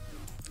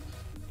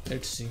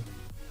 Let's see.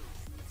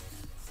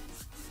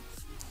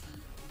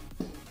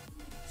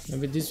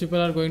 Maybe these people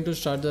are going to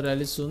start the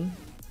rally soon.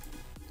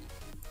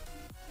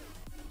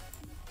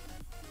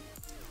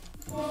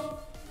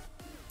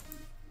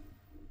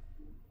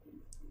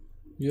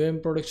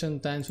 UM Production,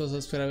 thanks for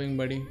subscribing,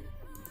 buddy.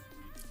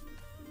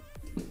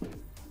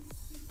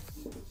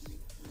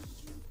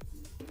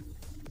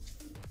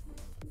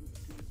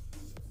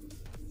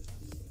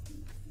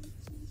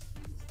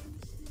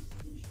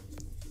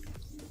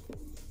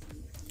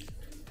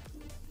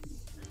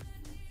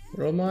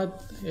 Romat,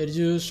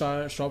 Erjiu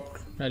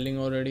stopped rallying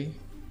already.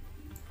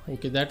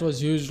 Okay, that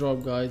was huge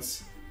drop,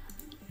 guys.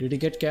 Did he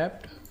get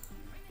capped?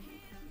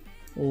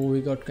 Oh,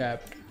 we got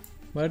capped.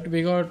 But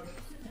we got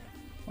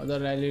other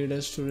rally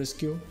leaders to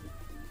rescue.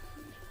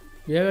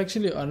 We have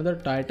actually another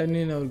Titan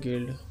in our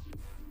guild.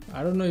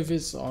 I don't know if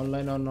it's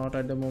online or not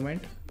at the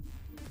moment.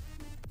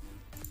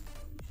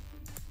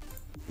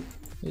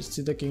 Let's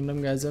see the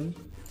Kingdom Gazelle.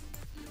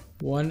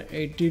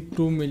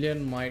 182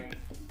 million might.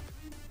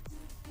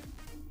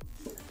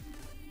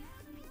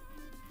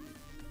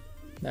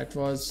 That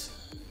was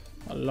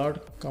a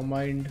lot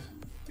combined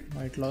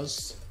might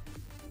loss.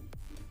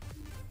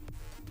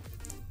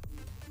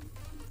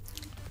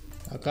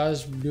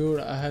 Akash, dude,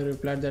 I have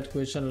replied that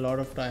question a lot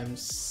of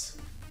times.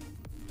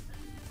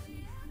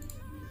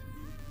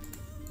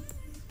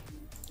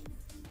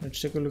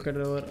 Let's take a look at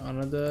our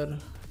another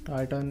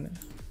Titan.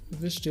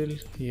 If he's still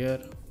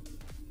here.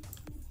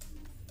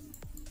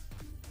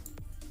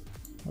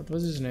 What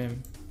was his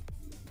name?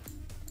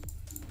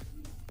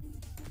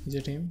 Is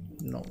it him?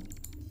 No.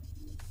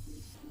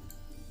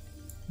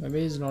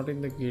 Maybe he's not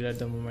in the guild at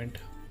the moment.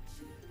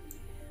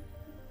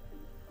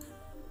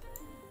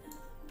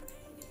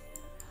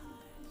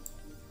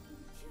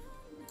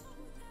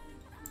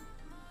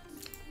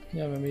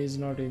 Yeah, maybe he's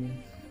not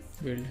in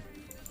guild.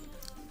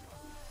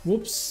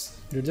 Whoops!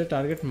 Did the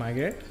target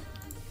migrate?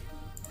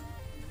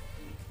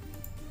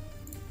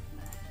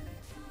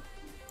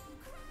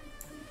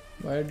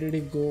 Where did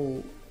he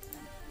go?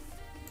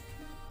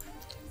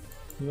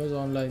 He was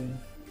online.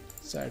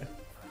 Sad.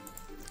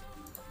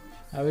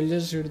 I will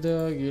just read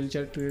the guild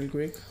chat real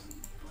quick.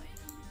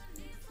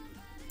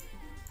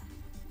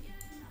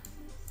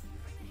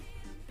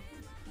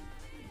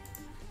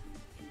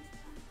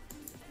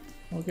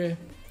 Okay,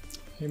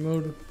 he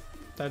moved.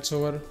 That's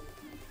over.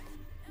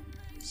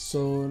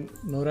 So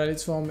no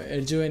rallies from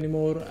Erjiu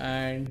anymore,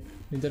 and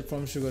neither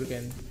from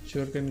Sugarkane.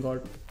 Sugarkane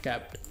got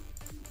capped.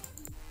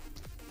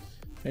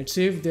 Let's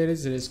see if there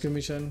is rescue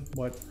mission,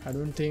 but I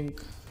don't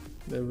think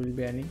there will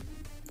be any.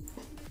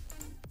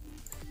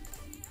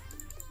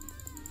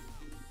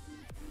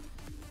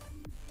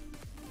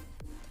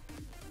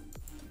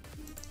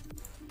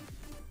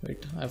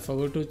 Wait, I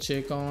forgot to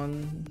check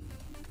on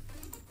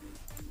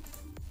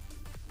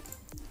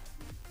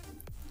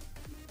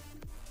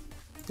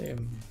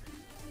them.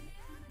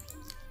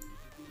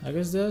 I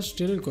guess they are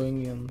still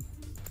going in.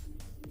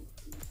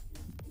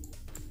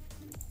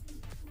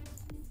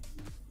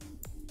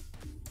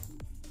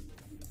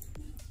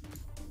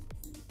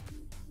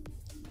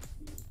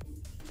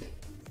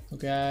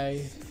 Okay,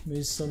 I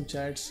missed some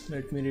chats.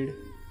 Let me read.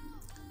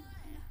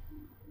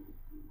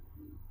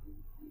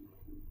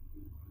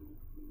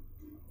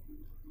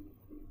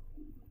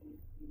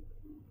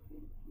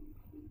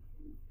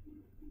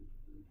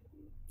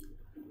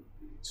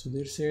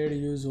 Sudhir said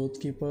use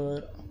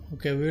Oathkeeper.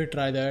 Okay, we'll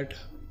try that.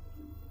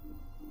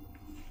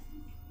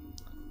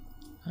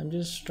 I'm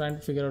just trying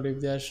to figure out if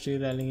they are still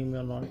rallying him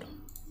or not.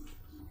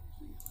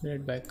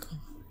 Right back.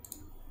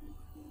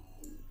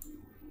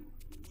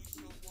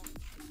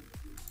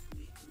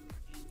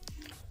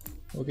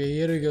 Okay,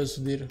 here we go,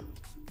 Sudhir.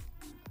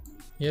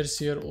 Here's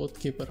your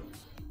Oathkeeper.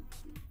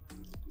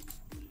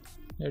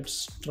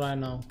 Let's try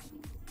now.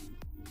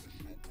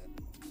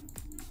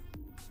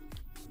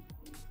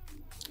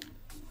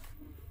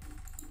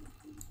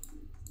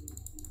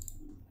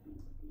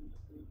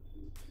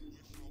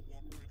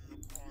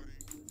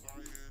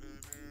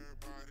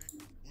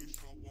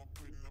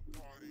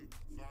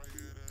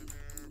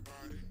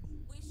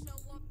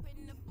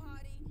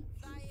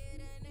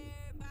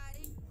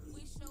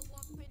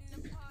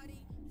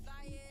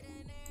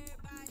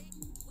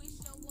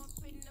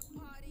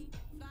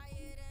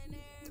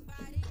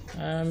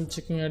 I'm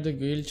checking at the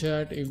guild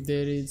chat if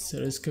there is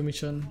a rescue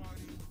mission.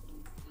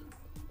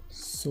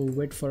 So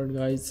wait for it,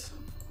 guys.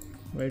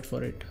 Wait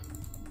for it.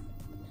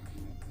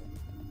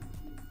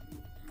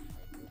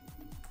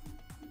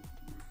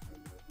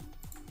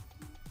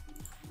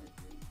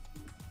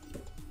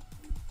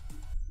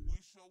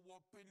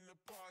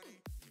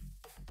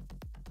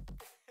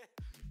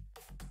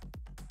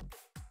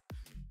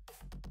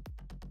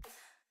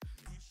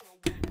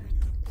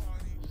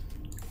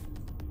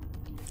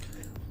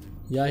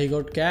 Yeah, he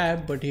got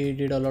capped, but he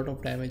did a lot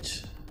of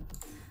damage.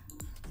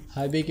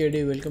 Hi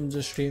BKD, welcome to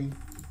the stream.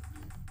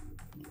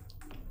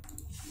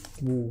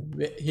 Ooh,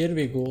 here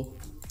we go.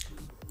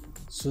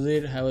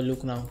 Sudhir, have a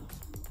look now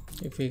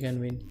if we can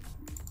win.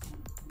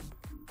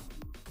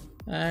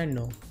 And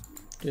no,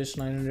 just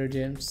 900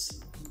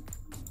 gems.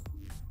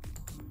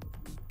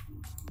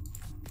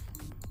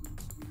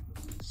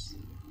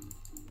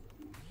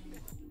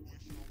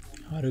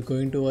 Are you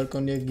going to work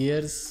on your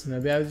gears?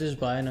 Maybe I will just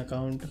buy an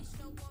account.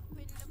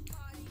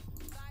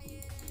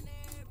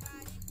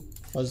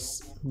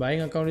 Because buying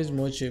account is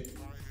more cheap.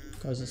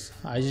 Cause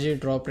IGG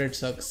drop rate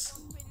sucks.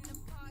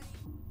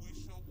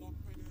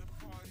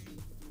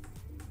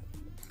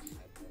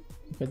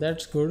 Okay,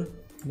 that's good.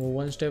 Move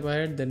one step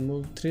ahead, then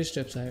move 3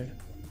 steps ahead.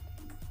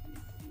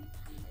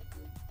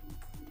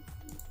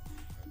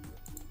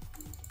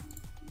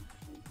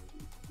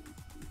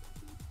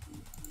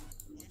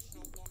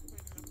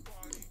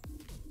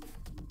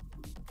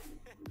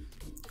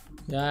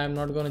 Yeah, I'm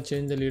not gonna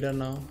change the leader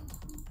now.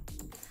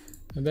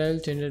 Maybe I'll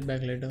change it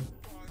back later.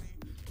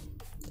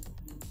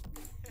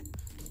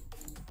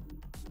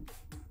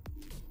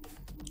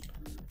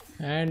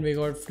 And we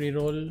got free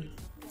roll.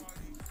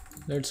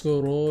 Let's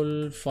go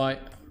roll 5.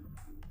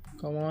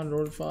 Come on,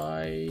 roll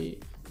 5.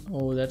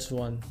 Oh, that's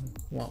 1.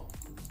 Wow.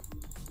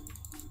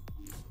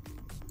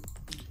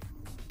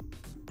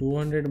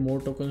 200 more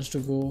tokens to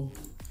go.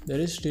 There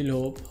is still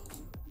hope.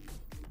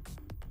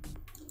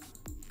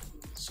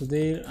 So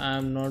there, I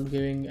am not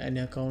giving any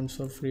accounts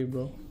for free,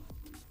 bro.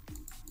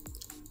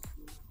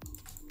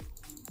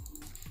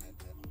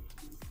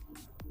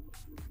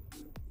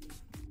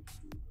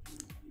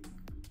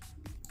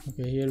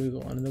 Okay, here we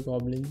go, another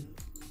goblin.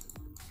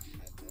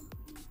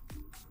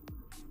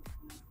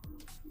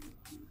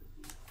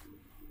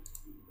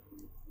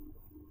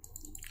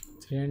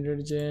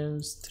 $300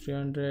 gems,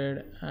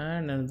 300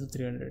 and another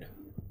 300.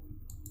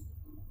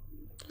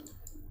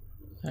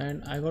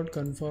 And I got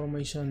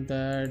confirmation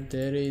that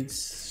there is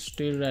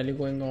still rally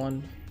going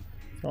on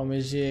from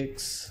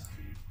SGX.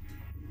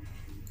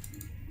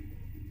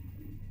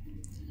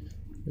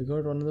 We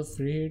got another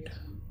free hit.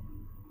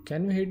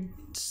 Can we hit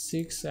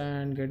 6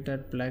 and get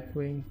that black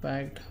wing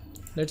packed?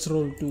 Let's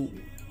roll 2.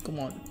 Come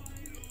on.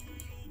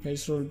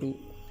 Let's roll 2.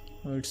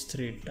 Oh, it's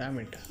 3. Damn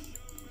it.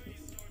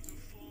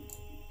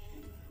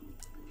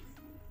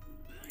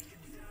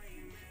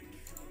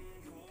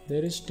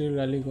 There is still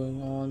rally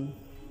going on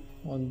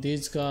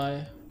this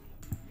guy.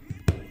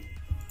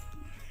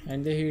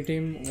 And they hit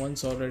him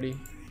once already.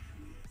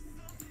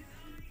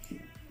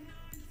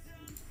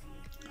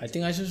 I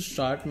think I should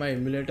start my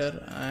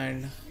emulator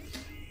and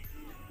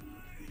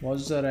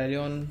watch the rally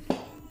on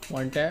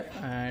one tap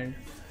and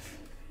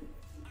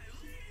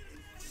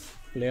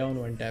play on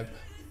one tap.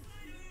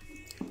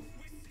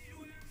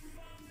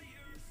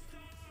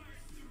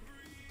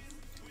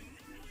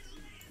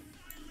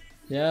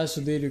 Yeah,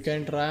 Sudhir, you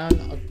can try on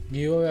a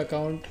giveaway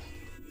account,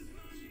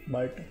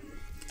 but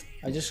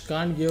I just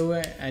can't give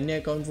away any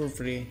account for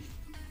free.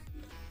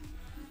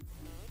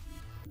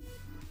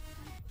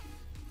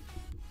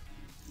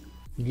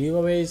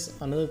 Giveaway is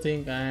another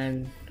thing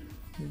and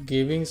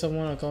giving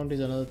someone account is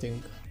another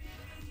thing.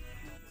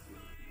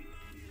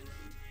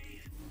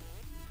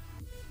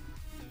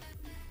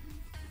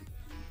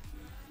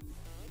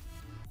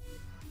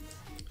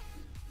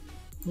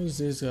 Who's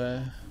this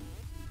guy?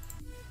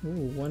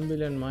 Ooh, 1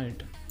 billion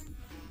might.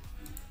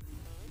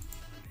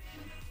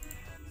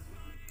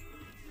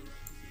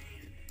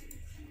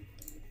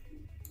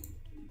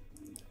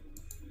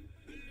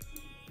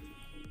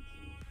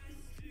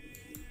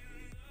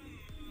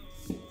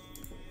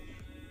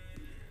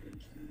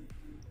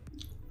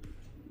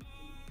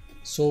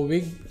 So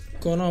we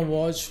gonna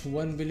watch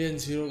 1 billion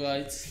zero,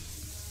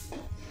 guys.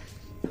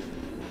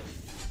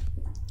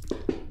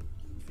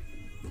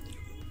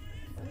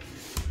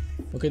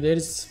 Okay, there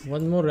is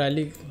one more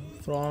rally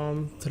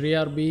from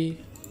 3RB.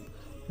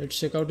 Let's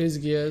check out his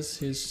gears.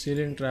 He's still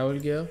in travel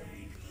gear.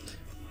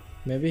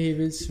 Maybe he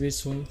will switch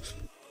soon.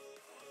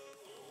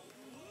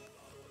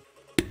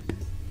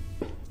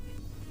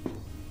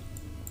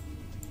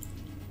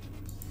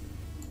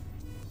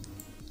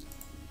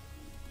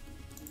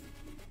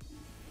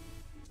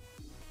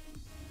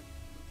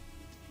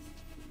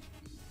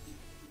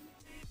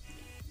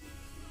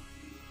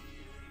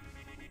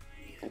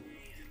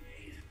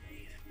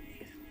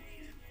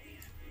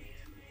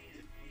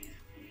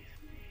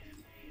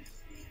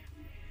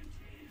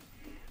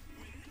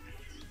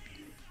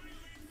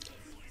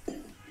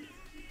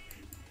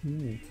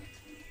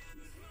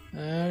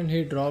 And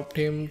he dropped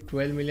him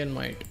 12 million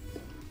might.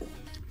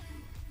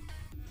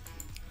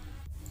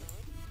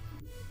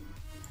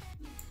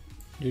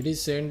 Did he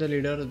send the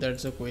leader?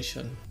 That's the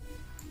question.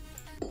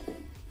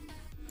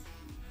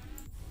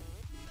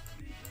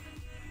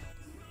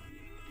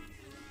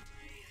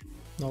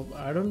 No,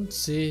 I don't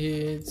see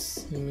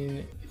his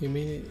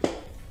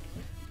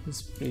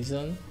his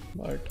prison,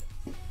 but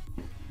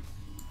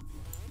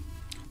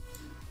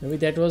maybe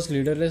that was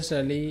leaderless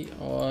rally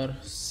or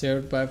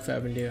saved by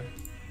familiar.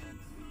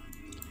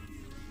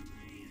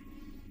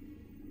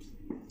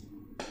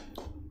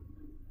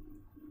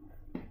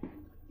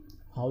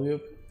 How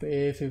you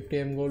pay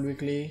 50M gold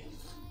weekly?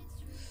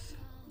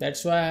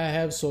 That's why I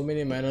have so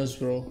many manors,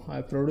 bro.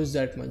 I produce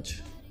that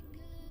much.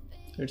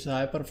 It's a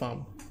hyper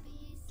farm.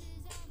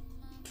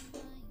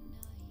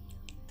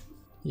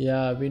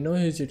 Yeah, we know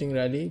he's hitting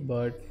rally,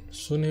 but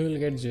soon he will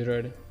get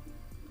zeroed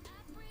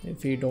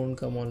if he don't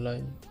come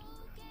online.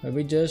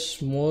 Maybe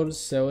just more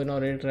 7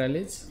 or 8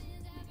 rallies,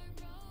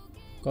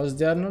 cause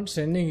they are not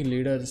sending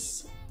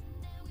leaders.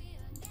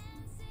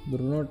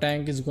 Bruno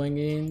tank is going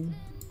in.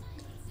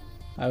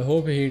 I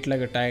hope he hit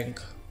like a tank.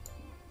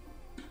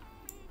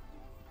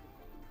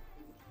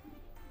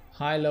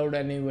 Hi Loud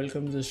Annie,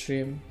 welcome to the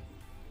stream.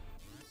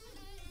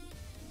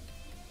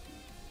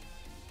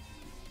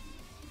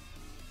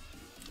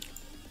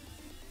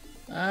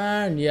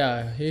 And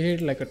yeah, he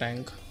hit like a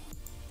tank.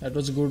 That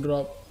was a good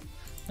drop.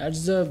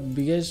 That's the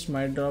biggest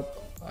mic drop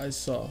I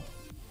saw.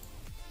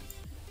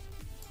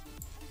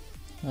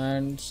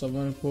 And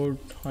someone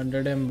put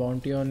 100M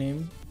bounty on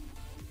him.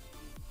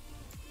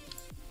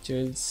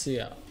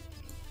 Chelsea.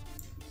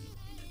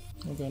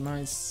 Okay,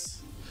 nice.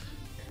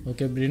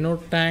 Okay, Bruno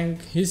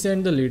tank. He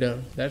sent the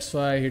leader. That's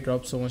why he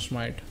dropped so much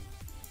might.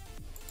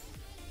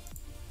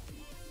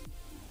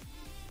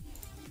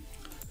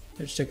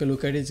 Let's take a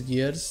look at his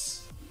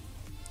gears.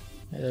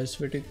 Yeah, that's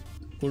pretty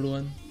good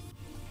one.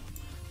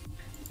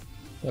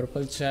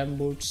 Purple champ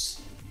boots.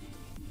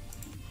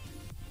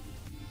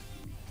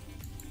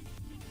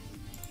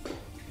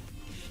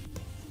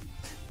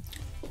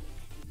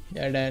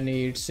 Yeah,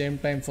 Danny, it's same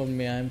time for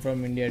me. I'm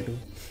from India too.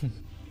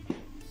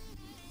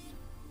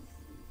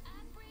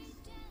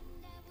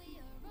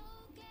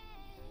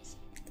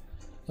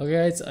 Okay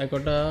guys, I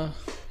gotta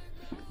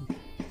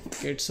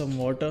get some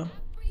water.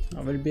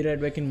 I will be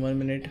right back in 1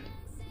 minute.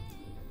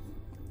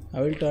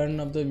 I will turn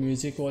up the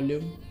music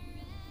volume.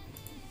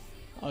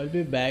 I will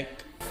be back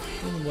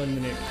in 1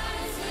 minute.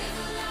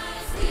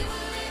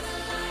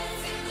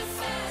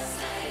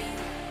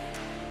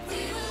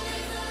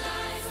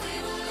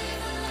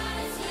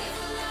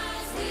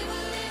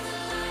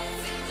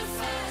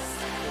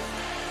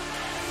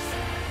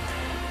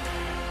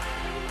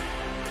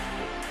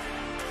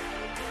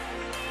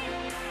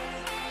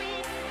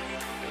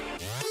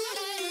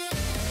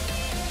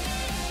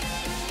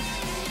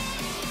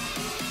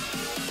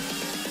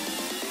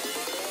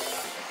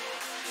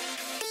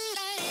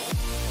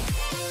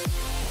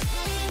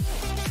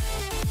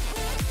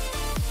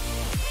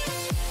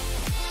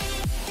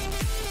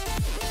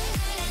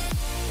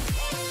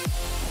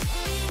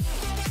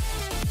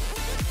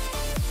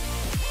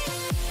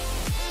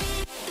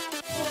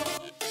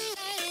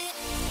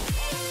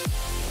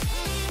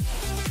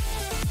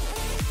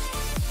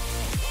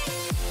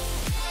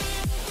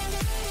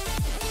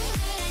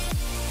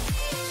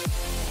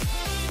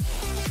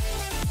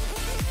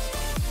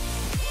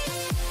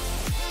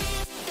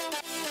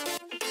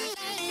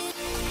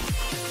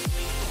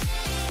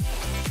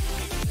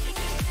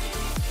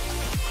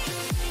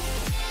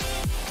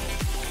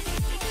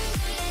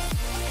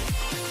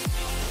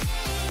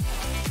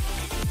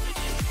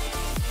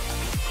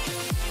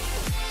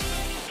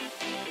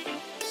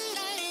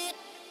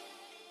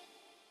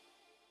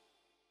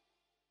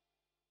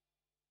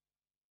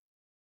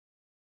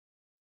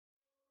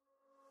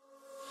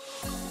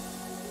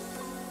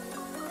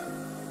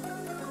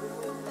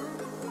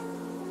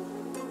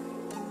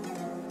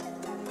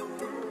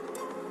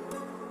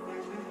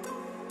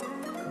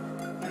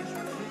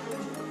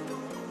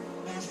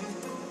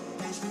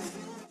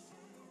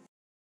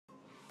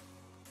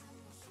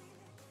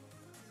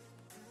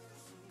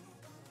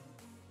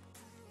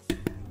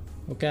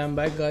 Okay, I'm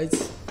back guys.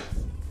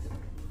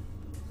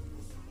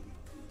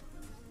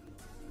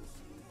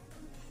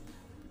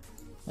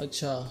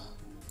 अच्छा,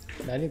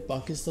 Danny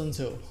Pakistan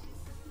से हो?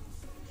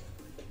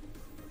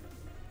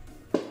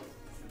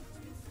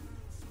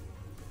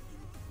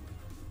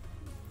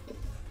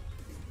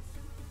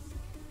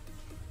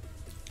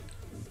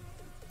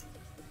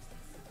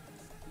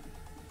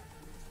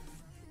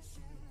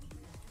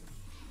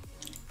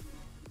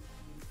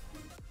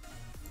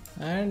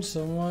 And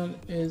someone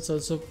else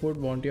also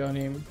put bounty on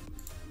him.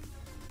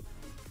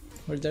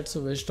 But that's a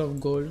waste of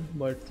gold,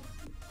 but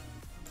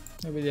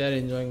maybe they are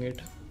enjoying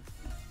it.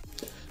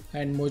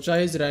 And Mocha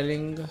is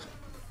rallying.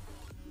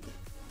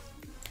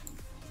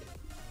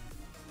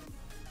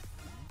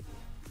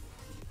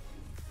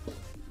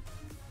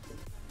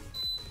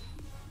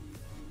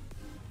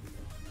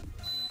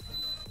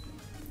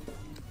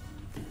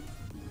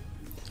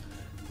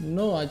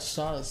 No, I just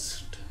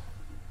asked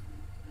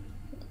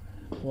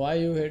why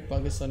you hate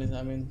Pakistanis.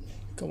 I mean,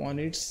 come on,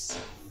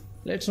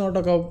 let's not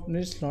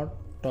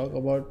talk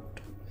about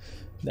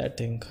that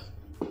thing.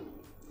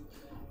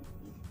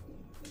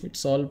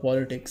 It's all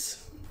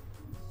politics.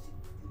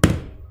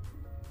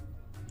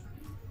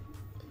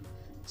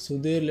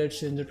 Sudhir, let's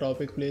change the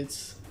topic,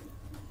 please.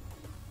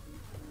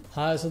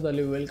 Hi Asad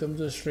Ali, welcome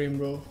to the stream,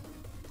 bro.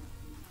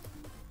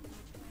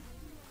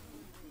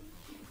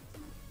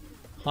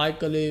 Hi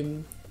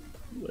Kalim,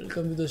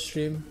 welcome to the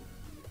stream.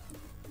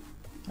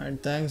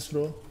 And thanks,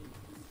 bro.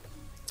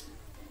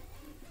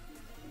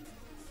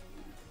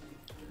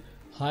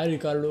 Hi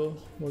Ricardo,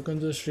 welcome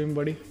to the stream,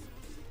 buddy.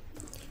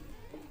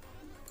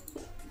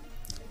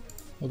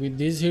 Okay,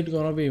 this hit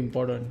gonna be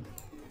important.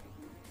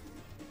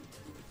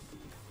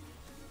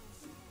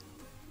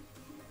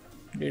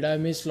 Did I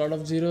miss a lot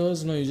of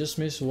zeros? No, you just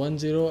missed 1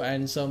 0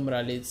 and some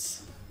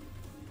rallies.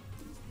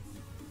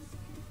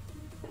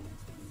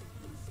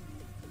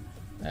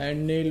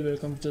 And Neil,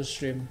 welcome to the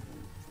stream.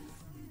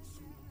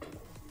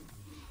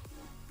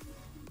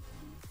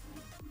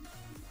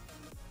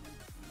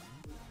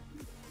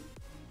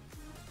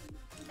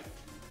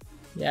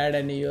 Yeah,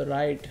 Danny, you're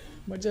right.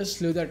 But just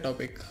leave that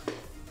topic.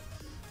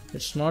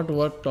 It's not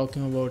worth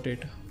talking about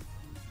it.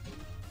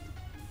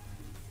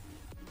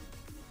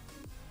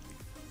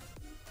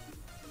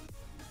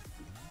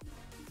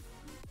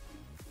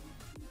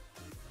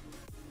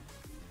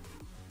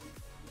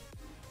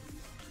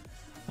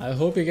 I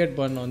hope he get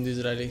burned on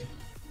this rally,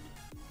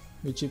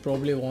 which he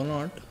probably will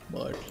not,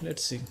 but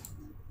let's see.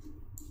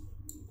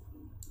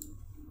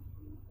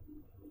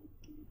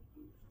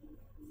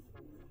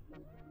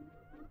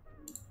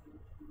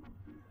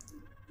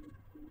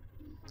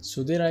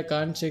 Sudhir, I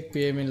can't check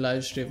PM in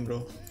live stream,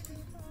 bro.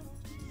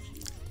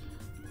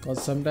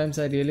 Cause sometimes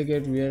I really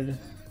get weird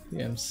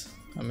PMs.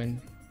 I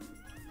mean,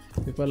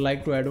 people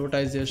like to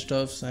advertise their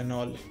stuffs and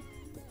all.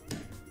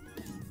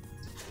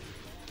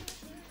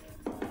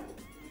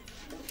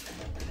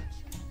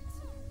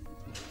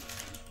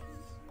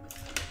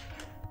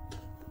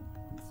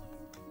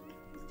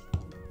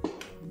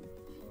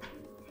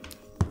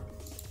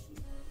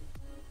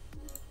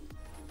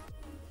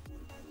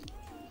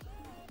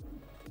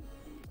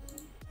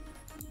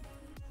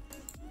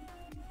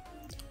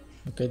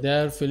 Okay, they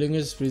are filling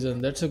his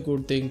prison. That's a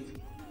good thing.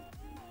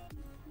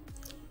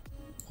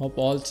 Hope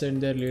all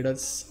send their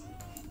leaders.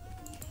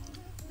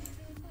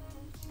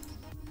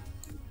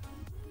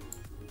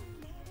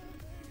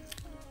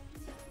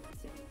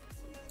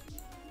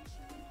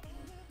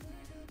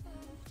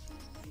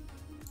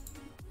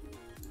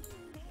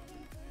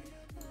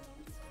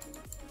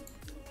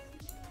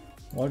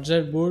 What's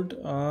that boot?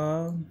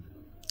 I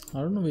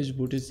don't know which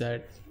boot is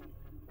that.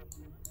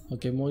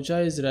 Okay, Mocha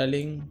is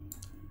rallying.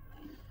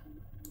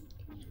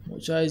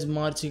 Mocha is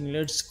marching.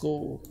 Let's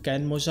go.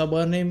 Can Mocha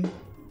burn him?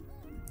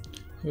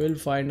 We'll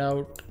find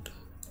out.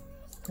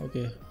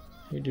 Okay,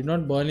 he did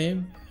not burn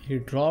him. He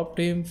dropped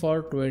him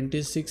for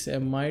 26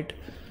 Mite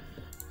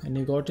and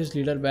he got his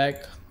leader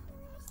back.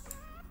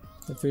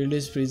 The field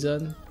is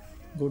prison.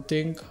 Good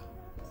thing.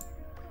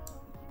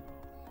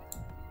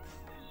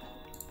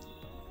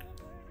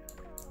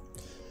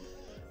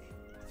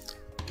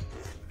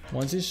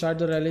 Once you start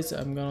the rallies,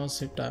 I'm gonna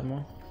set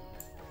timer.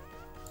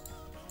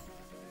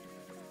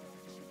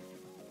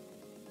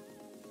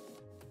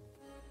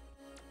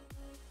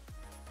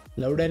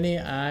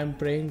 Loudani, I'm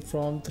praying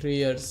from 3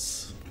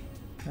 years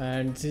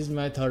and this is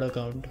my third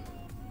account.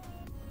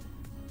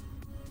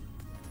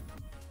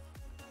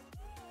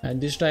 And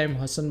this time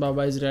Hassan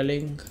Baba is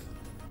rallying.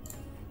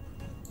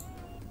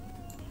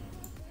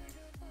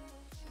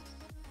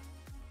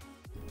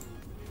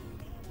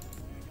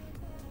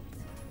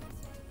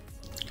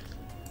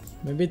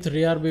 Maybe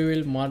 3RB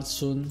will march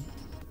soon.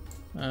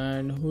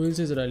 And who else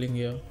is rallying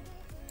here?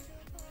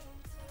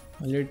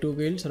 Only 2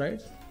 kills,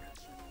 right?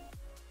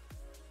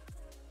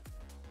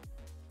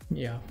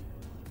 Yeah.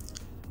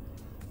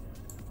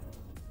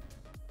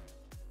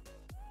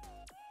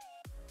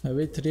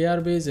 Maybe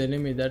 3RB is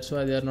enemy, that's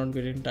why they are not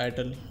getting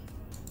title.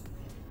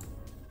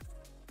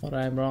 Or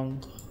I am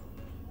wrong.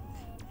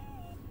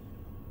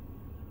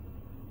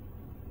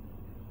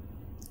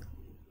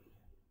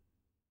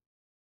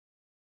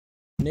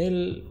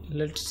 Neil,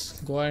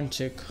 let's go and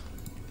check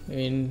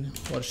in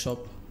workshop.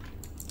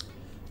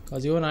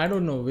 Cause even I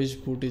don't know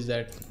which boot is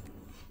that.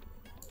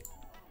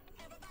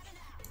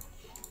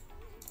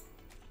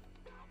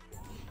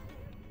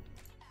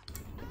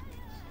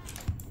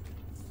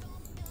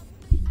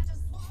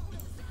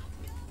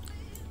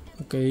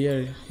 Okay,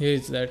 here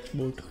is that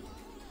boot.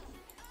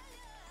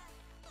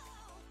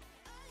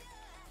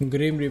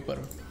 Grim Reaper.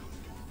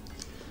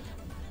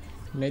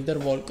 Nether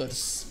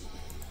Walkers.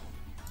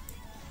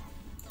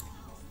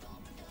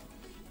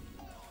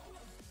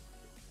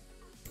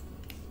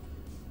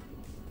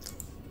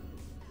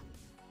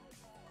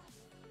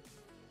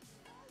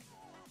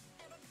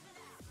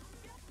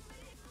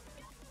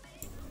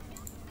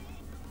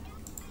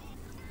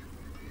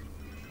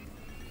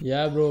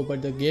 Yeah bro,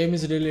 but the game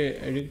is really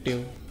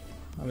addictive.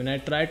 I mean, I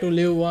tried to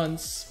leave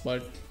once,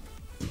 but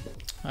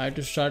I had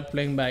to start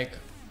playing back.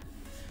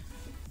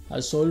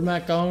 I sold my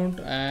account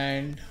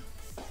and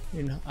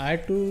I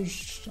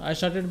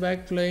started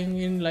back playing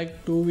in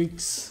like 2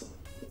 weeks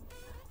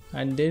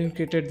and then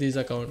created this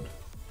account.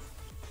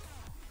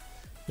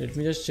 Let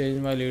me just change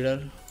my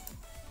leader.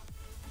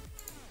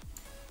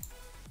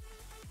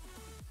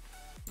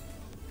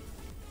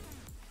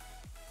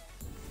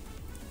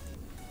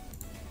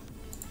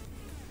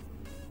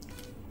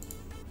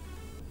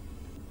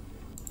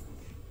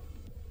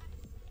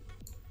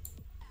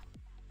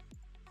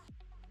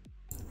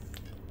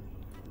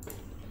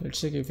 Let's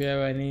check if you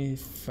have any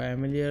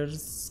familiar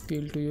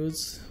skill to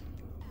use.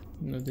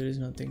 No, there is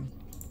nothing.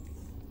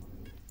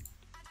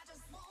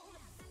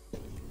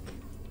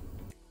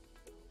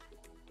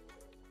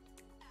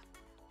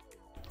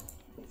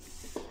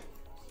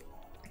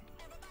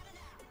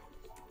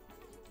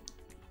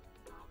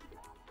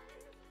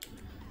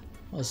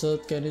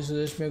 Asad, can you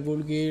suggest me a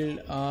good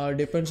guild?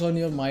 Depends on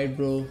your might,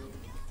 bro.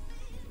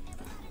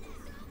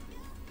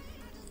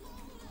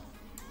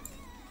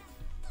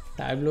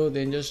 Tableau,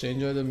 then just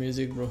enjoy the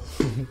music, bro.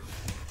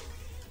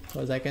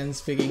 Because I can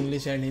speak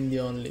English and Hindi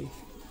only.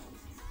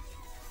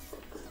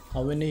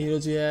 How many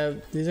heroes you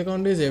have? This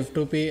account is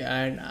F2P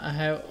and I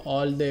have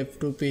all the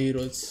F2P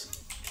heroes.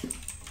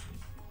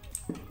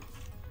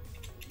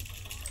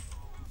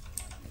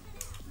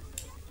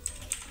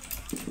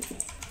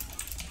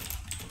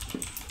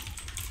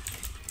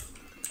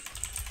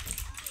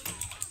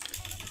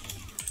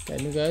 Can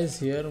you guys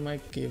hear my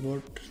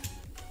keyboard?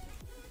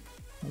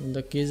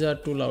 The keys are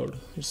too loud.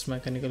 It's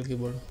mechanical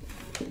keyboard.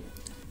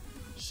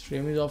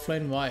 Stream is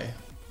offline. Why?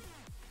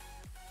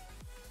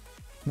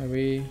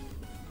 Maybe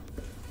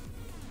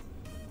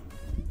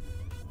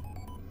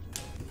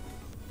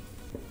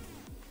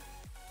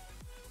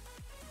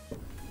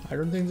I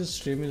don't think the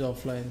stream is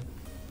offline.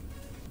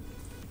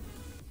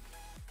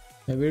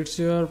 Maybe it's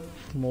your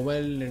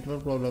mobile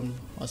network problem,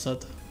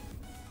 Asad.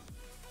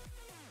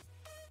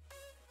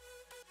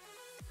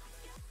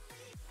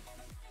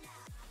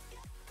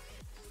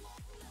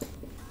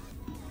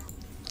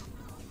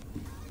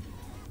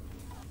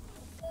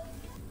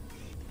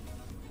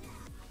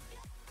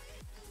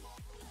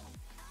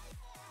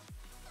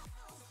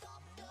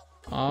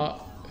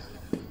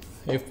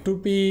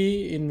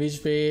 F2P in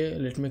which way?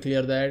 Let me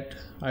clear that.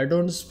 I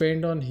don't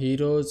spend on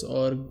heroes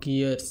or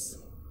gears.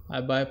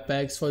 I buy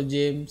packs for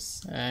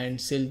gems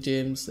and sell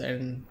gems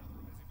and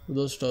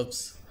those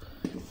stuffs.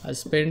 I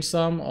spent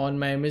some on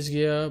my image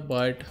gear,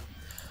 but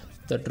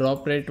the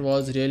drop rate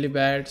was really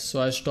bad,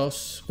 so I stopped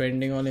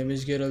spending on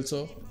image gear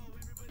also.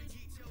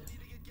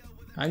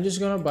 I'm just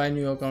gonna buy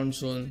new account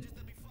soon.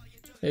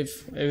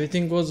 If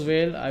everything goes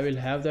well, I will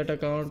have that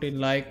account in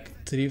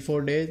like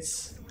 3-4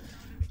 days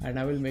and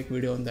I will make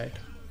video on that.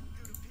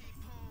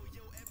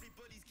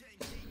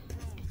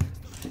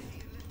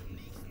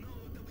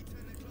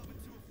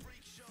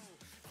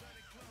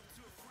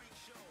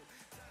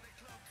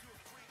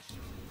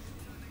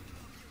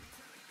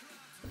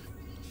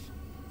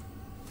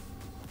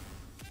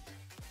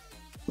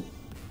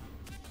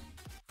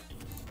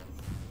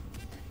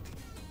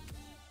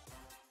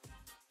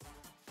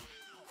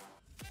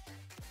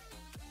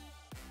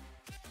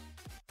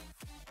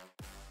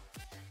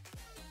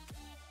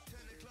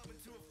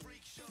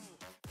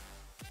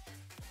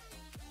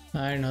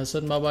 And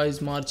Hassan Baba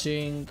is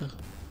marching.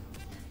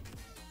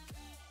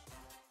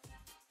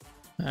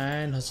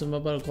 And Hassan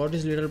Baba got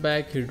his leader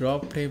back. He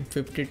dropped him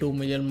 52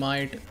 million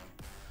might.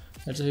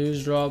 That's a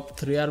huge drop.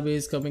 3 RB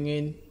is coming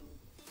in.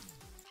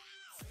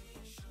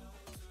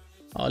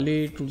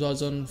 Ali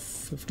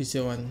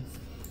 2057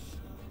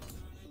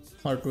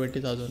 or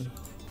 20,000,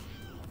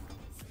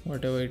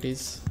 whatever it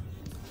is.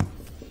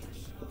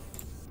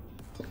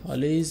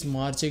 Ali is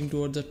marching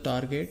towards the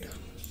target.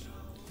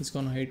 He's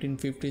gonna hit in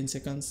 15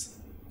 seconds.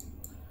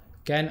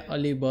 Can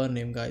Ali burn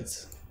him,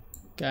 guys?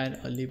 Can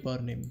Ali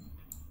burn him?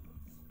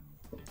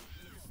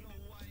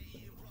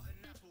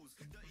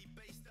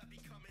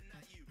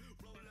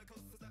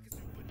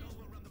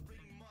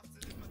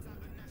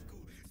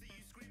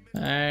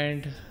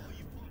 And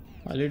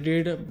Ali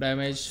did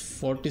damage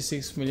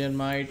 46 million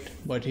might,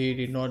 but he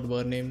did not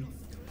burn him.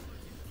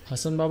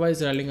 Hassan Baba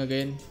is rallying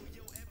again.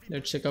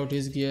 Let's check out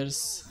his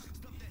gears.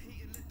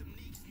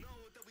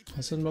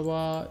 Hassan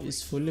Baba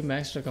is fully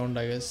maxed account,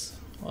 I guess,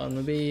 or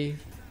maybe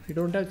he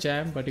don't have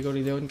champ, but he got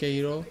 11k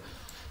hero.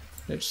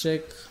 Let's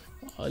check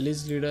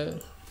Ali's leader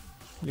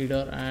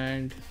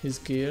and his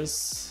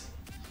gears.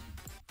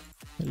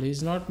 Well,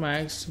 he's not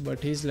maxed, but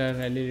he's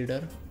rally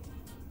leader.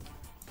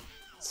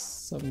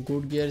 Some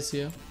good gears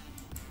here.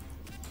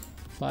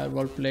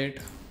 Fireball plate,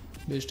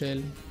 beast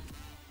tail.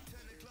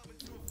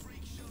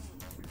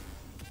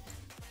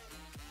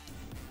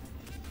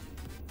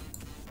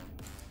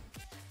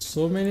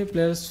 So many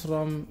players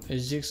from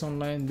SGX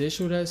Online, they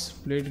should have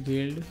split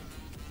guild.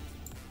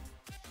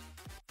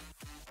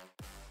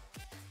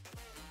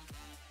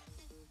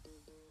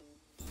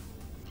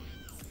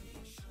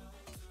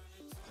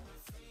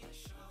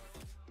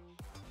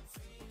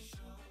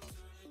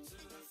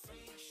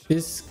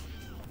 This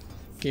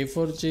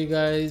K4G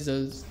guys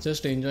is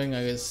just enjoying,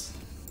 I guess.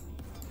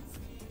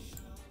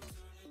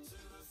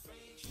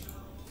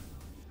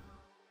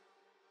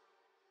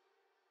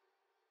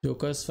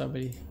 Joker's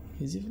family.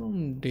 Is he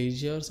from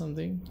Erjiu or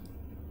something?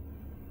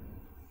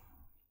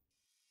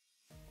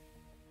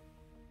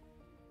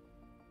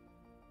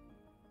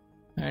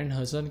 And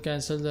Hassan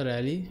cancelled the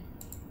rally.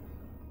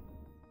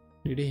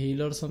 Did he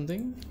heal or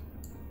something?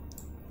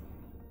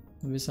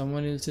 Maybe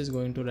someone else is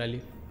going to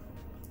rally.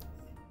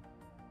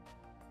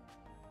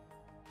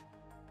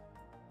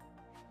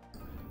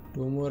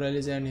 Two more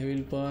rallies and he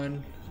will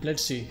burn.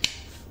 Let's see.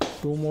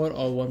 Two more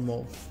or one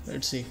more.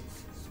 Let's see.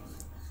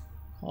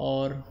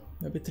 Or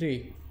maybe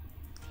three.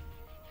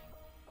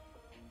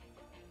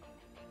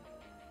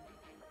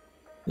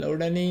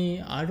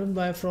 Laudani, I don't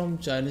buy from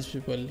Chinese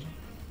people.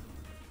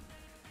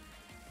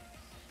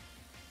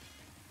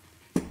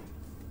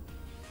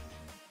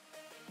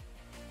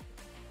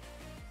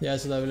 Yeah,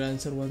 so I will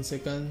answer 1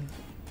 second.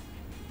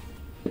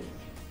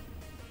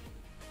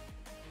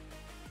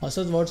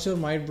 Asad, what's your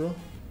might, bro?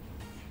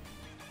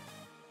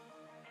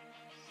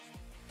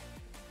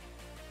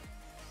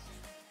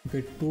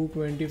 Okay,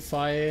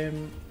 225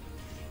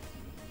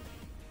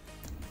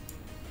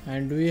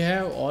 And do you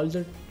have all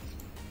the...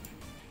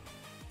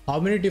 How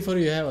many differ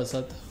you have,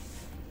 Asad?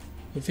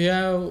 If you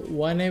have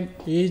 1M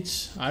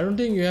each, I don't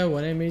think you have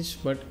 1M each,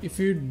 but if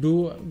you do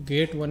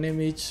get 1M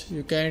each,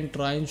 you can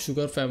try in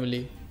Sugar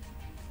family.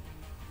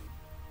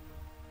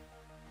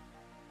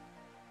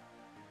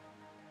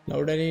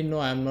 Loudly, no,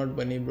 I am not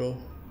Bunny, bro.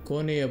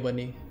 कौन है ये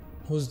Bunny?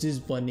 Who's this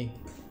Bunny?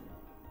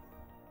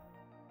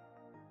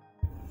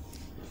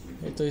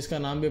 ये तो इसका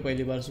नाम भी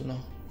पहली बार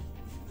सुना.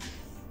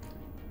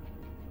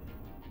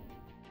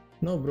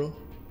 No, bro.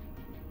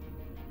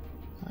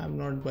 I am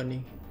not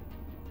Bunny.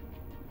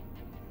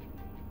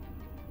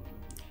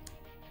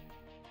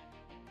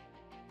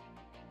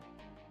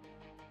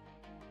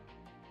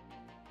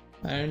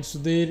 And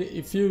Sudhir,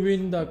 if you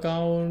win the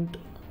account,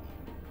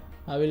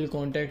 I will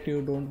contact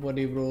you. Don't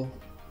worry, bro.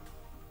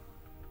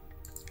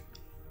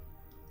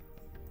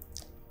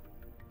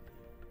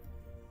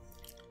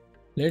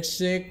 Let's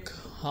check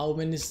how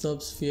many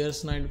subs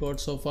Fierce Knight got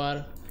so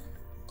far,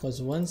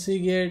 cause once he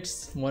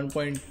gets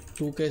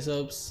 1.2k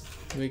subs,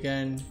 we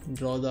can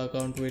draw the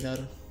account winner.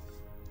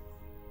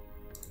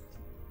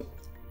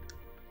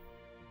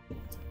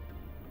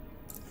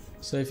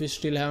 So if you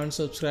still haven't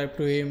subscribed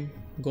to him,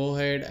 go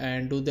ahead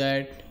and do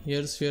that.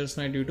 Here's Fierce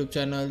Knight YouTube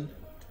channel.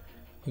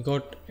 He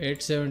got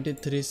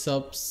 873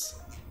 subs.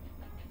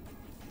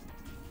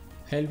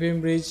 Help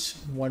him reach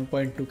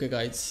 1.2k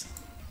guys,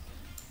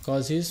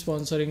 cause he's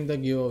sponsoring the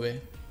giveaway.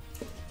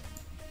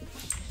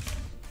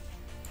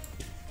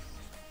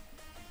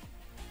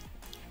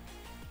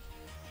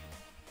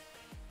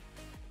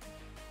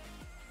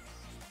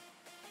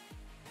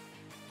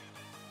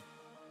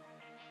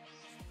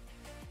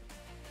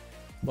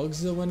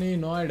 Bugs the Bunny,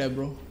 no idea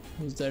bro.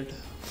 Who's that?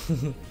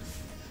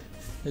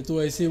 ये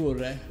तू ऐसे ही बोल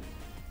रहा है.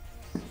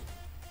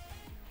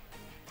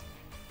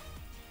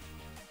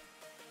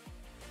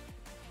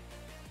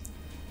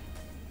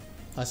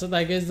 Asad,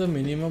 I guess the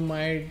minimum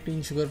might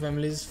in Sugar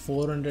family is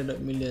 400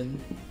 million,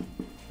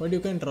 but you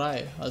can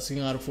try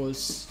asking our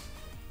force.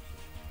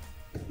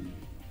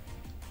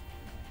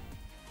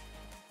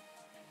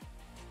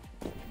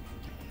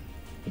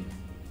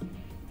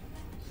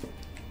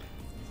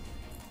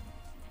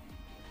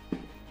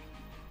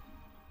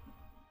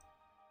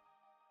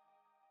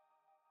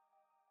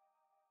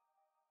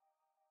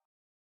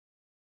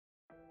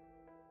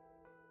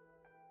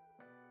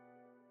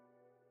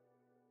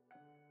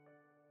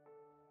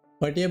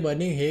 But ये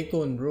बनी है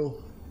कौन ब्रो?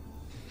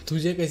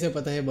 तुझे कैसे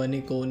पता है बनी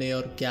कौन है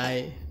और क्या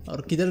है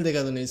और किधर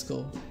देखा तूने इसको?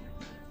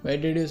 Where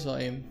did you saw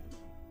him?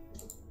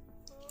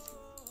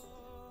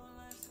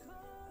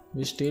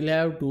 We still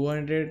have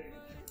 200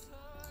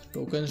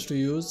 tokens to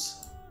use.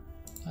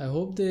 I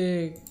hope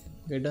they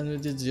get done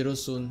with this zero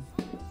soon.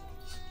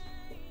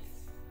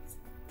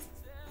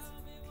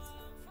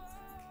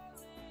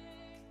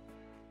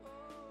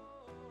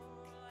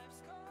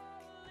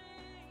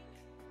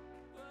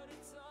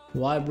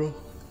 Why bro?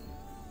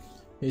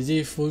 Is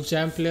he full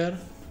champ player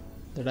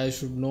that I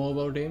should know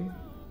about him?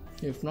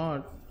 If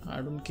not, I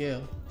don't care.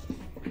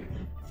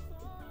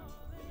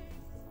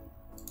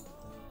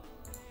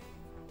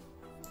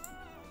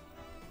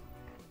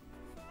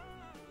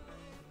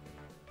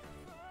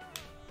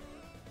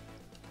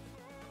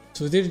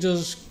 Sudhir,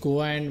 just go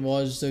and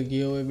watch the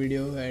giveaway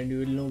video and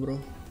you will know bro.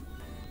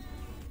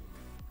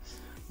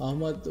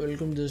 Ahmad,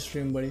 welcome to the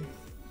stream buddy.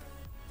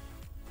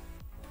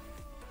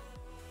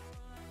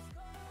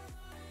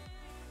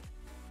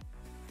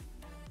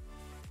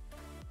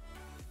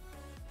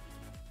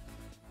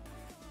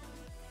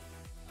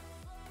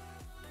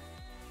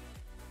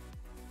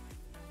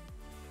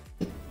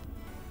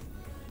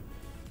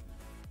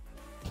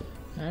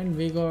 And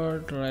we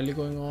got rally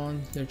going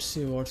on. Let's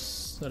see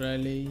what's the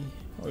rally.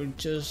 Or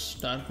it's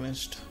just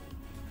darkness.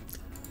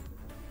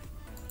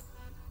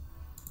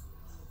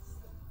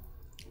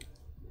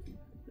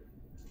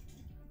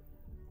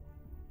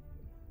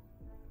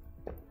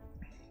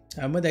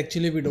 Ahmed,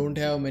 actually we don't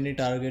have many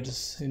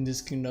targets in this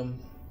kingdom.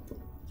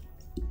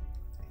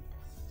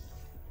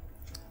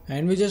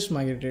 And we just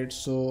migrated,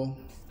 so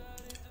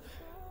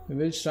we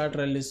will start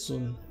rallies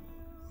soon.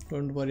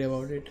 Don't worry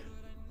about it.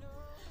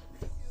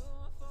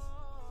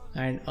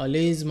 And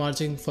Ali is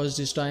marching first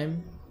this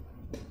time.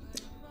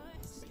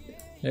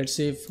 Let's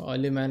see if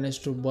Ali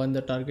managed to burn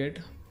the target.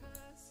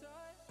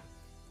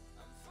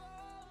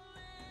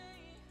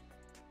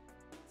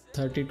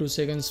 32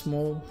 seconds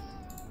more.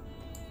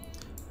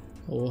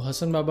 Oh,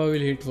 Hassan Baba will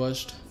hit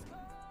first.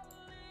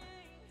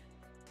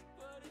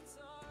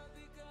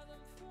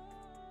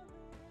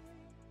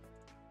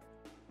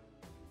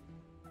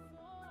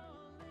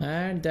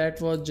 And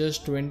that was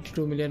just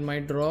 22 million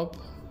might drop.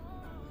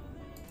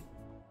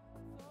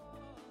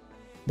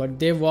 But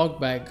they walk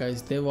back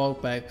guys, they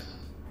walk back.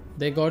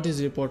 They got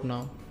his report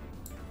now.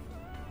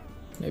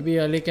 Maybe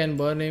Ali can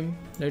burn him.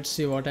 Let's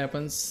see what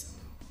happens.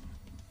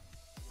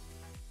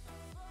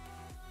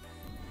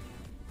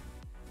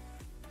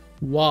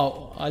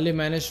 Wow, Ali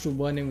managed to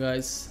burn him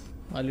guys.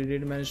 Ali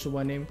did manage to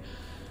burn him.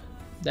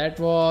 That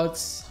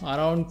was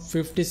around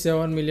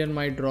 57 million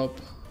might drop,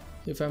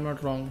 if I'm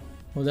not wrong.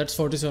 Oh, that's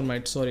 47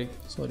 might, sorry.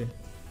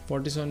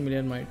 47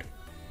 million might.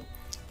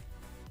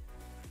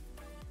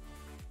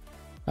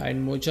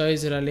 And Mocha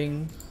is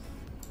rallying.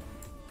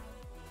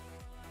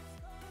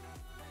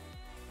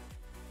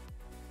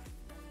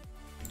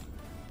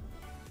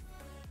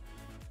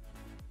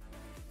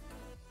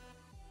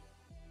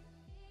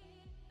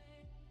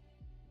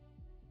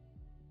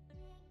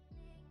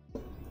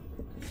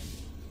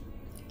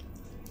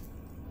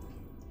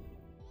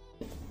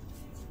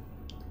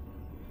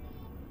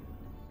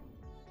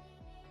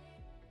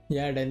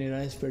 Yeah, Danny,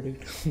 nice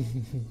predict.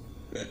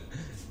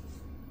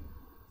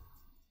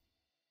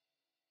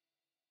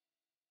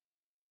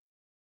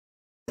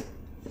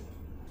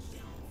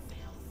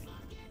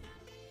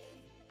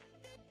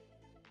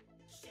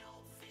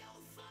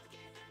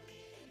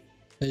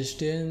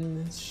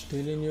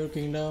 Still in your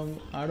kingdom?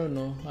 I don't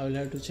know. I will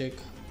have to check.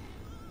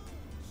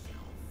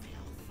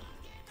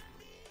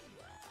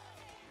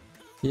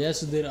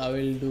 Yes, Sudhir, I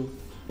will do.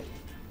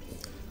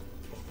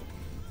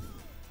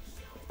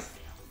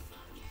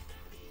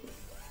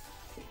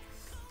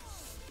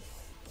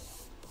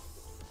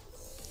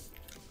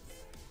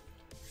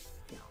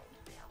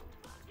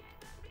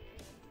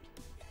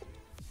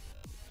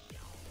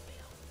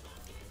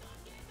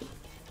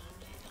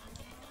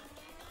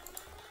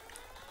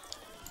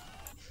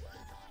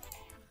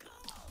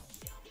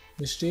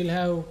 We still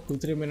have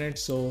 2-3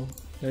 minutes, so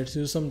let's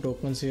use some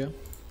tokens here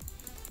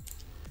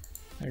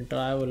and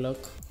try our luck.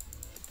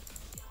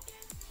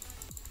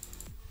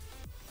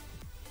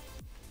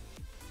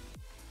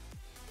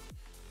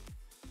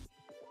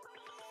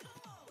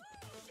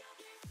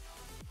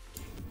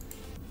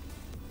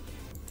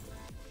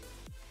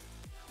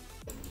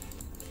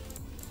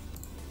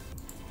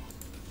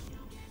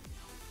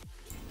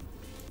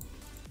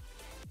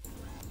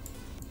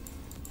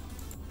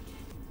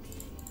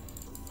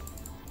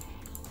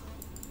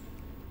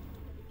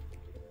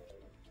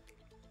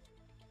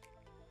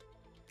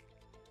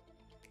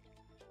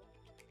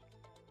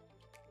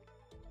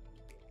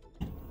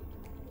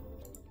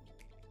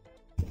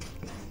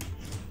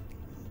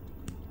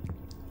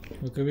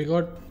 Okay, we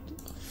got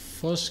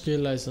first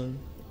skill license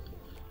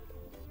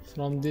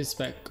from this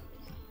pack.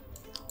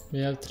 We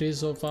have 3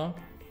 so far.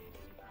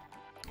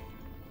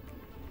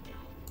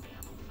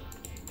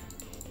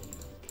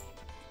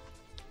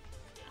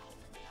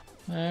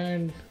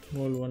 And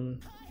gold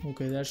 1.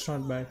 Okay, that's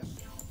not bad.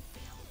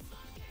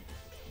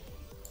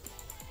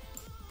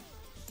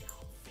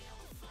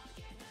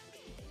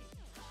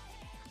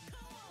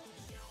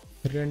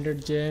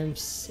 $300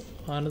 gems,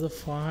 another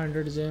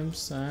 500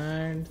 gems,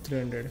 and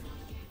 300.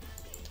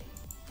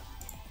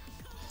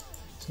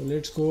 So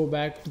let's go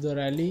back to the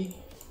rally.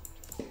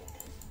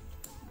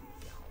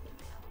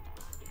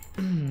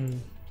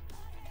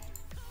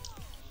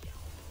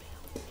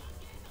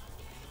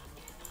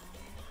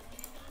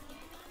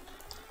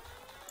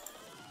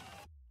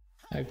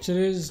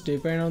 Actually, it's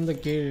depend on the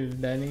guild,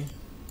 Danny,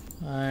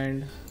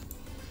 and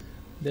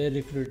they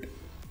recruit.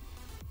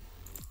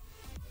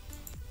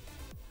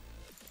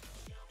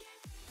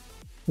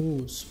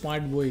 Ooh,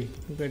 smart boy.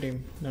 Look at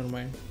him. Never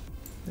mind.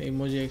 The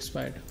emoji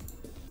expired.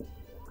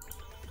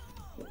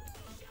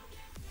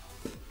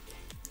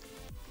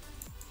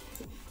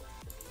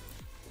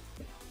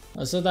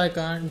 Asad, I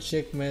can't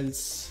check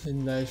mails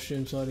in live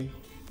stream, sorry.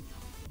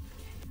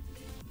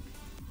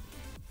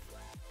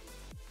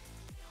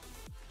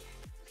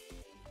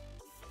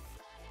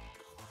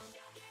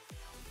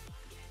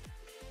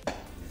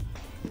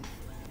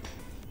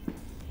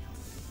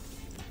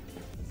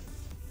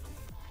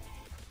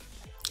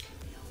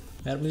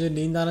 यार मुझे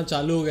नींद आना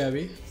चालू हो गया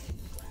अभी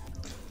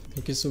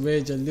क्योंकि सुबह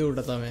जल्दी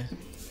उठा था मैं,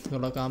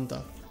 थोड़ा काम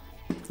था.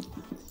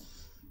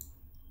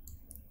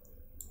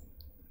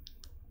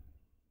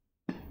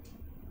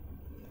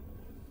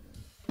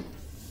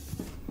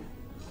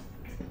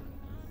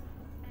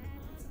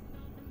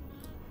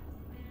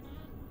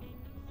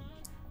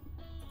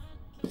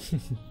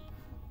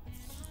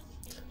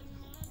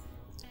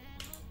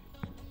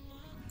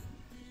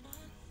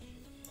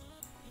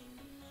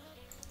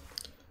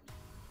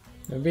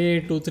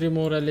 Maybe 2-3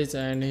 more rallies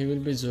and he will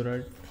be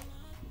Zurad.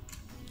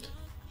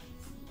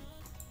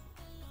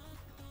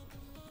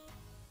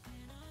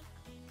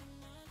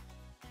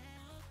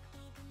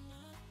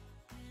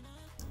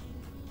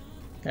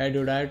 Yeah,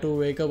 dude, I had to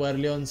wake up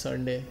early on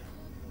Sunday.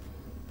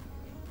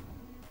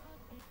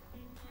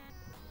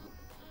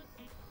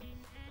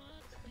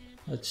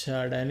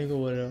 अच्छा, डैनी को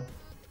बोल रहे हो?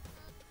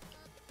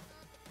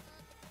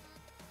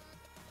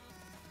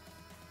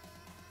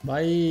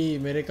 भाई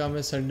मेरे काम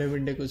में संडे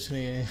विंडे कुछ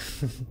नहीं है.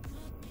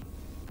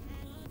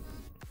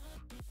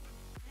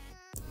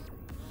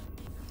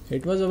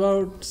 It was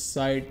about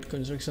site,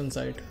 construction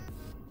site.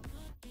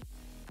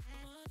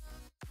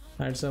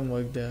 Had some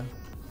work there.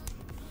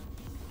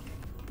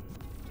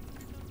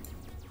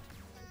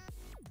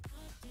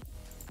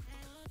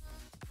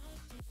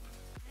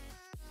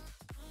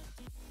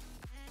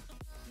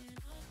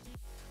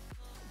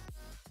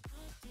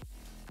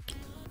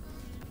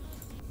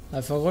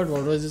 I forgot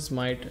what was his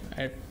might.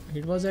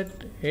 It was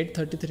at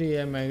 8:33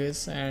 AM I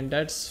guess, and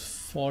that's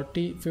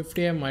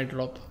 50 AM might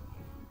drop.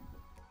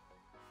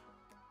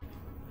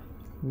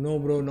 No,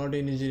 bro, not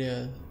in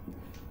engineer.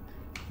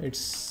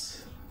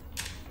 It's.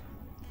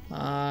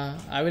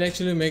 I will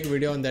actually make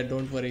video on that.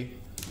 Don't worry.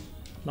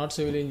 Not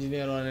civil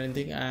engineer or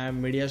anything. I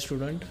am media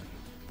student.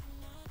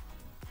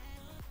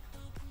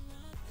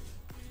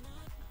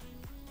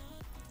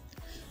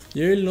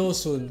 You will know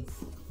soon.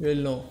 You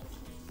will know.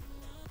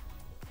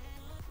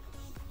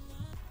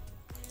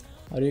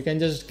 Or you can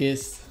just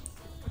guess.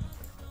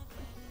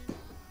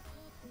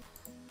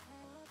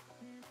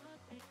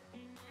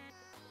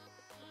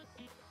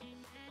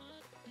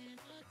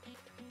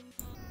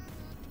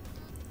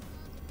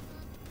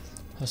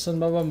 Hassan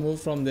Baba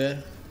moved from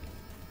there.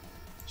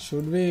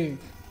 Should we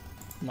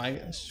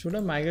should I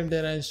migrate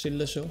there and steal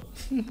the show?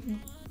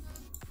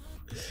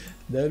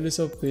 They will be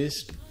so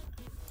pissed.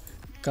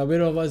 Kabir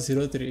Baba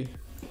 03.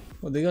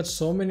 Oh, they got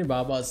so many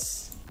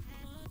Babas.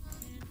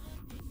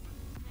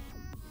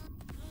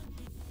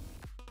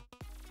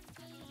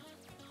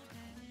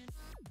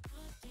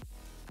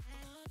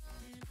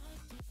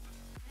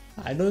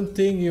 I don't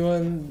think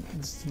even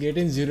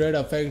getting zeroed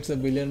affects the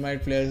billion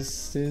might players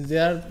since they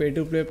are pay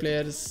to play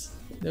players.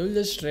 They will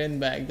just train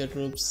back the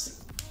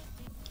troops.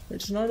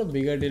 It's not a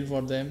bigger deal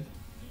for them.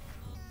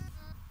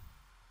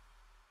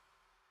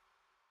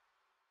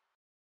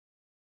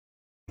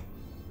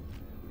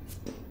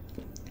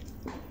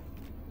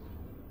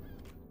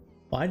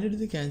 Why did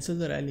they cancel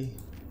the rally?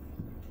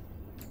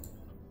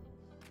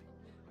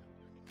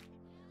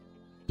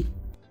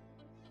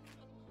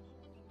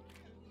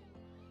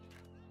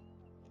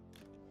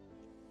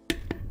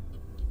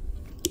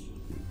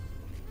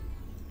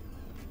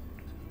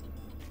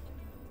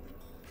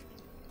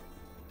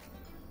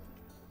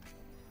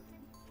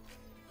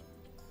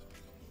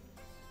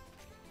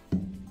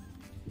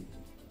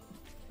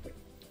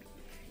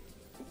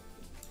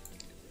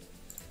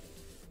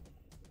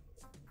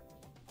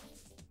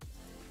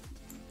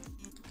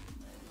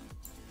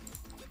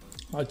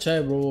 अच्छा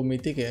है bro वो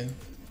mythic है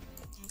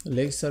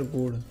legs are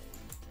good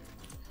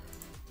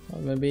or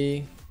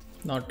maybe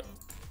not.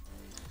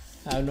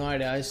 I have no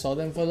idea. I saw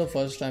them for the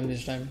first time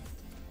this time.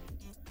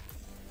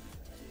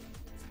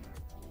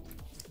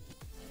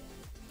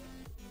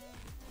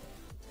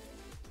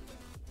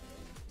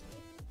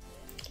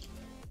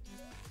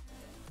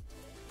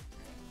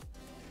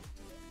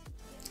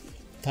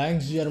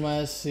 Thanks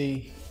Jeremiah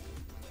C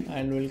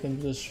and welcome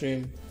to the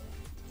stream.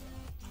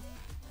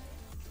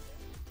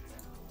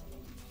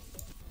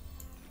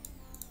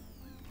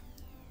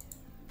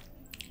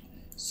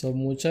 So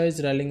Mucha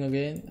is rallying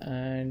again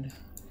and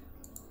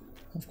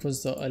of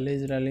course the LA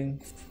is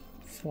rallying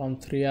from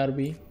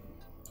 3RB.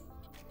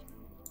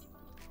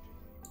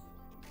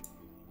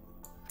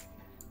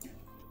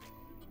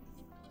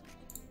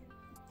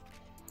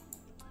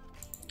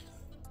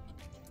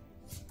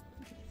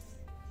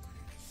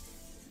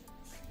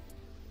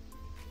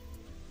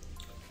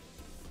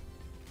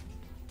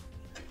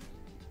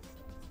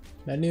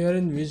 When you are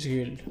in which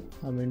guild?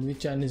 I mean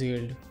which Chinese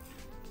guild?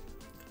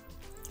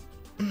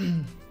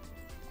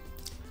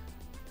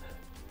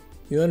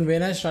 Even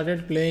when I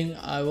started playing,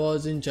 I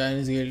was in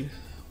Chinese guild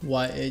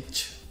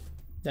YH.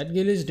 That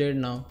guild is dead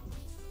now.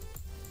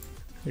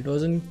 It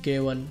was in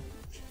K1.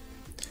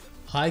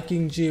 Hi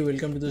King G,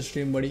 welcome to the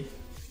stream, buddy.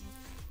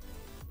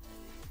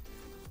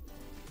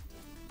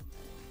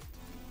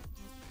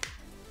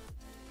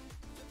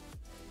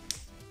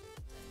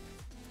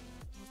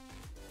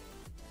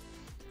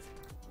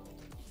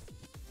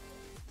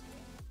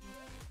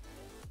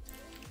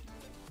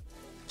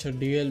 अच्छा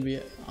DL भी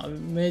है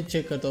मैं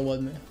check करता हूँ बाद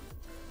में.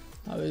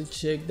 I will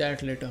check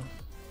that later.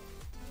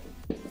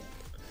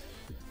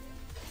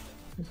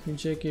 Let me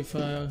check if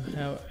I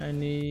have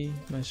any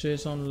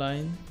messages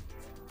online.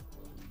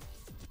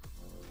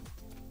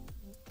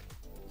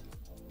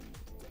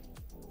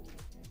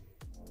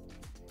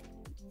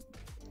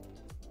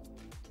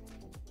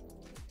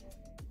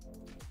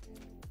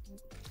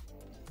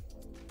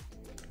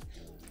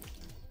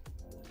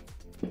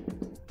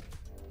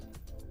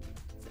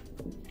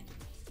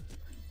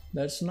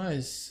 That's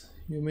nice.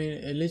 You mean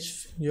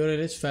your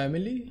LH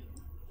family?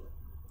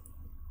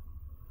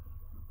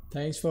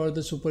 Thanks for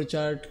the super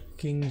chat,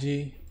 King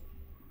G.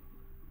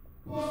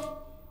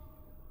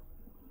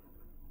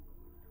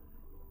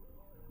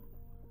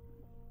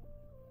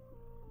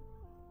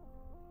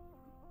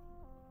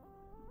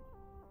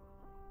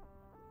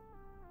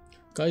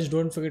 Guys,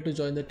 don't forget to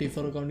join the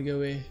T4 account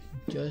giveaway.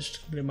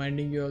 Just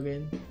reminding you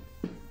again.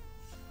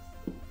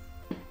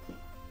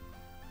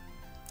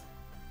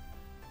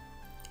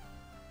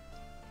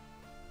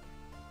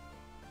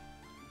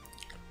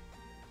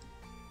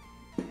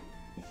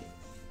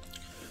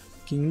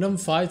 Kingdom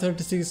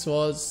 536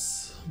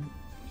 was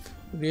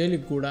really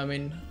good. I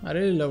mean, I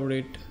really loved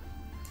it.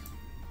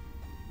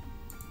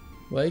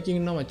 Why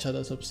Kingdom अच्छा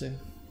था सबसे.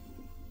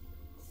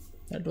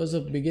 That was the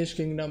biggest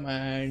kingdom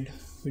and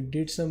we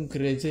did some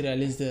crazy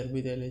rallies there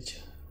with LH.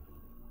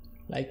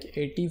 Like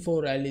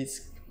 84 rallies.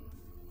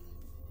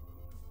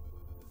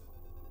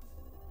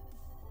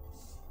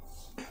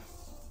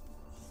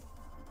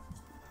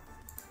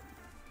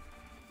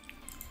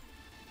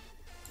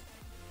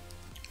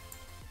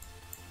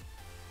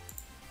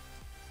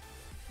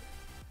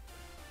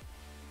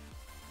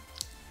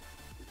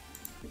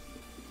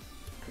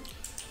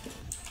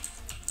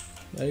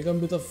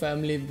 Welcome to the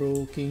family,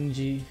 bro. King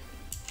G.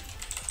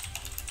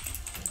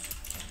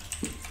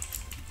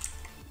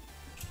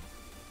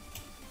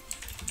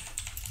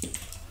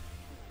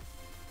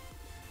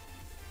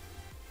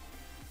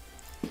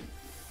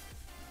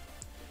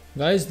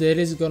 Guys, there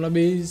is gonna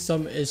be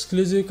some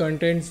exclusive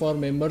content for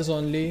members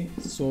only,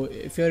 so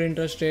if you're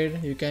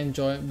interested you can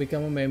join,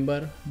 become a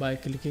member by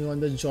clicking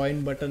on the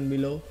join button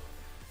below.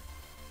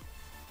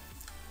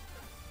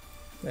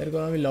 There are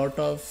gonna be lot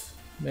of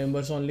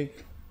members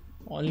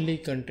only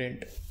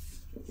content.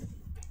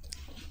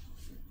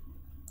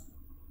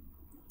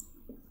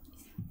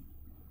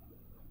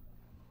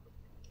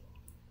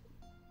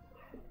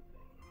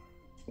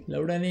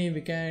 Loudani,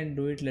 we can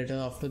do it later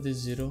after this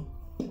 0.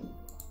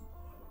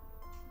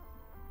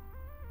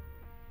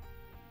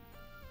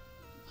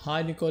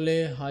 Hi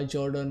Nicole, hi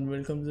Jordan,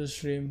 welcome to the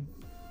stream.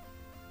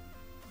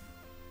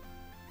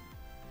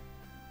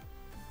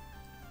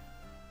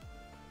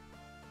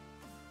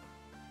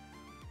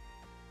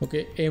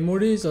 Okay,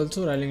 MOD is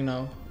also rallying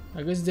now.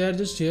 I guess they are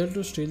just here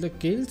to steal the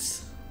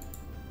kills.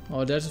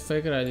 Oh, that's a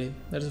fake rally.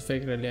 That's a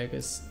fake rally, I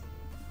guess.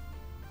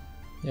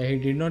 Yeah, he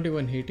did not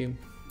even hit him.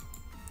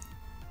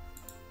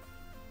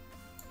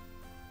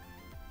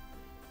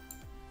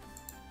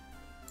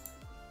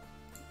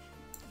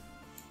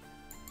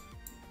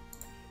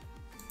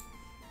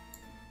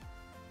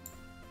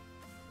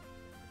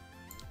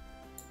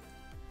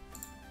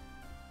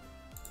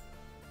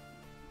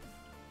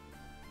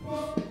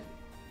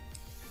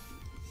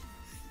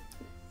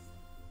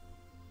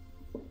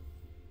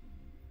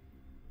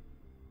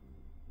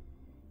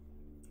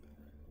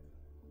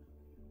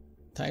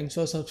 Thanks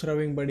for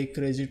subscribing, buddy.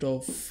 Crazy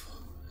Top.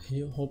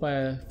 Hope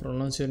I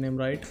pronounce your name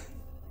right.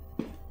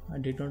 I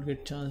did not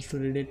get chance to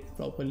read it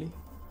properly.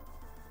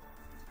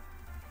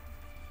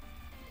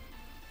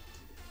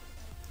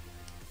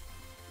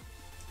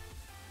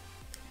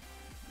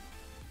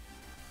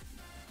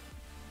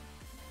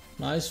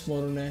 Nice,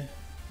 Morune.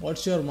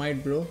 What's your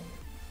might, bro?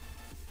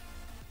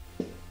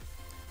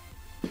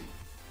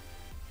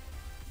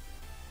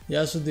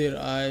 Yeah, Sudhir,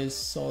 I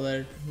saw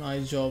that.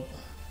 Nice job.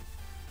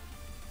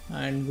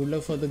 And good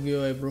luck for the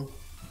giveaway, bro.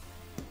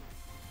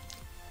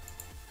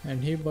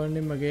 And he burned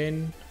him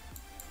again.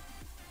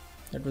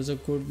 That was a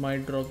good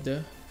might drop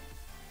there.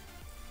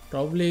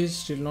 Probably he's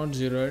still not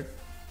zeroed.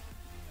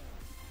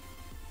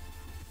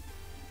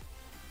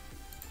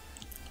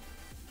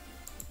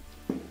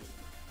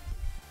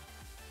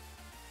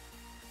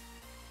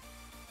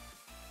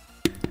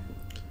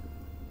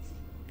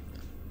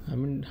 I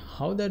mean,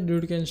 how that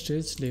dude can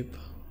still sleep?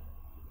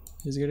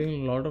 He's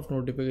getting a lot of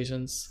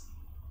notifications.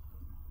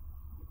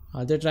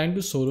 Are they trying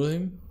to solo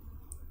him?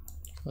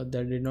 But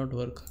that did not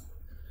work.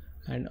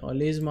 And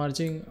Ali is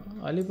marching.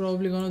 Ali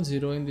probably gonna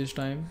zero in this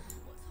time.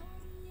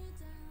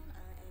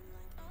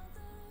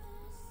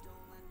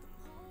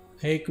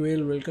 Hey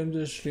Quill, welcome to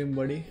the stream,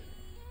 buddy.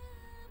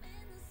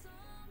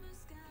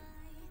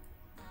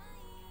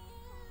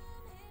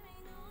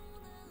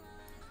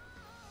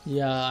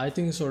 Yeah, I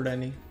think so,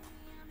 Danny.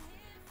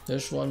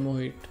 Just one more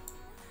hit.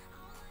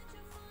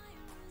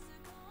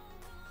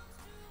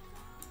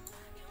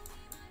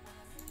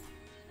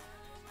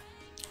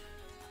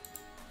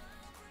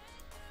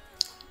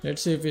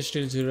 Let's see if he's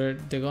still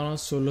zeroed. They're gonna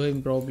solo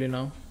him probably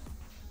now.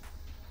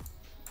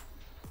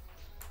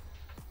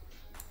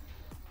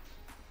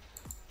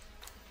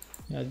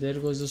 Yeah, there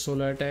goes the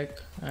solo attack.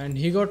 And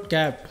he got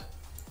capped.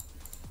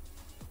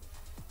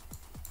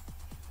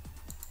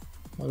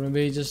 Or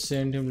maybe he just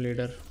sent him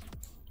later.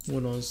 Who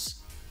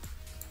knows.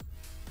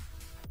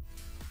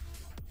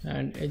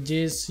 And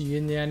Edge's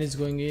Yin Yan is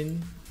going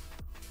in.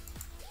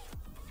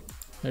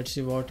 Let's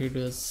see what he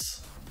does.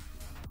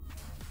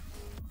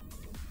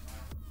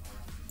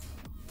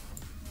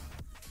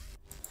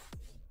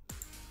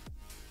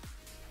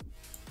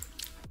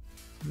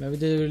 Maybe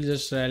they will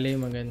just rally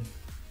him again.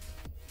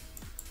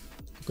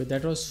 Okay,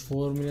 that was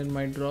 4 million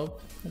might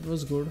drop. That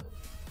was good.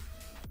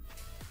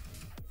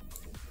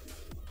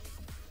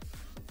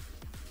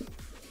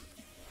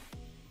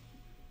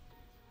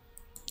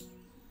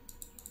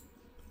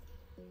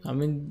 I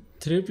mean,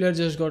 3 players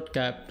just got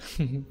capped.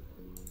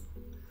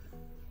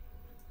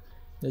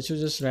 They should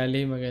just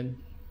rally him again.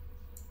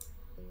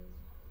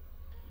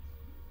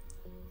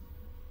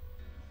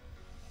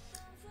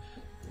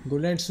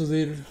 Good night,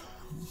 Sudhir.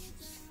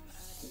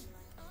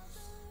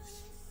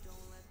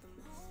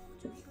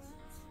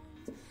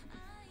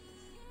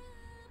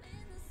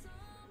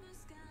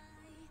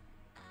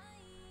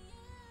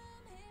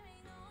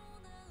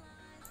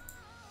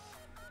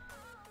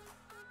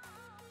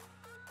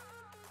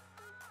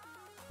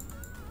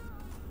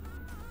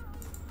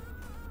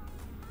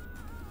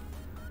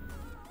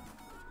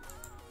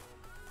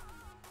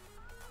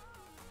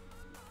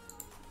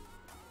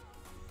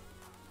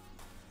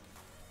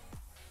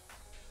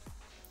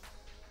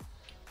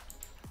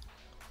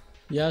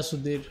 Yeah,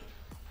 Sudhir.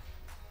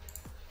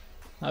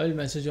 I will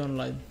message you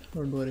online.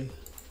 Don't worry.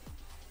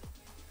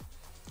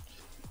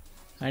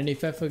 And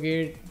if I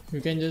forget,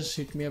 you can just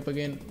hit me up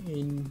again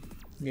in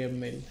game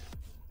mail.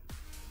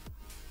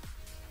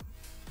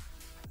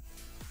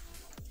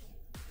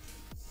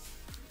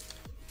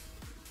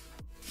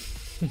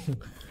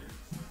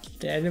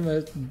 कहने में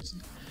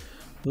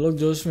लोग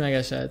जोश में आ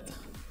गया शायद.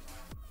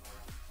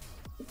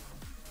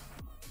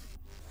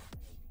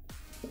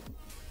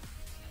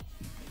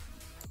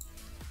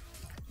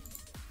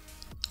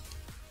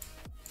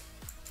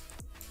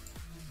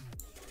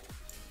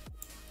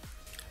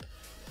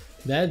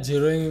 That's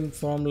zeroing him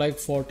from like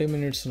 40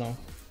 minutes now.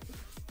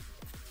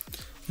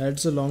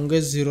 That's the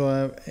longest zero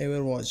I've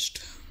ever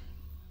watched.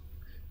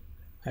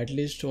 At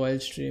least while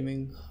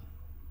streaming.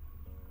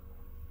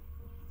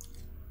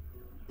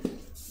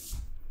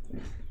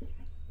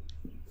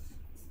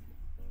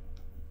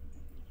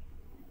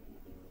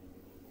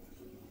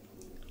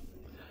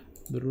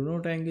 Bruno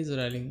Tank is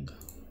rallying.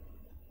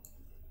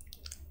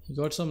 He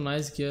got some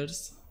nice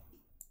gears.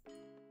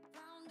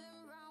 Round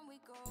and round we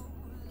go,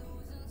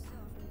 losing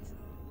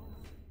self-control.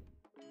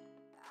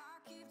 I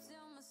keep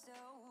telling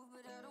myself,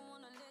 but I don't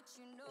wanna let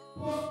you know.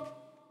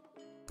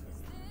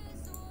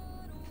 Is this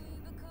what we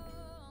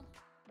become?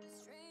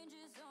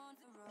 Strangers on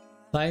the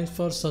run, Thanks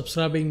for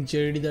subscribing,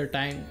 JD the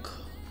Tank.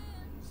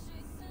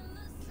 chasing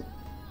the sun.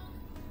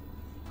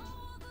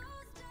 All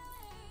those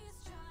days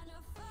trying to find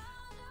a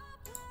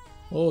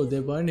place. Oh, they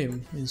burned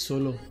him in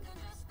solo.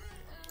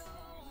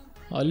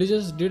 Ali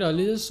just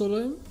solo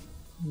him?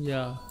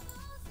 Yeah.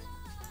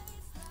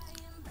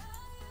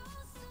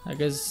 I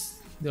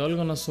guess they're all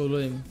gonna solo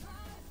him.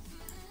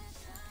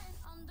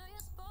 Under your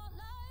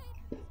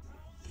spotlight,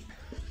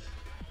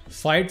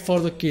 Fight for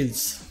the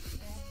kills.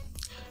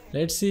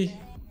 Let's see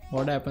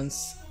what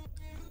happens.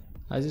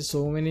 I see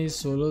so many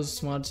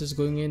solos marches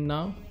going in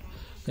now.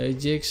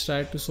 GX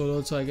tried to solo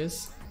also, I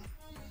guess,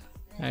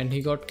 and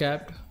he got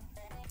capped.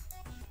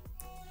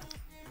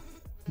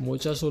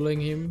 Mocha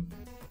soloing him.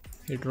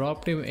 He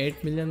dropped him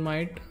 8 million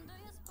might,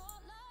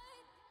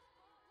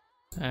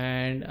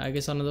 and I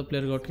guess another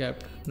player got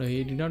capped. No,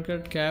 he did not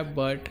get capped,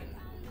 but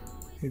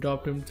he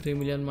dropped him 3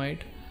 million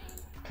might,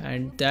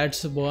 and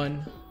that's a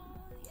burn.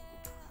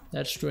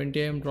 That's 20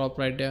 AM drop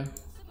right there.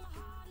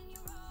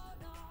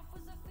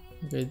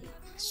 Okay,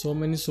 so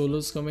many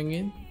solos coming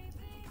in.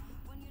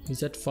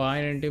 He's at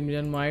 590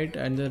 million might,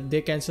 and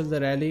they cancelled the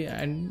rally,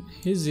 and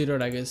he's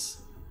zeroed, I guess.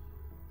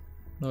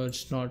 No,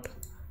 it's not.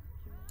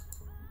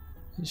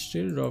 He's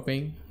still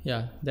dropping.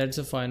 Yeah, that's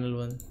the final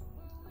one.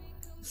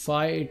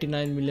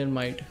 589 million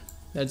might.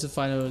 That's the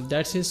final one.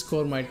 That's his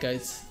score might,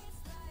 guys.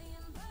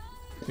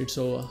 It's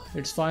over.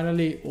 It's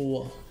finally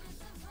over.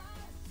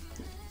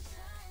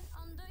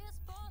 under your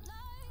spotlight.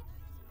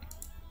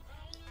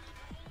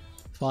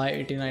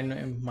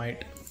 589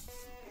 might.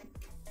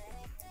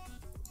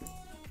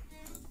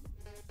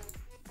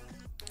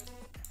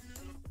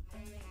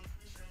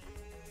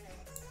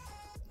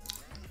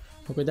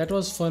 Okay, that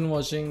was fun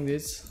watching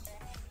this.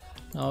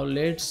 Now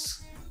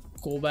let's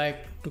go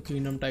back to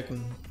Kingdom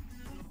Tycoon.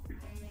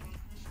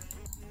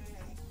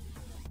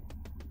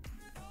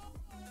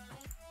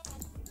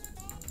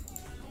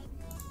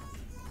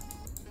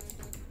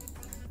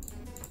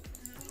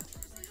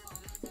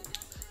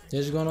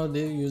 Just gonna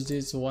use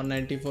these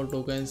 194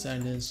 tokens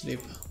and then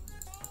sleep.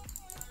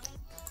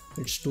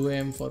 It's 2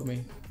 AM for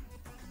me.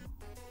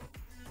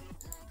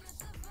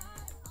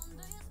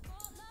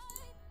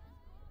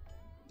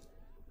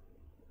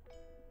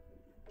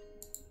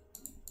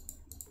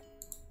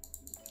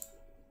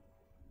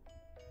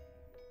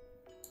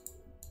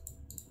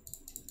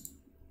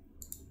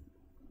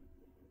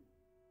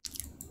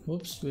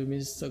 Oops, we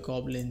missed the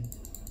goblin.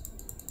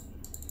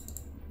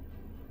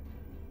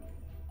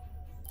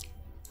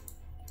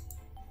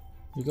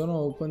 We're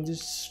gonna open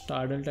this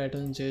Stardal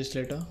Titan chest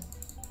later.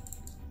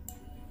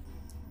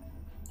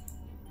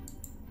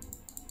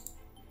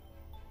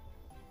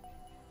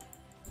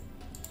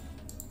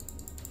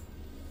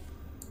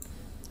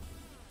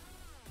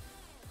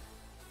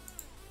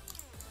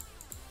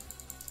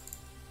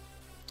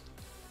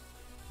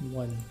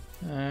 One,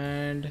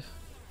 and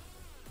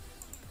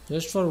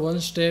just for one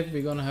step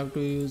we're gonna have to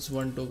use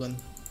one token.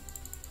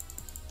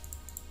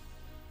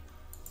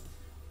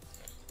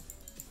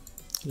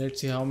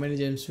 Let's see how many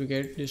gems we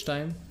get this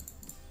time.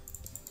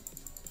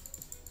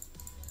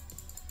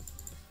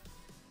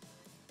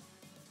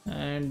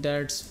 And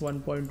that's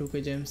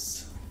 1.2k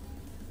gems.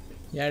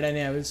 Yeah,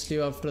 Danny, I will sleep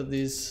after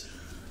this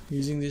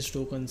using these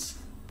tokens.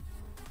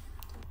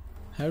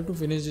 I have to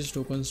finish these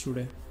tokens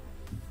today.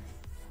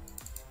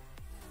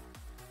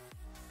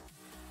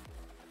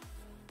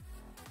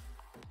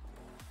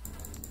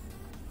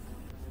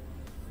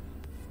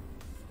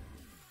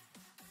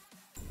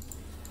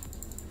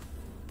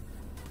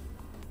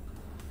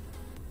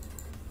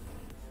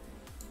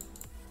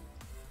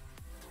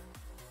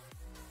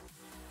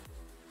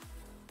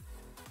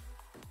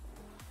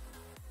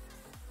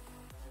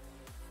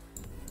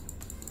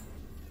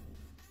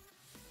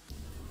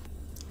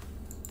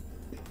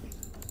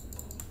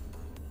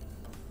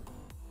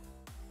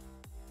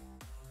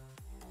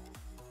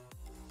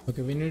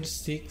 Okay, we need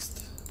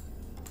 6th.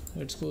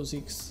 Let's go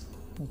 6.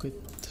 Okay,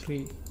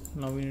 3.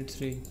 Now we need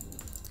 3.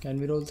 Can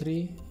we roll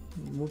 3?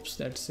 Whoops,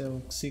 that's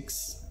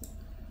 6.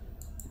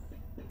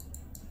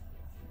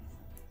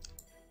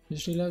 We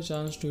still have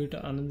chance to hit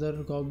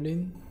another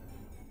goblin.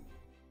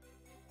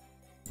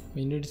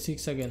 We need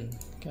 6 again.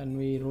 Can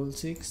we roll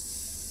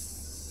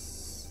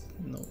 6?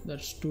 No,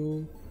 that's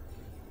 2.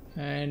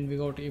 And we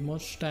got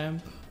emote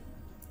stamp.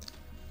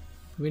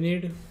 We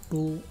need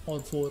 2 or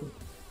 4.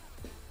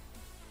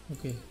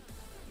 Okay.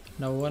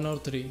 Now 1 or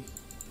 3.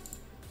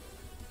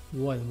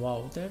 1.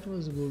 Wow, that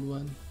was a good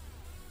one.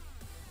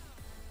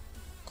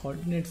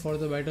 Coordinate for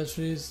the battle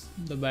series.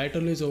 The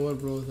battle is over,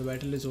 bro. The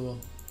battle is over.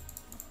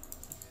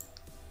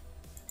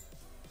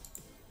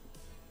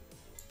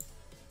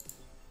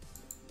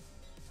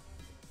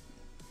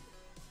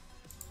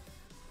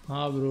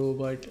 Bro,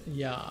 but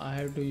yeah, I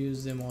have to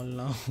use them all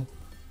now.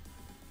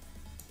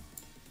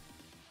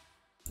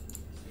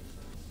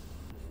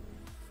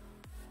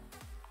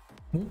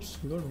 Oops,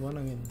 we got 1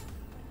 again.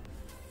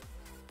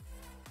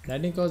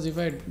 That because if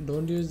I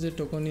don't use the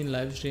token in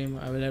live stream,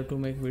 I will have to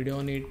make video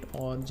on it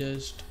or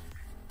just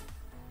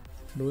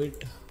do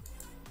it,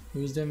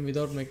 use them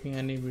without making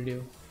any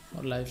video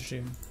or live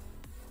stream.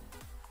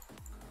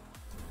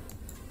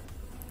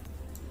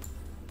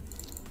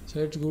 So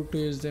it's good to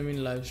use them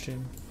in live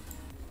stream.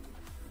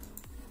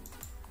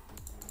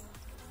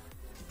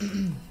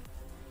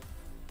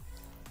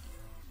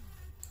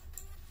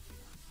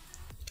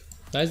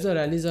 Guys, the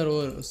rallies are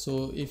over,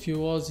 so if you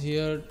was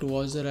here to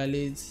watch the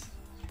rallies,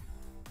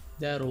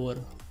 they are over.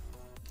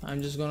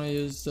 I'm just gonna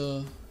use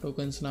the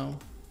tokens now.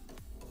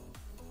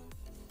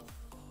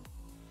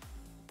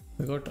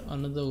 We got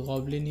another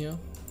goblin here.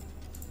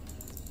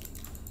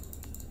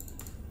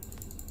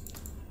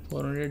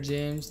 400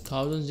 gems,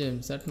 1000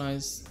 gems, that's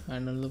nice,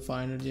 and another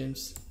 500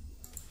 gems.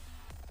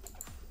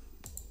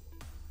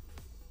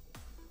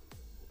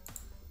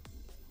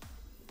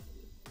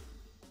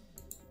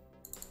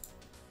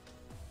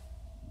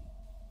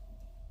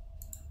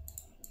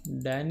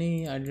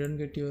 Danny, I didn't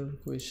get your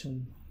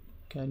question.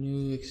 Can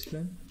you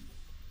explain?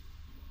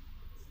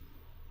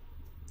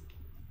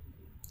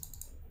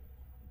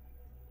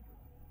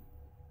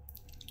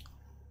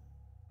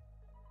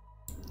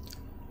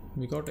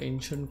 We got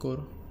ancient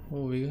core.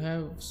 Oh, we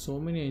have so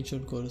many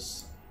ancient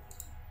cores.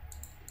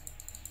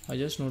 I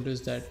just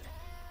noticed that.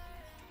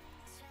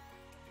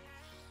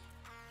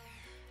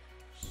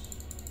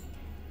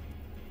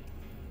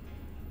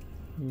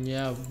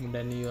 Yeah,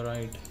 Danny, you're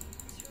right.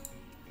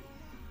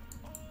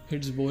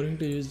 It's boring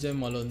to use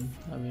them alone.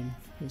 I mean,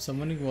 if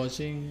someone is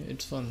watching,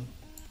 it's fun.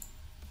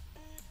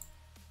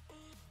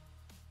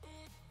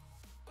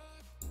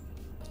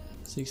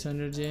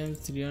 $600 gems,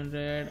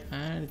 300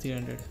 and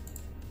 300.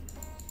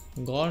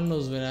 God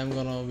knows when I'm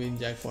gonna win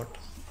jackpot.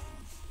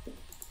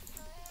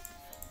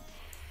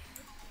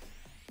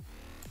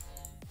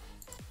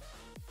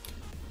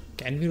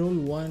 Can we roll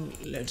 1?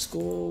 Let's go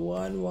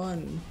 1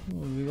 1.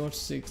 Oh, we got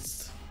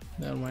 6.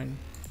 Never mind.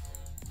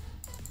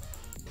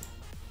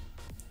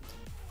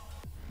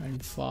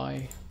 And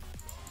 5.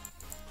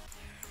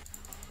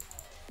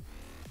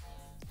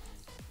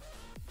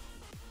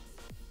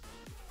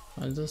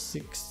 Another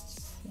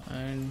 6,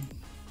 and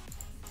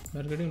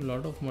we're getting a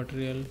lot of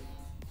material.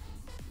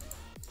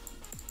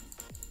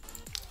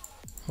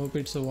 Hope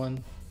it's a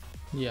 1.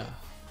 Yeah,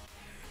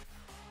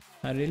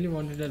 I really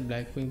wanted that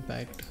Blackwing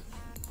pact,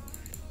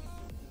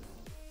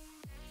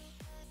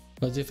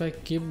 because if I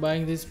keep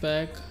buying this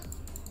pack,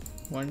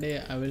 one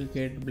day I will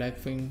get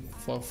Blackwing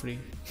for free.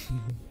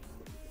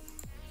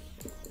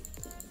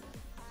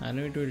 I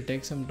know it will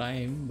take some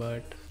time,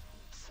 but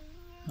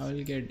I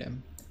will get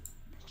them.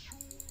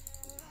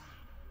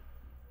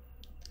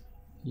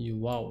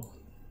 Wow,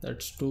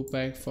 that's 2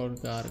 packs for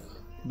Garg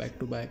back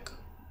to back.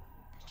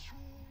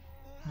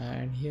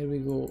 And here we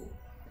go.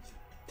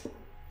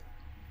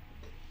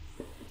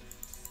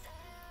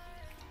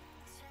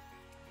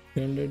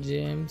 $300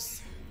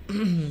 gems,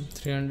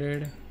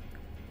 300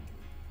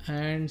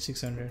 and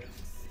 600.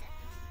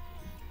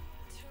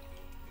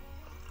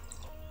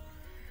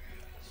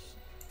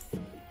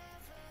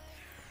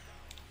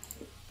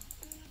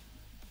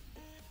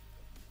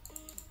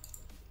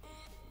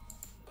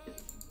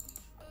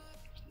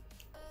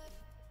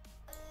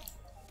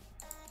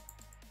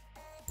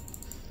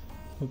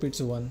 Hope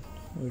it's a 1.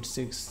 Oh, it's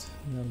 6.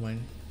 Never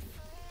mind.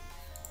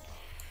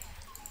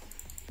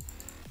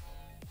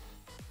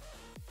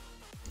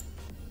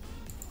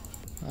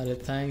 अरे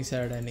thanks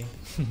यार Danny.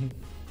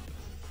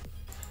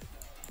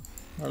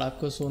 और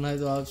आपको सोना है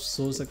तो आप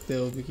सो सकते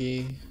हो,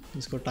 क्योंकि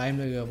इसको टाइम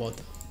लगेगा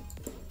बहुत.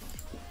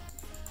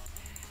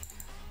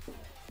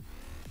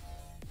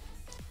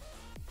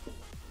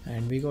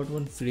 And we got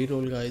one free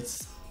roll,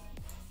 guys,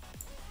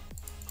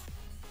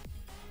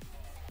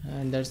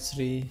 and that's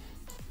 3.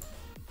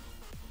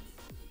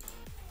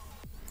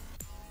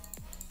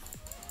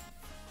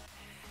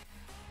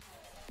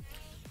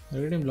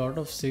 We're getting a lot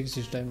of 6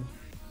 this time.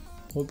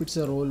 Hope it's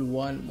a roll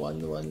 1 1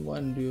 1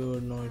 1.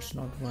 Dude, no, it's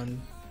not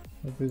 1.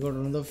 But we got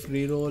another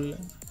free roll,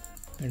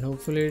 and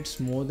hopefully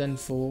it's more than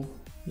 4.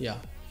 Yeah,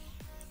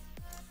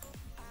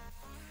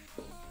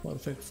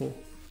 perfect 4.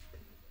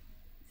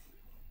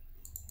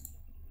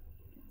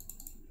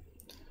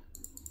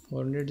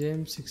 400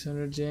 gems,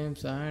 600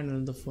 gems, and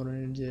another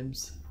 400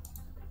 gems.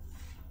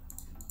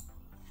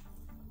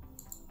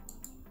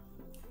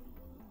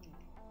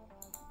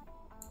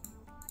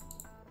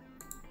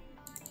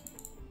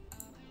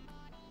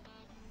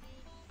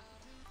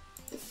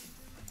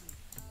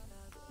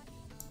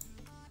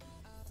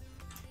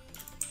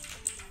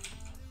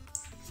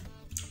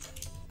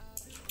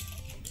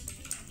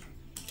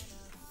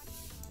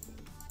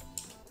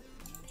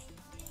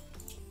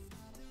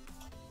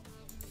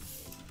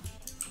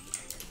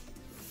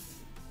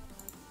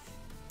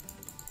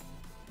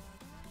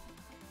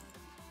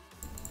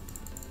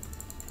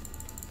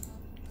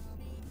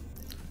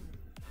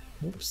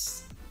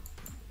 Oops.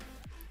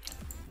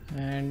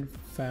 And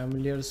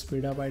familiar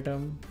speed up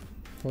item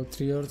for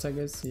 3 hours, I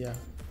guess. Yeah.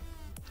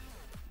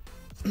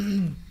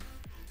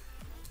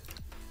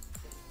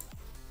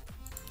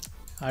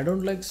 I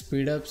don't like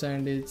speed ups,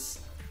 and it's,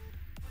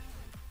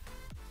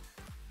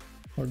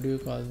 what do you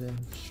call them,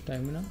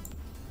 stamina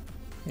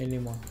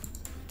anymore.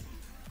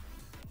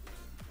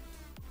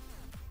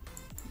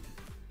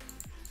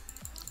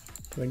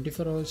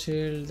 "24-hour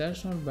shield",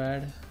 that's not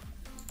bad.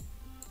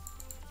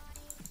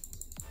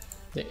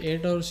 The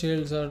 8-hour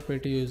shields are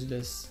pretty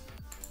useless.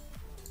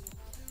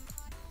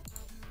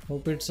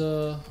 Hope it's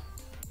a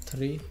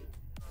 3.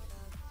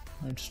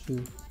 It's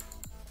 2.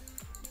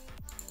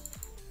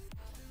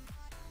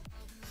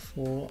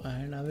 4,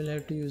 and I will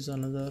have to use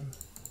another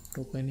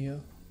token here.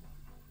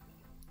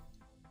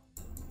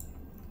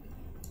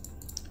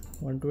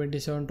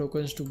 127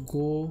 tokens to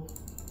go.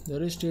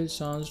 There is still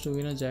chance to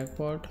win a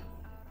jackpot.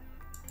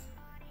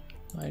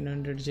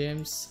 900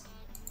 gems.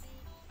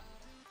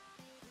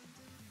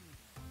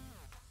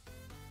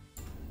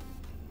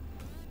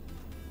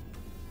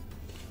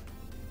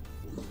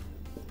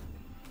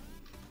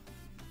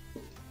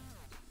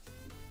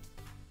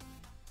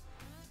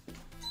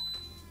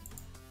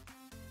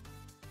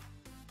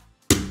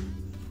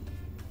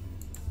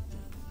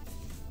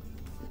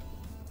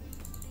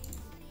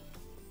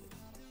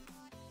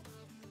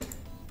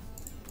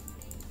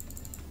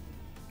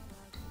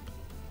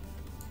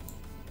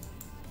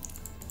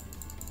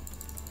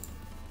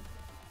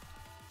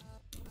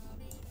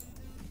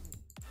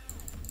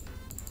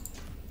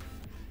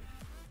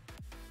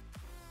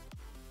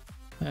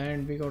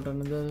 And we got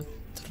another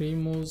 3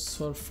 moves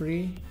for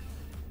free,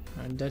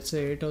 and that's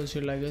a 8-hour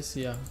shield, I guess.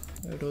 Yeah,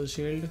 8-hour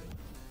shield.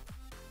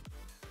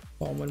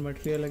 Common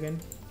material again.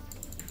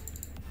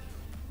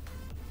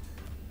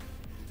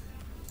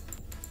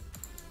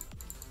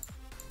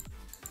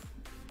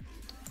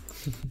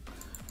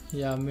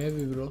 Yeah,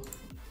 maybe, bro.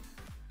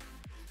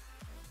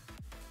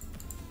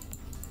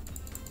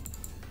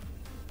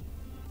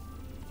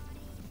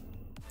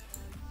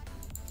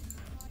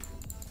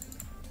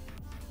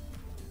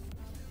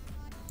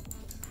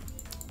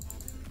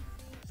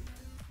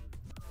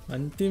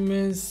 Antim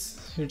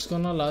is, it's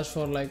gonna last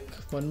for like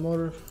 1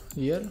 more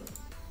year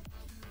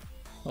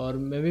or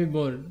maybe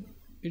more.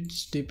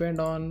 It's depend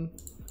on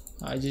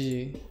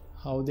IGG,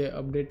 how they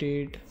update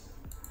it,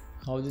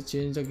 how they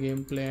change the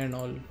gameplay and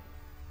all.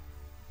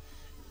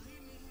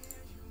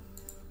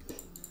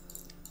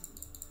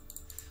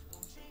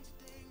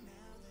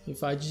 If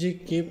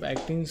IGG keep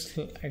acting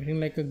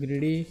like a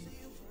greedy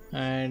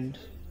and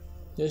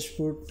just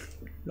put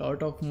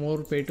lot of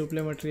more pay to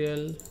play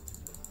material,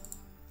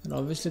 and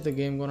obviously the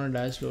game gonna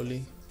die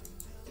slowly.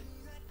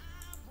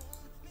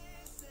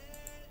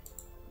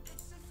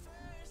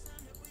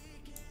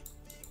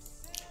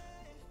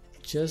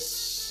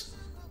 Just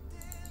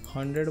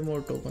 100 more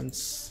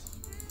tokens.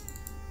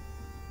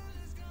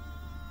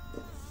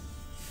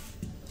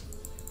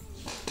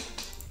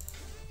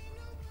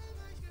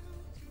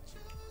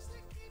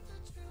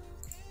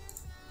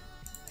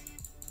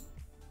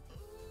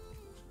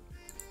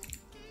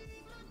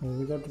 Oh,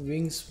 we got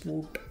wings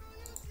spoot.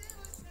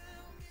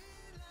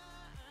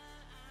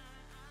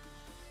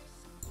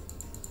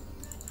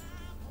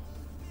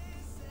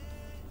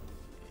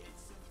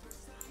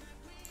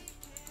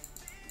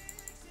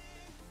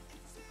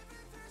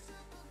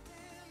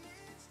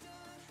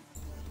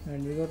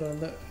 And we got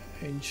another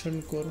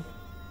ancient core.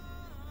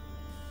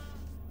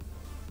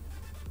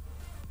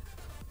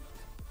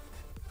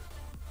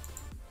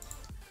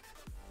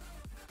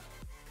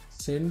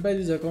 Sent by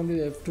this account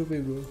is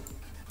F2P, bro.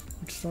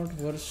 It's not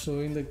worth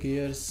showing the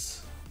gears.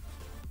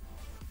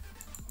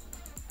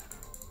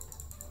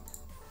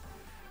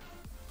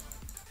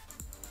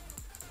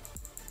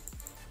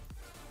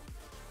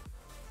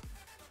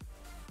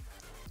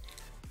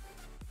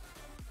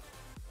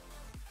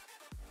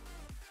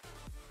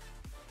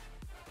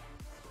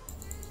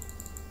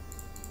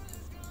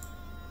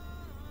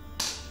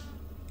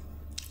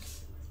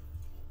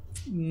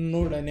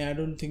 No, Danny, I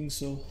don't think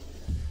so.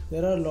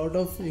 There are a lot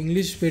of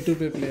English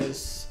pay-to-play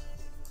players.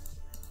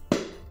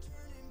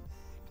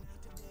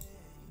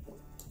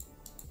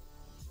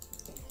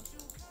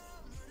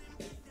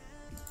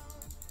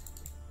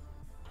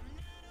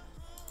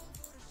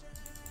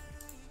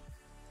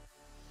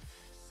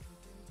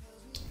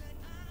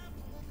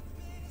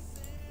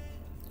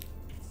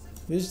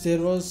 Wish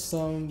there was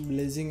some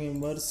blazing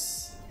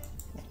members,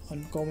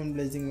 uncommon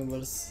blazing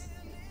members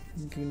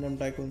in Kingdom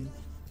Tycoon.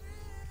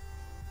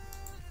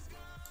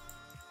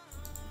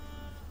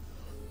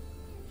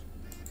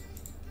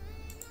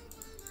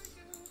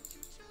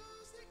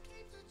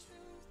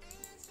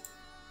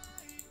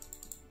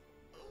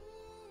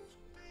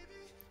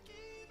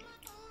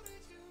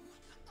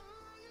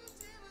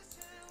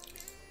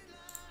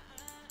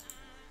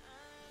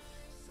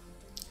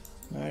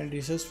 And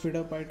research speed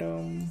up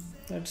item,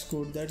 that's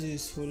good, that's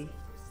useful.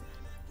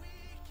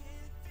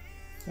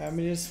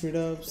 Familiar speed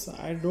ups,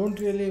 I don't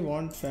really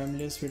want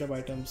familiar speed up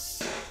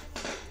items.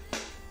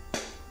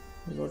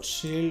 We got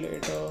shield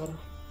 8 hour.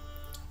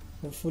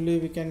 Hopefully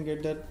we can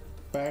get that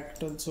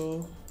pact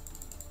also.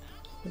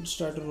 Let's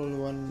try to roll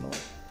one. No,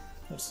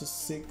 that's a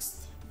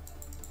 6th.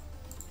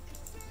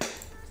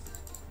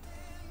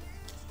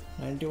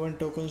 91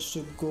 tokens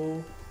to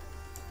go.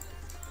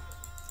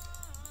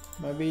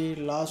 Maybe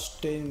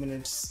last 10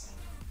 minutes.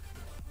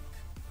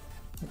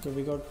 Okay,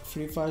 we got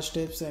free 5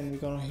 steps and we're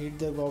gonna hit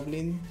the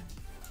goblin.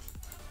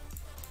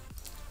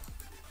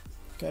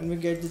 Can we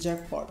get the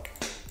jackpot?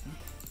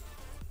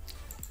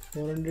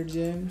 400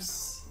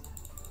 gems,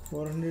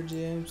 400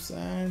 gems,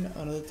 and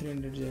another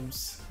 300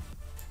 gems.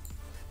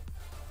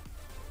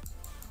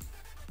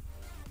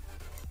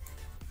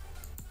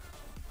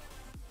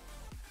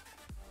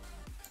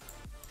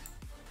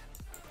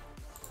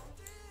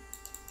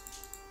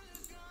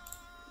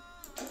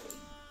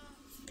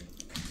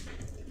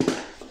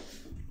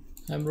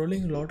 I'm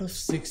rolling a lot of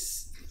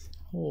 6.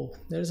 Oh,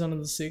 there's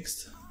another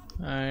 6,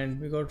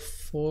 and we got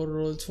 4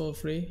 rolls for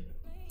free.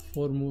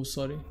 4 moves,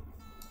 sorry.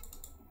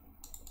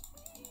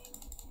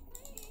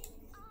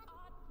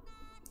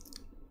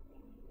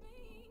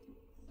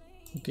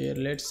 Okay,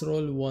 let's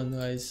roll 1,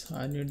 guys.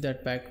 I need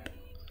that pact.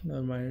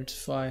 Never mind,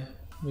 it's 5.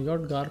 We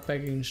got Gar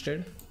pack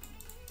instead.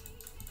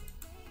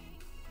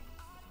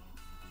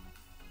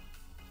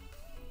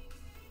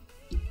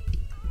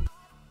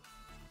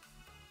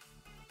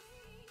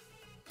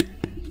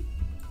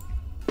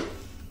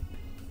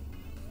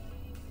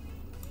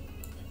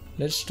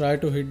 Let's try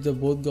to hit the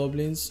both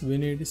goblins. We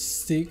need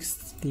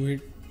 6 to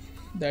hit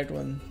that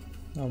one.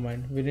 Never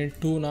mind. We need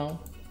 2 now.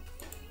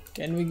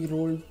 Can we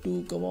roll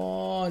 2? Come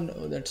on.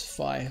 Oh, that's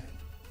 5.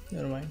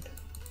 Never mind.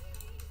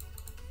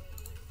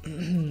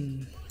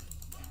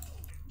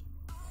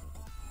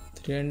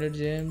 300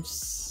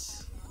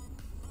 gems.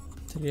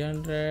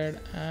 300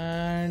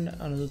 and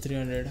another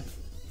 300.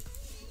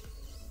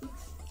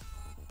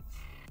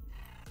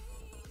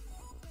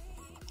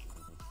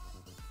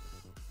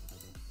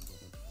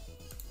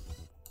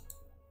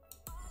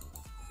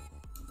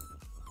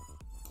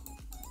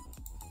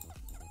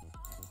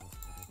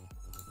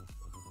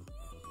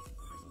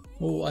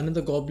 Oh,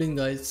 another goblin,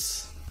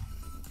 guys,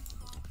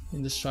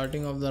 in the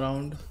starting of the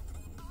round.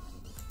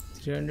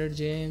 300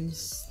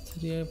 gems,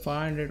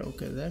 500.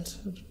 Okay, that's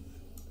it.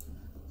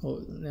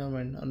 Oh, never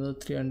mind. Another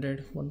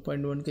 300.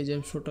 1.1k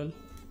gems total.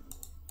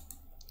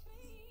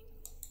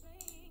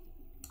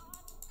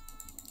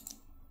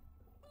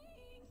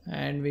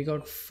 And we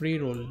got free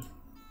roll.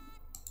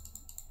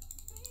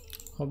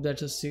 Hope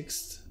that's a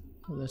 6th.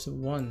 Oh, that's a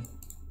 1.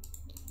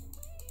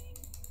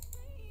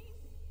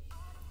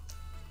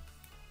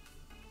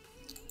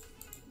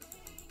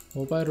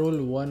 Hope I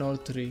roll 1 or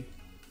 3.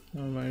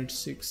 Never mind, it's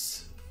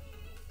 6.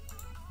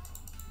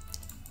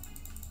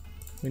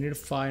 We need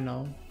 5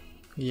 now.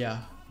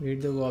 Yeah, we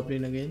hit the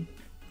goblin again.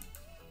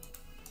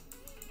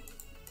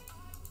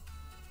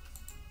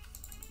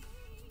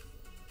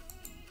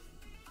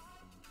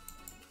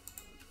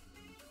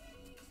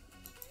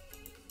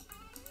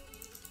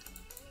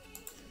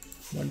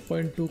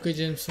 $1.2k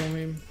gems from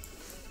him.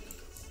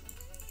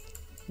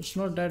 It's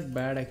not that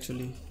bad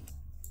actually.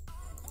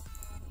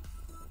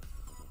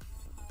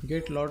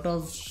 Get lot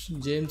of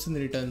gems in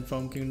return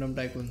from Kingdom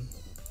Tycoon.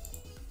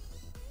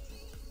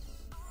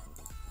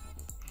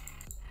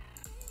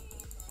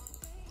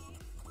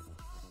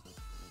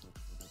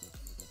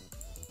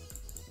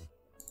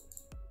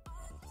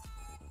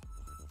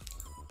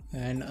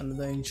 And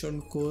another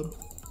ancient core.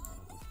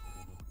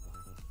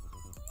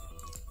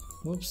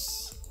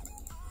 Oops.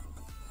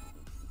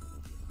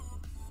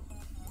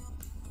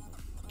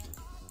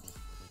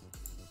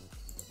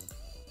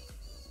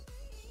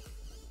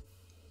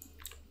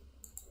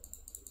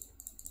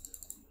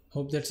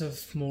 Hope that's a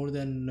more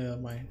than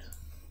mine.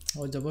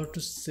 I was about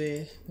to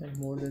say that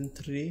more than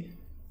 3,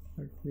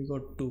 but we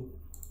got 2.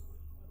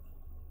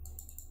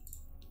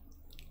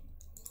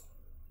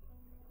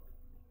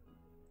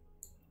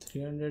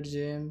 $300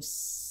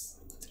 gems,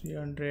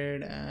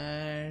 300,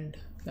 and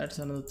that's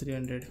another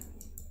 300.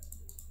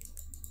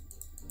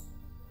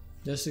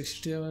 Just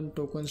 67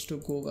 tokens to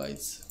go,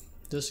 guys.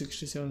 Just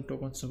 67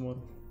 tokens more.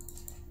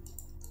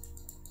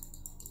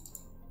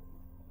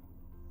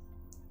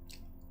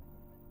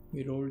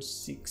 We rolled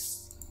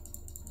 6.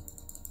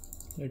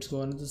 Let's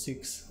go another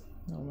 6.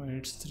 Now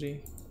it's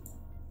 3.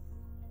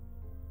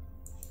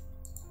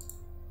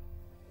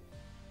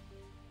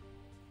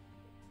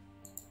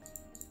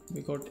 We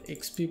got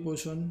XP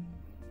potion.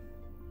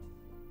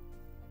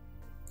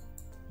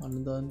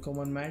 Another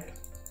uncommon mat.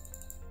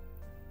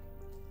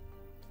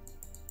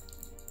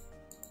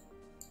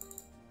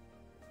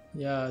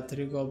 Yeah,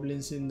 3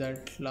 goblins in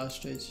that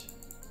last stage.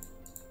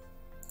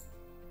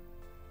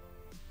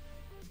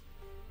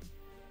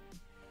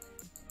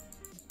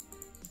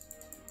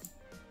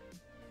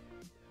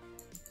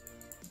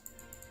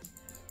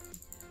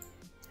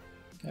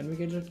 Can we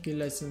get that kill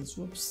license?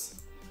 Whoops.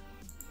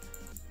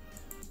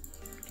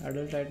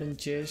 Adult Titan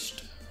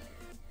chest.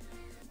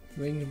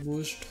 Wing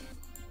boost.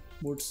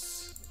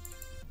 Boots.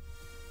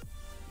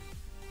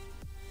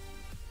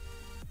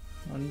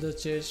 On the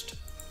chest.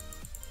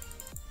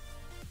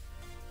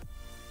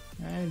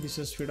 And this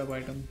is speed up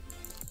item.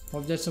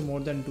 Hope that's a more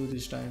than 2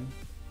 this time.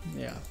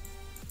 Yeah.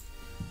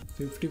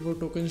 54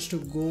 tokens to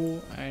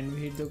go and we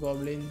hit the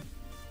goblin.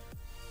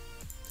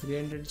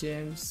 300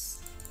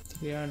 gems,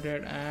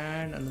 300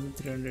 and another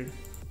 300.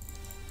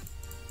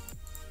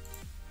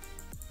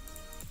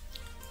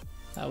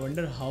 I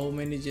wonder how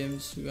many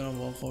gems we're gonna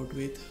walk out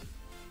with.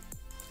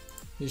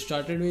 We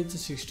started with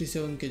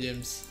 67k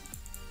gems.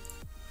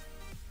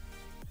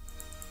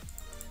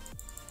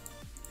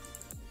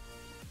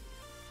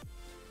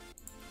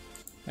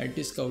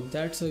 Anti-scout,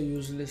 that's a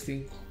useless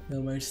thing.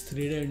 Never mind, it's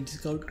 3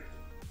 anti-scout.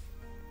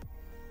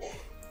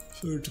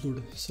 So it's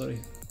good,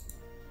 sorry.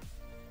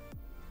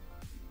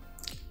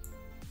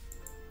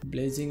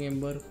 Blazing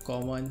Ember,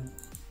 common.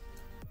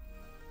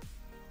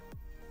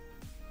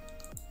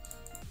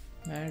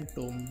 And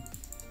Tome.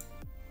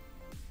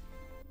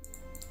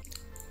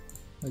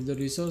 But the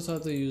resources are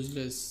the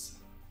useless.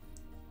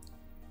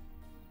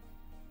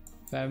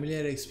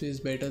 Familiar XP is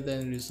better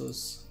than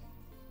resource.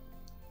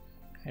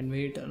 And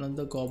we hit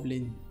another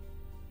goblin.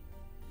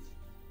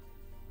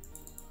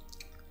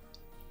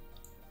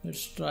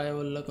 Let's try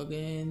our luck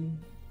again.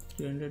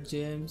 300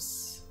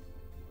 gems,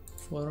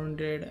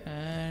 400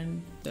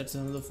 and that's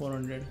another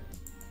 400.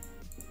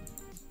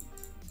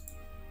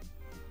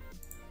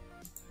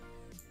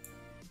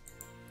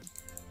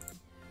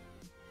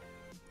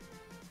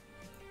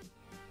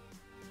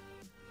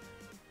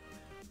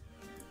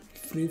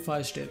 Free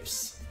 5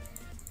 steps.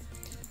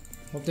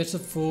 Hope that's a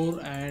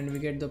 4 and we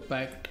get the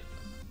pact.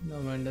 No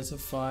man, that's a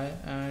 5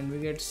 and we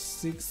get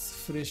 6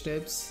 free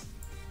steps.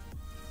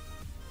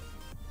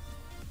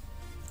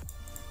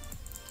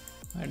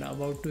 And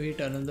about to hit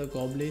another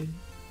goblin.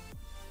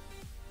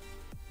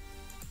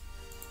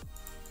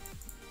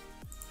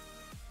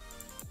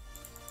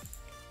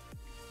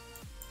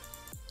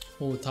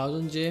 Oh,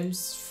 1000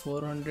 gems,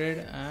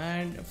 400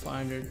 and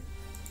 500.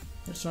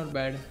 That's not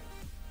bad.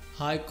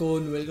 Hi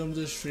Cone, welcome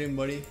to the stream,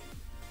 buddy.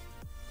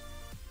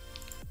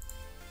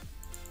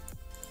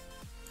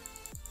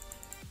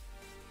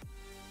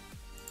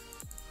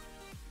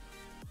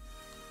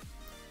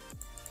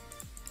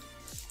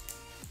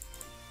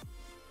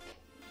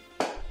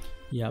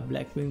 Yeah,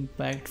 Blackwing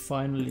packed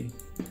finally.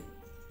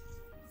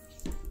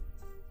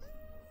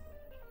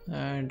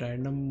 And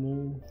random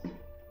move.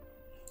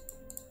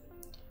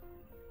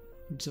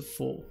 It's a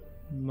 4.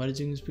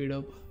 Merging speed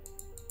up.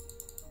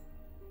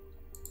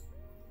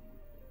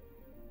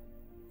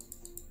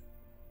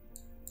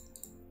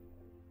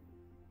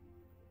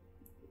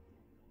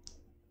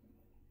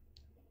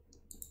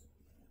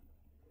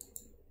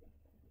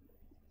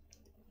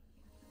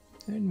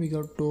 And we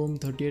got Tome,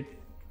 38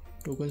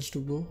 tokens to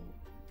go.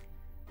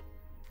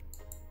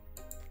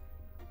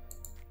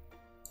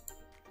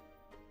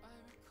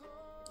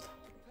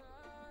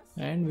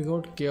 And we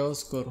got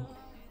Chaos Core.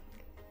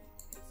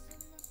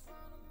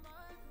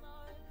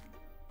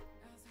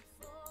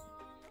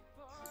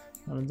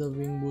 Another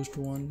wing boost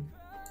one.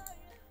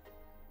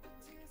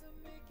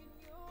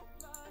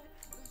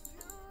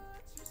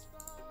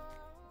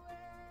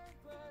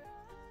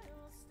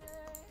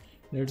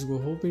 Let's go.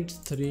 Hope it's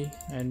 3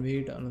 and we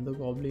hit another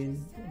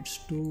goblin. It's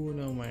 2,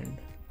 never mind.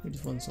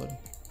 It's 1, sorry.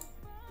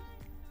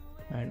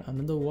 And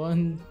another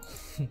 1.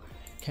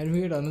 Can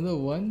we hit another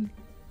 1?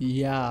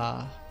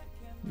 Yeah.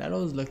 That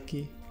was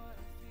lucky.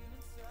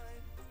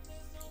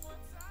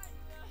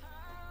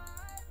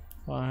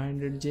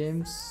 500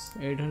 gems,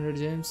 800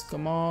 gems.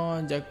 Come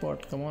on,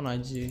 jackpot. Come on,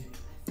 Erjiu.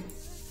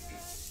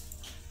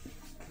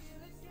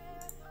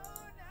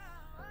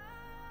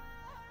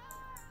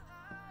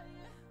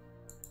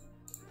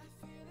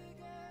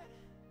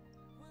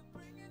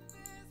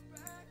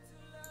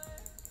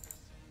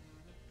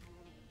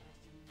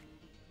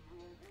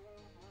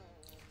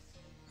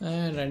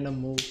 And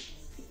random move.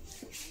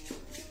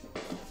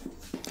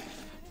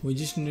 We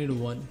just need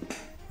 1,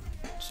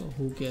 so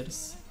who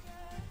cares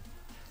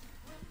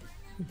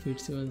if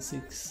it's even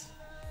 6.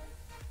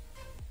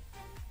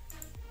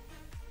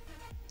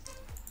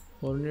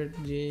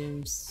 400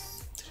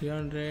 gems,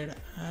 300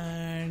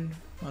 and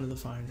another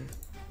 500.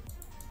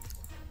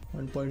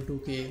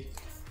 1.2k.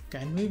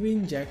 Can we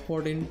win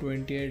jackpot in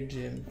 28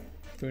 gem,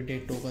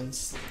 28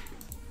 tokens?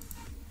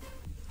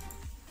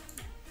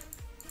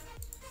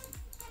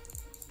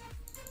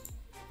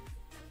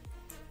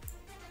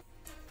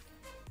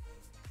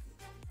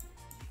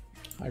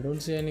 I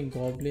don't see any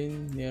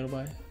goblin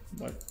nearby,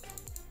 but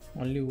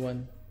only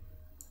 1.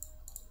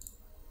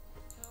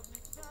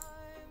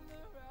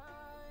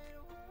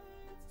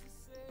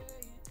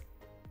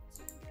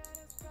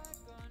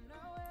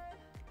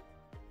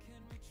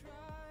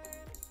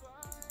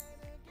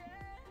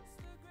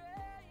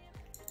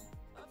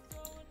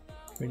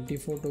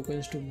 $24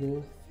 tokens to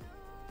go,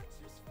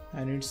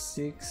 and it's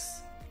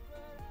 6.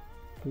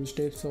 2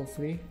 steps for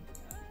free.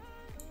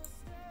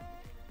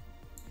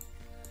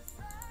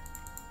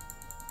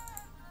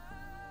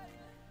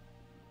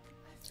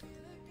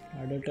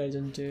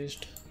 Advertising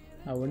chest.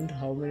 I wonder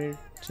how many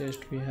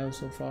chests we have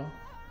so far.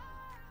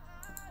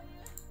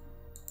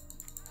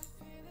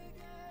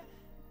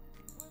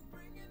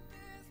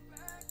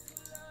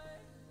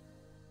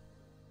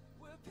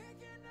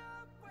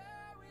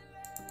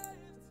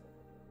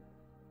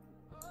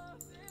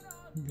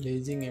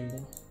 Blazing Ember.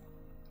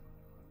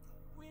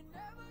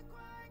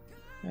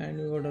 And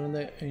we got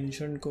another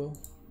Ancient Core.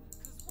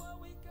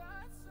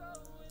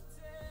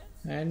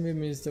 And we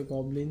missed the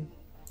Goblin.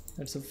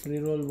 That's a free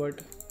roll,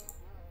 but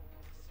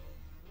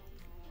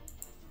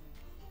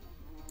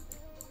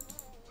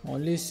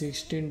only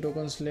 16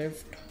 tokens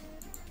left.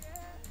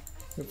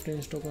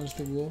 15 tokens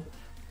to go.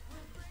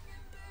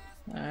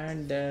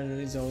 And there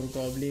is our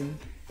Goblin.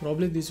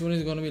 Probably this one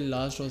is gonna be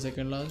last or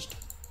second last.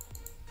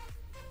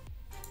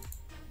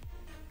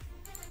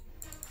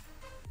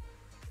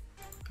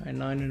 And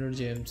 900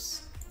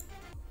 gems.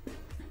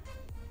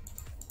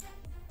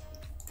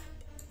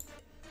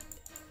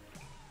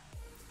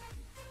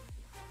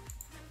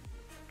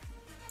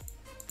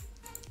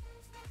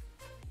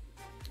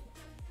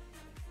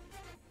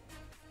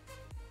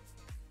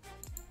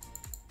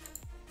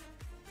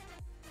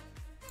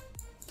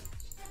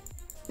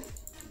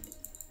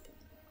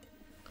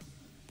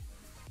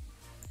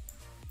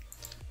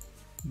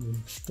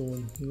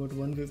 Stone, we got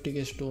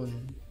 150k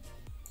stone.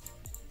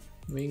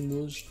 Wing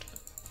boost.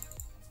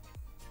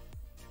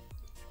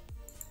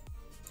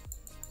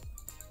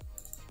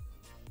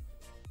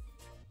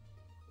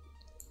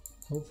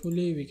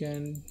 Hopefully we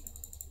can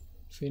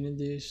finish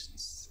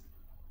this.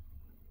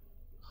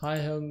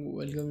 Hi Hug,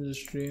 welcome to the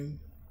stream.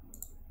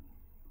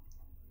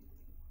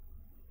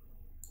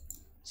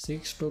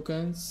 6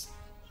 tokens.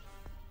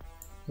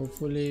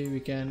 Hopefully we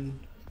can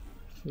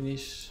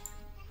finish.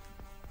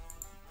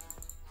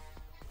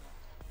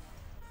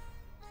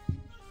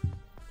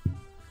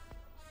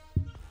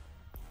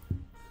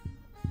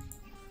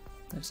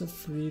 That's a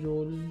free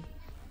roll.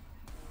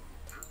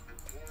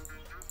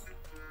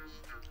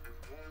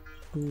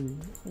 2.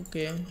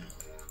 Okay.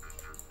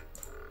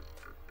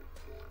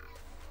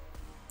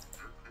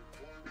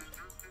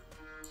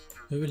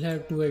 We will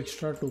have 2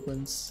 extra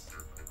tokens.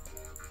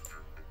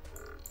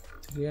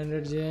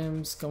 300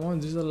 gems. Come on,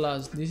 this is the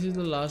last. This is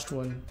the last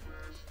one.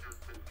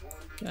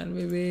 Can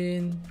we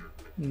win?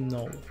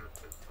 No.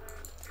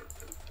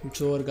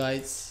 It's over,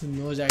 guys.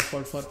 No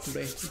jackpot for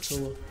today. It's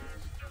over.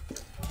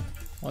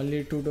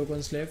 Only 2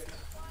 tokens left,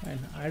 and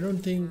I don't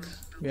think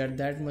we are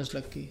that much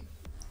lucky.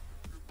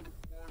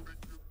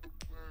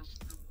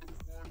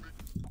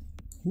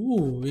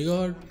 Ooh, we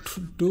got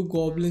 2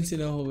 goblins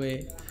in our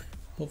way.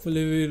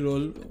 Hopefully we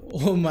roll.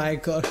 Oh my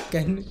god,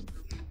 can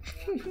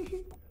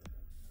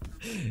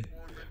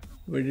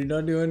we did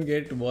not even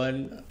get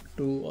 1,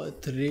 2 or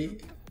 3.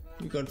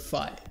 We got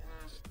 5.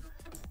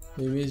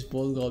 We missed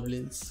both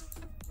goblins.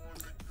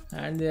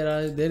 And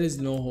there is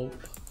no hope.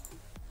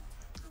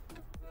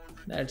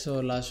 That's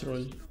our last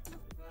roll.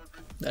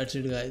 That's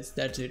it, guys.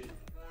 That's it,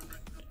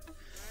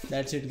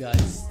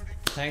 guys.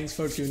 Thanks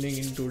for tuning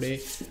in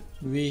today.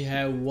 We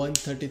have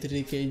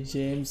 133k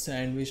gems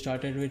and we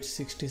started with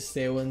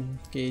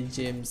 67k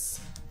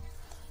gems.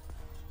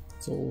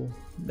 So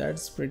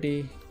that's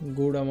pretty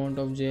good amount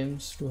of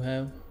gems to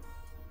have.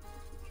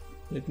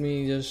 Let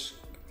me just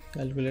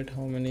calculate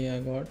how many I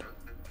got.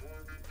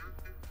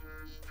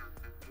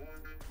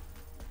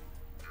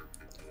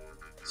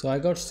 So I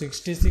got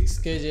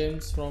 66k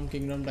gems from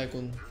Kingdom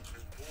Tycoon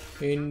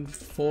in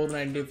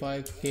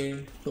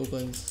 495k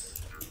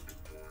tokens.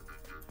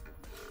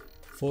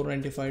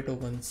 495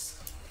 tokens.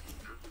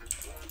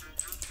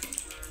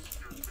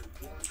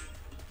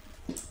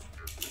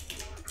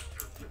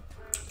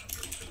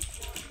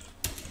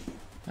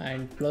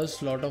 And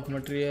plus lot of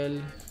material.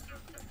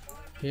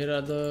 Here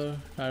are the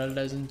Tidal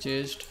Tyson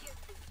chest.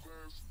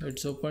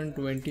 It's open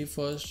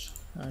 21st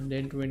and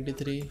then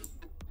 23.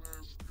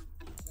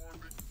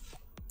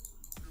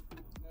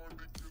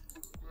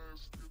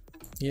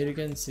 Here you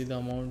can see the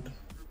amount.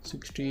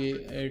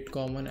 68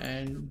 common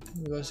and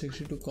we got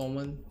 62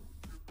 common.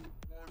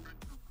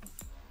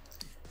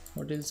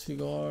 What else we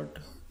got?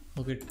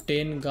 Okay,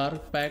 10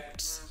 Garg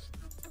packs.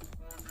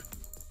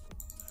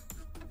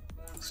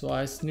 So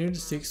I need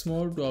 6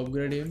 more to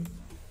upgrade him.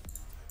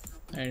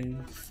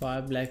 And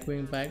 5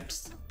 Blackwing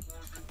packs.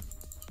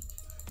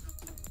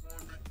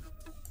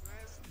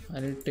 I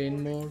need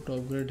 10 more to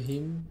upgrade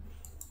him.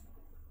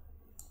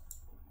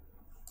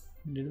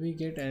 Did we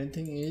get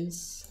anything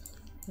else?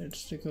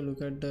 Let's take a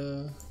look at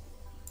the...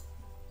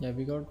 Yeah,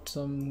 we got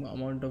some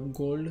amount of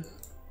gold.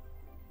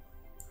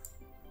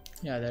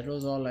 Yeah, that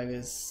was all, I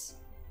guess.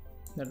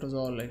 That was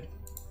all, right?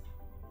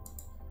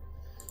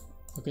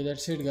 Okay,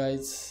 that's it,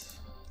 guys.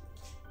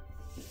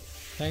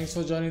 Thanks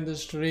for joining the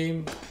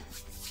stream.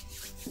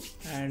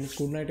 And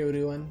good night,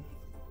 everyone.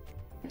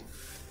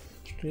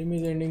 Stream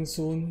is ending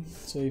soon.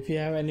 So if you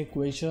have any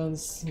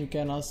questions, you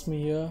can ask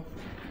me here.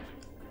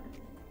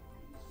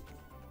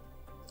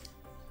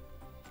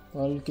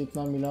 कल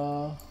कितना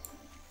मिला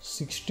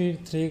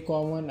 63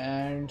 common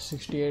and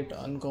 68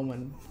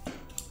 uncommon